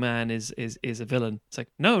the young man is a villain. It's like,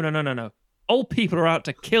 no. Old people are out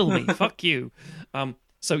to kill me. Fuck you.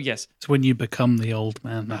 So, yes. It's when you become the old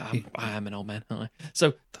man, Matthew. I am an old man, aren't I?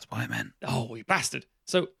 So, that's what I meant. Oh, you bastard.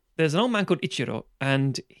 So, there's an old man called Ichiro,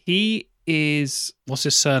 and he is... What's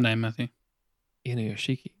his surname, Matthew?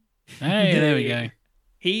 Inuyashiki. Hey, there we go.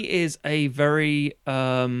 He is a very...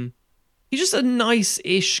 he's just a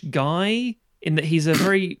nice-ish guy in that he's a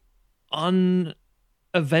very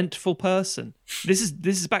uneventful person. This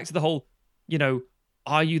is back to the whole,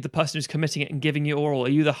 are you the person who's committing it and giving you all? Are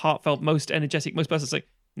you the heartfelt, most energetic, most person? It's like,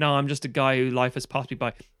 no, I'm just a guy who life has passed me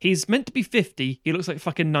by. He's meant to be 50. He looks like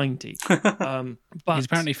fucking 90. But he's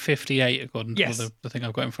apparently 58 according Yes. to the thing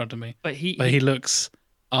I've got in front of me. But he looks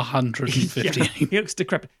 158. yeah, he looks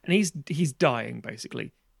decrepit, and he's dying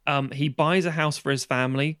basically. He buys a house for his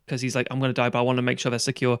family because he's like, I'm going to die, but I want to make sure they're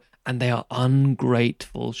secure. And they are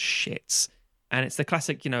ungrateful shits. And it's the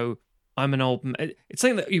classic, I'm an old man. It's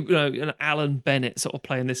something that, an Alan Bennett sort of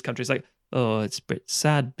play in this country. It's like, oh, it's a bit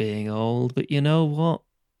sad being old, but you know what?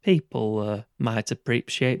 People might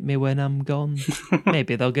appreciate me when I'm gone.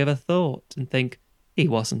 Maybe they'll give a thought and think, he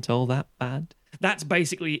wasn't all that bad. That's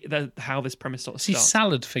basically how this premise sort of See, starts.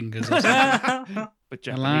 salad fingers or something. But I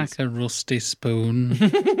Japanese. like a rusty spoon.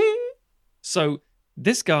 So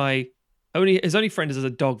this guy, his only friend is a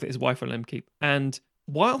dog that his wife will let him keep. And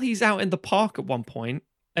while he's out in the park at one point,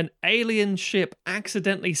 an alien ship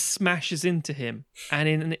accidentally smashes into him.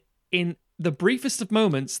 And in the briefest of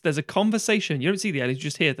moments, there's a conversation. You don't see the aliens, you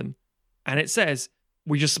just hear them. And it says,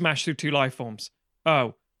 we just smashed through 2 life forms.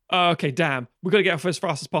 Oh, okay, damn. We've got to get out as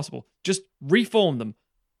fast as possible. Just reform them.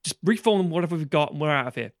 Just reform them, whatever we've got, and we're out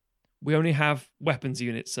of here. We only have weapons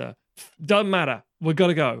units, sir. Doesn't matter. We've got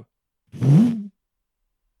to go.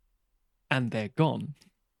 And they're gone.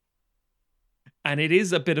 And it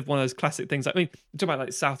is a bit of one of those classic things. I mean, you talk about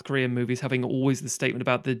like South Korean movies having always the statement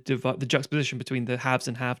about the juxtaposition between the haves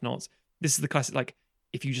and have-nots. This is the classic, like,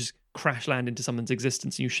 if you just crash land into someone's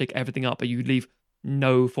existence and you shake everything up, but you leave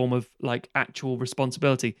no form of like actual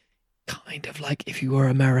responsibility. Kind of like if you were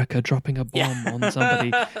America dropping a bomb on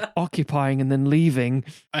somebody, occupying and then leaving.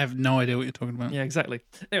 I have no idea what you're talking about. Yeah, exactly.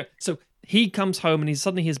 Anyway, so he comes home and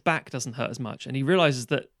suddenly his back doesn't hurt as much. And he realizes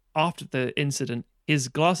that after the incident, his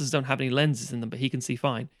glasses don't have any lenses in them, but he can see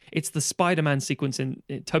fine. It's the Spider-Man sequence in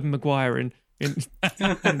Tobey Maguire in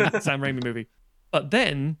the Sam Raimi movie. But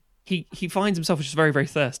then he finds himself just very, very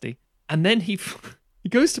thirsty. And then he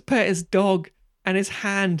goes to pet his dog and his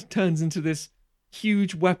hand turns into this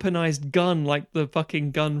huge weaponized gun, like the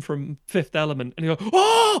fucking gun from Fifth Element. And he goes,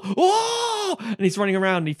 oh! And he's running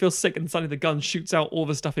around and he feels sick, and suddenly the gun shoots out all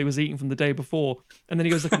the stuff he was eating from the day before. And then he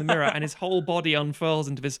goes look in the mirror and his whole body unfurls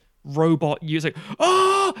into this robot. He's like,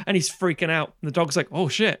 oh! And he's freaking out. And the dog's like, oh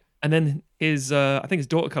shit. And then his, I think his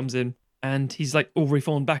daughter comes in and he's like all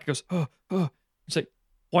reformed back. He goes, oh. He's like,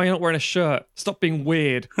 why are you not wearing a shirt? Stop being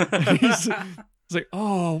weird. He's like,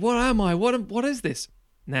 oh, what am I? What is this?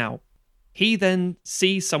 Now, he then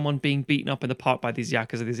sees someone being beaten up in the park by these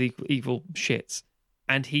yakuza, these evil shits,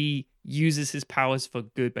 and he uses his powers for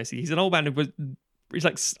good, basically. He's an old man he's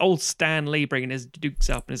like old Stan Lee bringing his dukes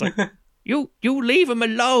up, and he's like, you leave him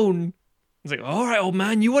alone. He's like, all right, old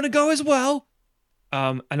man, you want to go as well?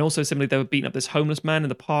 And also, similarly, they were beating up this homeless man in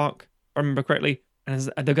the park, if I remember correctly, and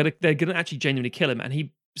they're gonna actually genuinely kill him, and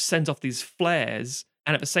he sends off these flares,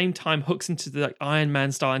 and at the same time hooks into the like, Iron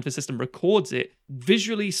Man style into the system, records it,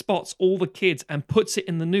 visually spots all the kids and puts it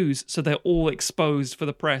in the news so they're all exposed for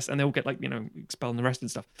the press and they'll get like, expelled and arrested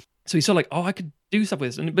and stuff. So he's sort of like, oh, I could do stuff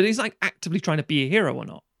with this. But he's like actively trying to be a hero or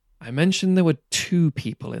not. I mentioned there were 2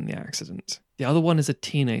 people in the accident. The other one is a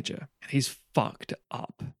teenager. He's fucked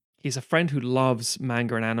up. He's a friend who loves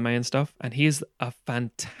manga and anime and stuff. And he is a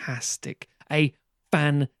fantastic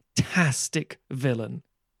villain.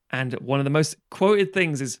 And one of the most quoted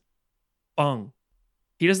things is Bung.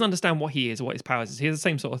 He doesn't understand what he is or what his powers is. He has the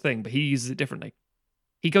same sort of thing, but he uses it differently.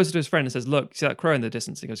 He goes to his friend and says, look, see that crow in the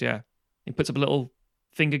distance? He goes, yeah. He puts up a little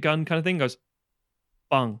finger gun kind of thing, goes,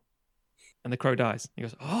 Bung. And the crow dies. He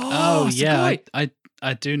goes, oh yeah,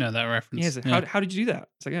 I do know that reference. Yeah. How did you do that?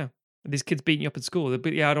 It's like, yeah. These kids beating you up at school.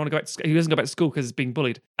 But yeah, I don't want to go back to school. He doesn't go back to school because he's being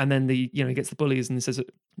bullied. And then he gets the bullies and he says,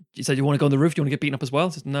 you want to go on the roof? Do you want to get beaten up as well?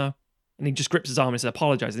 He says, no. And he just grips his arm and says,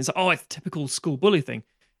 apologizes. And he's like, oh, it's a typical school bully thing.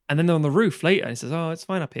 And then they're on the roof later and he says, oh, it's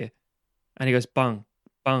fine up here. And he goes, bung,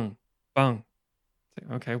 bung, bung. It's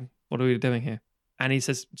like, okay, what are we doing here? And he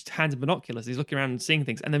says, hands and binoculars. He's looking around and seeing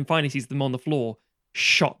things. And then finally sees them on the floor,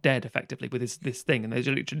 shot dead effectively with this thing. And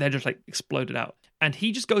they're just like exploded out. And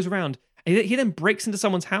he just goes around. And he then breaks into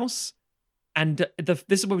someone's house. And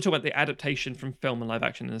this is where we talk about the adaptation from film and live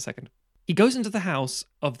action in a second. He goes into the house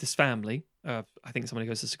of this family. I think somebody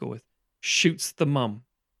goes to school with. Shoots the mum.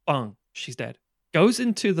 Bang. She's dead. Goes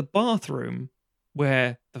into the bathroom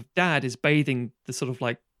where the dad is bathing the sort of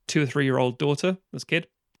like 2 or 3 year old daughter, this kid.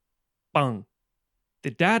 Bang.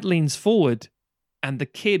 The dad leans forward and the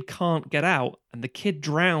kid can't get out and the kid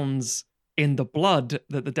drowns in the blood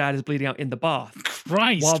that the dad is bleeding out in the bath.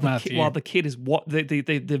 Christ, Matthew. While the kid is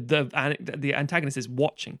the antagonist is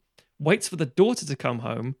watching. Waits for the daughter to come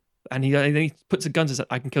home and then he puts a gun to his head.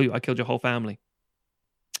 I can kill you. I killed your whole family.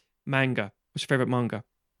 Manga. What's your favorite manga?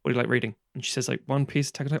 what do you like reading? And she says like One Piece,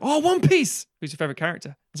 Attack on Titan. Oh, One Piece! Who's your favorite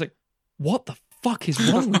character? It's like, what the fuck is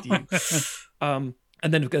wrong with you?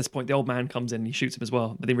 And then at this point, the old man comes in and he shoots him as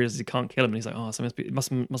well. But then he realizes he can't kill him. And he's like, oh, so it must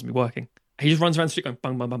be working. He just runs around the street going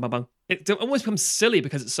bang, bang, bang, bang, bang. It almost becomes silly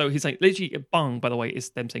because it's so, he's like, literally, bang, by the way, is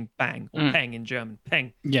them saying bang or peng in German.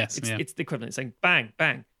 Peng. Yes. It's the equivalent. It's saying bang,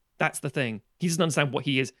 bang. That's the thing. He doesn't understand what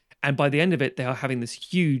he is. And by the end of it, they are having this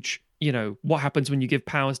huge, what happens when you give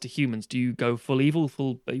powers to humans? Do you go full evil?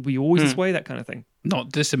 Were you always this way? That kind of thing.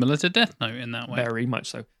 Not dissimilar to Death Note in that way. Very much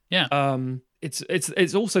so. Yeah. It's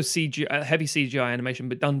also CGI, heavy CGI animation,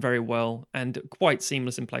 but done very well and quite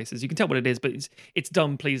seamless in places. You can tell what it is, but it's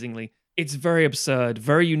done pleasingly. It's very absurd,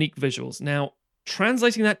 very unique visuals. Now,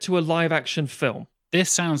 translating that to a live action film.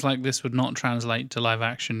 This sounds like this would not translate to live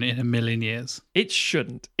action in a million years. It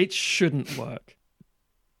shouldn't. It shouldn't work.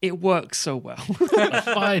 It works so well.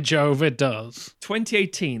 By Jove, it does.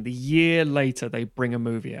 2018, the year later, they bring a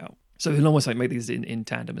movie out. So they'll almost like make these in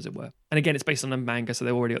tandem, as it were. And again, it's based on a manga, so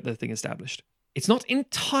they've already got the thing established. It's not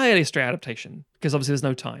entirely a straight adaptation, because obviously there's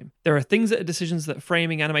no time. There are things that are decisions that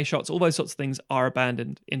framing, anime shots, all those sorts of things are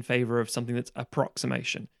abandoned in favor of something that's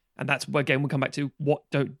approximation. And that's where, again, we'll come back to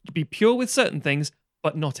don't be pure with certain things,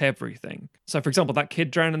 but not everything. So, for example, that kid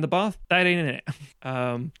drowned in the bath, that ain't in it.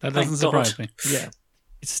 That doesn't surprise me. Yeah.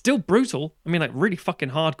 It's still brutal. I mean, like really fucking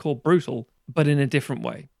hardcore brutal, but in a different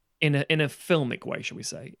way. In a filmic way, shall we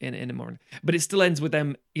say, in a more, but it still ends with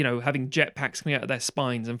them, having jetpacks coming out of their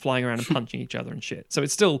spines and flying around and punching each other and shit. So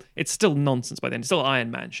it's still nonsense by the end. It's still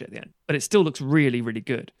Iron Man shit at the end, but it still looks really, really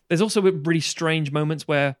good. There's also really strange moments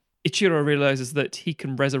where Ichiro realizes that he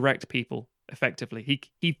can resurrect people effectively.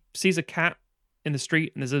 He sees a cat in the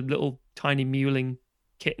street and there's a little tiny mewling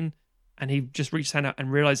kitten, and he just reaches his hand out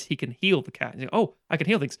and realizes he can heal the cat. He's like, oh, I can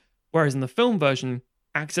heal things. Whereas in the film version,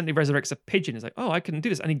 accidentally resurrects a pigeon. He's like, oh, I can do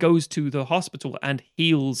this. And he goes to the hospital and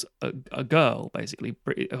heals a girl, basically,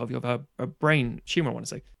 of her brain tumor, I want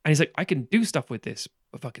to say. And he's like, I can do stuff with this,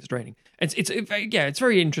 but fuck, it's draining. And it's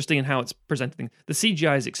very interesting in how it's presented. The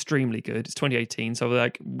CGI is extremely good. It's 2018. So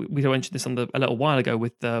like we mentioned this a little while ago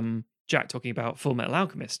with Jack talking about Full Metal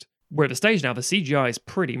Alchemist. We're at a stage now, the CGI is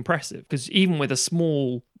pretty impressive because even with a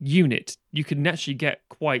small unit, you can actually get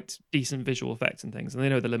quite decent visual effects and things, and they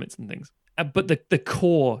know the limits and things. But the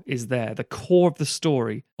core is there. The core of the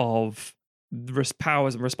story of the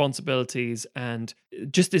powers and responsibilities and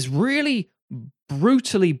just this really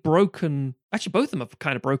brutally broken... Actually, both of them are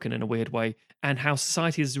kind of broken in a weird way, and how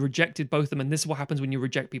society has rejected both of them. And this is what happens when you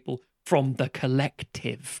reject people from the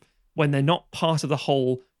collective, when they're not part of the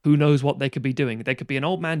whole. Who knows what they could be doing? They could be an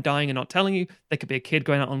old man dying and not telling you. They could be a kid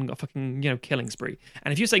going out on a fucking, killing spree.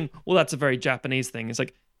 And if you're saying, well, that's a very Japanese thing, it's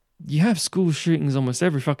like, you have school shootings almost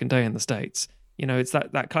every fucking day in the States. It's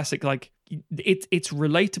that classic, like, it's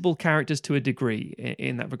relatable characters to a degree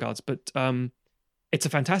in that regards. But it's a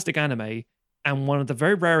fantastic anime and one of the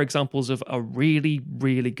very rare examples of a really,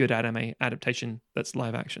 really good anime adaptation that's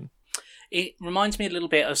live action. It reminds me a little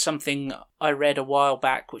bit of something I read a while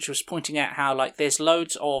back, which was pointing out how there's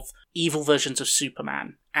loads of evil versions of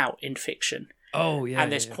Superman out in fiction. Oh, yeah. And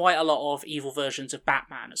there's quite a lot of evil versions of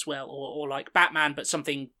Batman as well, or like Batman, but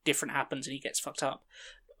something different happens and he gets fucked up.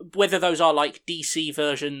 Whether those are like DC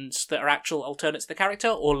versions that are actual alternates to the character,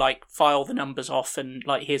 or like file the numbers off and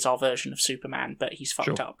like, here's our version of Superman, but he's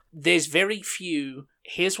fucked up. There's very few,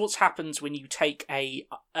 here's what happens when you take a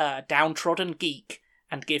downtrodden geek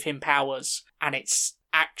and give him powers, and it's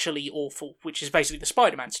actually awful, which is basically the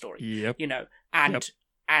Spider-Man story. Yep.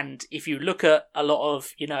 And if you look at a lot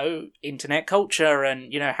of, internet culture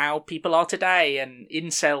and, how people are today and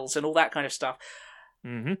incels and all that kind of stuff,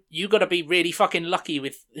 you got to be really fucking lucky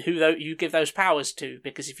with who you give those powers to,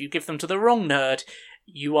 because if you give them to the wrong nerd,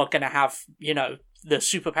 you are going to have, the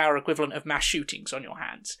superpower equivalent of mass shootings on your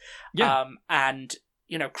hands. Yeah.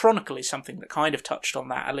 Chronicle is something that kind of touched on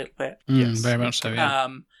that a little bit. Yes. Very much so, yeah.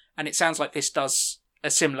 And it sounds like this does a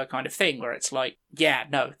similar kind of thing where it's like,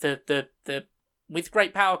 the with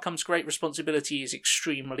great power comes great responsibility is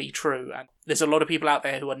extremely true. And there's a lot of people out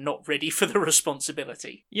there who are not ready for the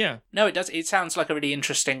responsibility. Yeah. No, it does. It sounds like a really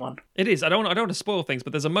interesting one. It is. I don't want to spoil things,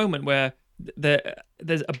 but there's a moment where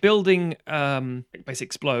there's a building basically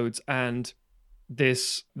explodes, and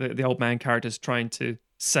the old man character's trying to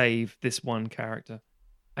save this one character.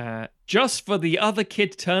 Just for the other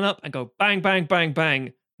kid to turn up and go bang, bang, bang,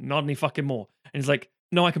 bang, not any fucking more. And he's like,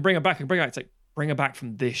 no, I can bring her back. It's like, bring her back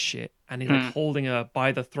from this shit. And he's like holding her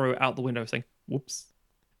by the throat out the window saying, whoops.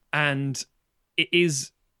 And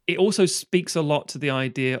it also speaks a lot to the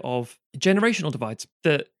idea of generational divides,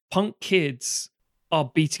 that punk kids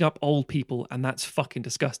are beating up old people, and that's fucking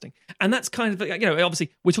disgusting. And that's kind of,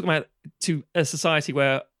 obviously we're talking about to a society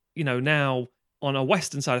where now on a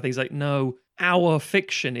Western side of things, like, no, our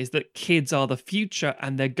fiction is that kids are the future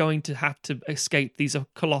and they're going to have to escape these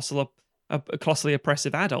colossally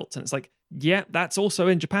oppressive adults. And it's like, yeah, that's also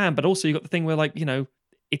in Japan, but also you got the thing where, like,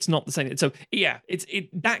 it's not the same. So yeah,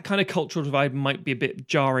 that kind of cultural divide might be a bit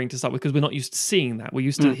jarring to start with because we're not used to seeing that. We're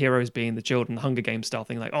used to the heroes being the children, the Hunger Games style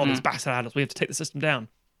thing, like, oh, there's bastard adults, we have to take the system down.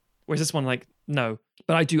 Whereas this one, like, no.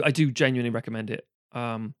 But I do genuinely recommend it.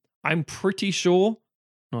 I'm pretty sure,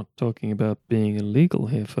 not talking about being illegal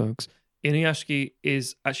here, folks, Inuyashiki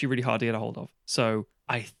is actually really hard to get a hold of. So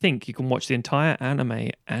I think you can watch the entire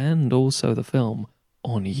anime and also the film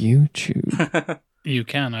on YouTube. You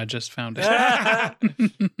can. I just found it.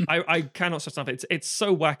 I cannot stress enough. It's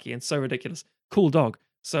so wacky and so ridiculous. Cool dog.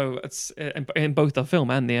 So it's in both the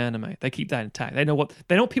film and the anime. They keep that intact. They know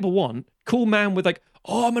what people want. Cool man with, like,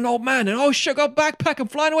 oh, I'm an old man and oh shit, got a backpack, I'm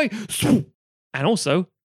flying away. And also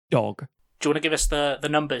dog. Do you want to give us the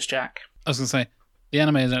numbers, Jack? I was going to say, the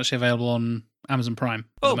anime is actually available on Amazon Prime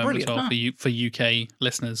at the moment brilliant. as well for UK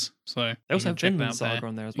listeners. So They also have Vinland Saga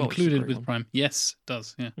on there as well. Included with Prime. Yes, it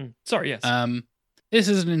does. Yeah. Sorry, yes. This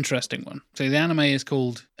is an interesting one. So the anime is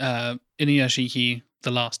called Inuyashiki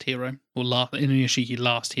The Last Hero, or Inuyashiki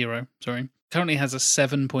Last Hero, sorry. Currently has a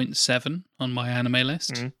 7.7 on my anime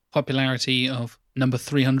list. Popularity of number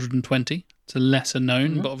 320. It's a lesser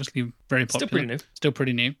known, but obviously very popular. Still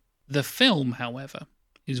pretty new. The film, however,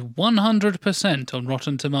 is 100% on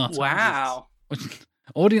Rotten Tomatoes. Wow.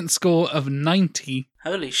 Audience score of 90.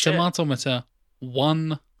 Holy shit. Tomatometer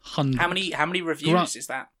 100. How many reviews is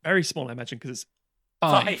that? Very small, I imagine, because it's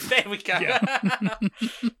 5. There we go. Yeah.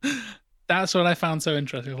 That's what I found so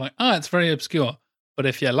interesting. I'm like, it's very obscure. But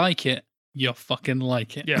if you like it, you fucking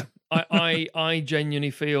like it. Yeah. I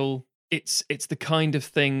genuinely feel it's the kind of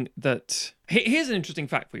thing that... Here's an interesting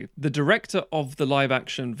fact for you. The director of the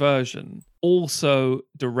live-action version also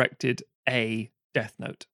directed a Death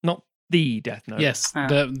Note. Not the Death Note. Yes,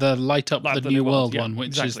 the Light Up the New World one,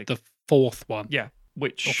 which is the fourth one. Yeah,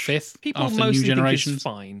 which... Or fifth, people after mostly New Generations. think is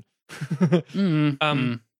fine.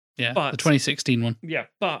 Yeah, but, the 2016 one. Yeah,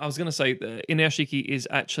 but I was going to say that Inuyashiki is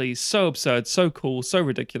actually so absurd, so cool, so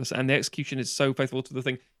ridiculous, and the execution is so faithful to the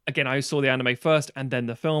thing. Again, I saw the anime first and then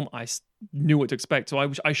the film. I knew what to expect,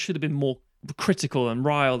 so I should have been more critical and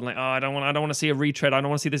riled, and like, I don't want to see a retread. I don't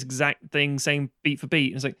want to see this exact thing, same beat for beat.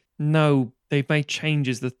 And it's like, no, they've made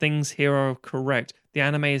changes. The things here are correct. The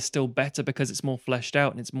anime is still better because it's more fleshed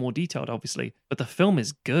out and it's more detailed, obviously. But the film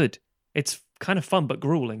is good. It's kind of fun but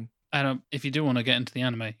grueling. And if you do want to get into the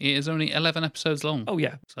anime, it is only 11 episodes long. Oh,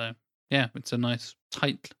 yeah. So, yeah, it's a nice,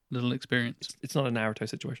 tight little experience. It's not a Naruto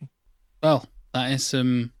situation. Well, that is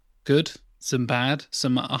some good, some bad,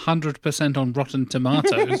 some 100% on Rotten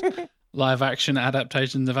Tomatoes live-action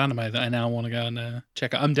adaptations of anime that I now want to go and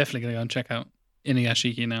check out. I'm definitely going to go and check out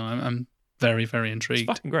Inuyashiki now. I'm very, very intrigued.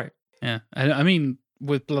 It's fucking great. Yeah. I mean,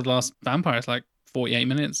 with Bloodlust Vampire, it's like 48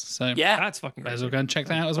 minutes. So yeah, that's fucking great. May as well go and check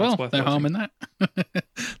that out as well. No harm in that.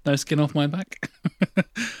 No skin off my back.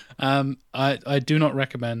 I do not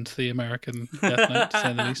recommend the American Death Note, to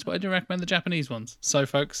say the least, but I do recommend the Japanese ones. So,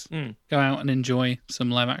 folks, go out and enjoy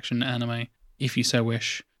some live-action anime if you so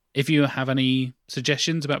wish. If you have any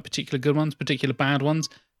suggestions about particular good ones, particular bad ones,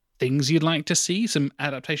 things you'd like to see, some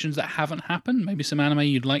adaptations that haven't happened, maybe some anime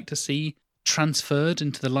you'd like to see transferred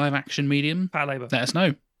into the live-action medium, Pat Labor. Let us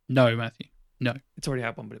know. No, Matthew. No. It's already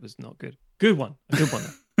had one, but it was not good. Good one. A good one.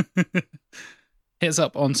 Hit us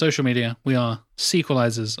up on social media. We are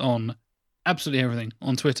Sequelizers on absolutely everything.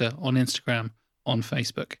 On Twitter, on Instagram, on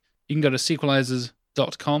Facebook. You can go to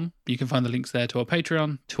sequelizers.com. You can find the links there to our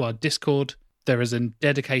Patreon, to our Discord. There is a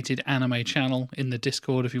dedicated anime channel in the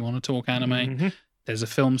Discord if you want to talk anime. Mm-hmm. There's a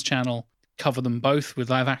films channel. Cover them both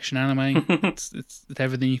with live action anime. it's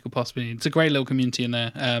everything you could possibly need. It's a great little community in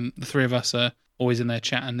there. The three of us are always in there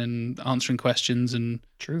chatting and answering questions and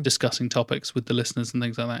discussing topics with the listeners and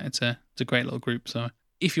things like that. It's a great little group. So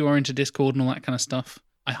if you are into Discord and all that kind of stuff,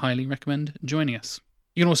 I highly recommend joining us.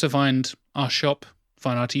 You can also find our shop,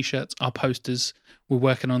 find our t-shirts, our posters. We're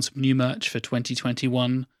working on some new merch for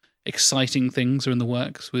 2021. Exciting things are in the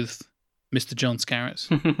works with Mr. John Scarrett.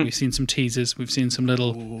 We've seen some teasers. We've seen some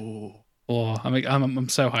little... Ooh. Oh, I'm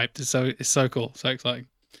so hyped. It's so cool. So exciting.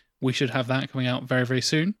 We should have that coming out very, very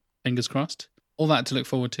soon. Fingers crossed. All that to look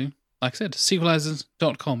forward to. Like I said,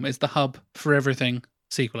 sequelizers.com is the hub for everything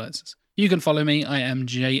Sequelizers. You can follow me. I am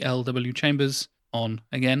JLW Chambers on,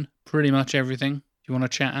 again, pretty much everything. If you want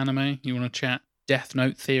to chat anime, you want to chat Death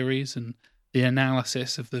Note theories and the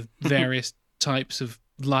analysis of the various types of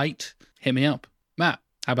light, hit me up. Matt,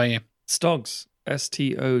 how about you? Stogs,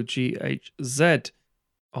 Stoghz.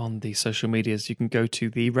 on the social medias. You can go to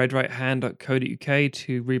theredrighthand.co.uk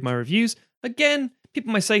to read my reviews. Again,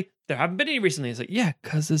 people might say, there haven't been any recently. It's like, yeah,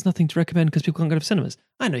 because there's nothing to recommend because people can't go to cinemas.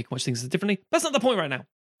 I know you can watch things differently. That's not the point right now.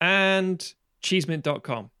 And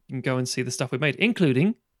cheesemint.com. You can go and see the stuff we made,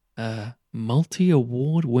 including a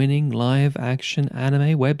multi-award-winning live-action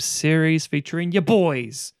anime web series featuring your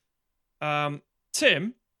boys.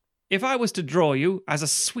 Tim, if I was to draw you as a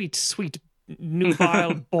sweet, sweet,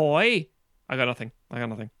 nubile boy, I got nothing.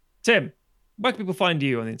 Tim, where can people find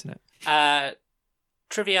you on the internet?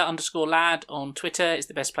 Trivia_lad on Twitter is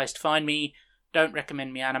the best place to find me. Don't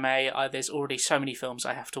recommend me anime. There's already so many films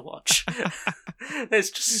I have to watch. There's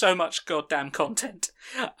just so much goddamn content.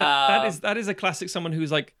 That is a classic. Someone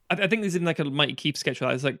who's like, I think there's in like a Mighty Keep sketch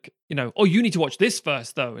where it's like, oh, you need to watch this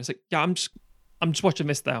first though. It's like, yeah, I'm just watching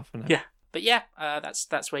this now for now. Yeah, but yeah,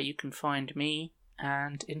 that's where you can find me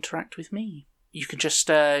and interact with me. You can just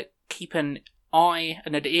keep an eye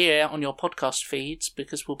and an ear on your podcast feeds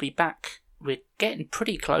because we'll be back. We're getting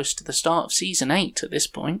pretty close to the start of season 8 at this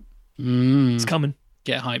point. It's coming.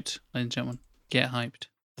 Get hyped, ladies and gentlemen. Get hyped.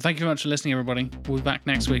 Thank you very much for listening, everybody. We'll be back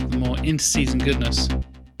next week with more in-season goodness.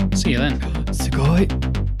 See you then.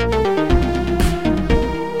 Sugoi.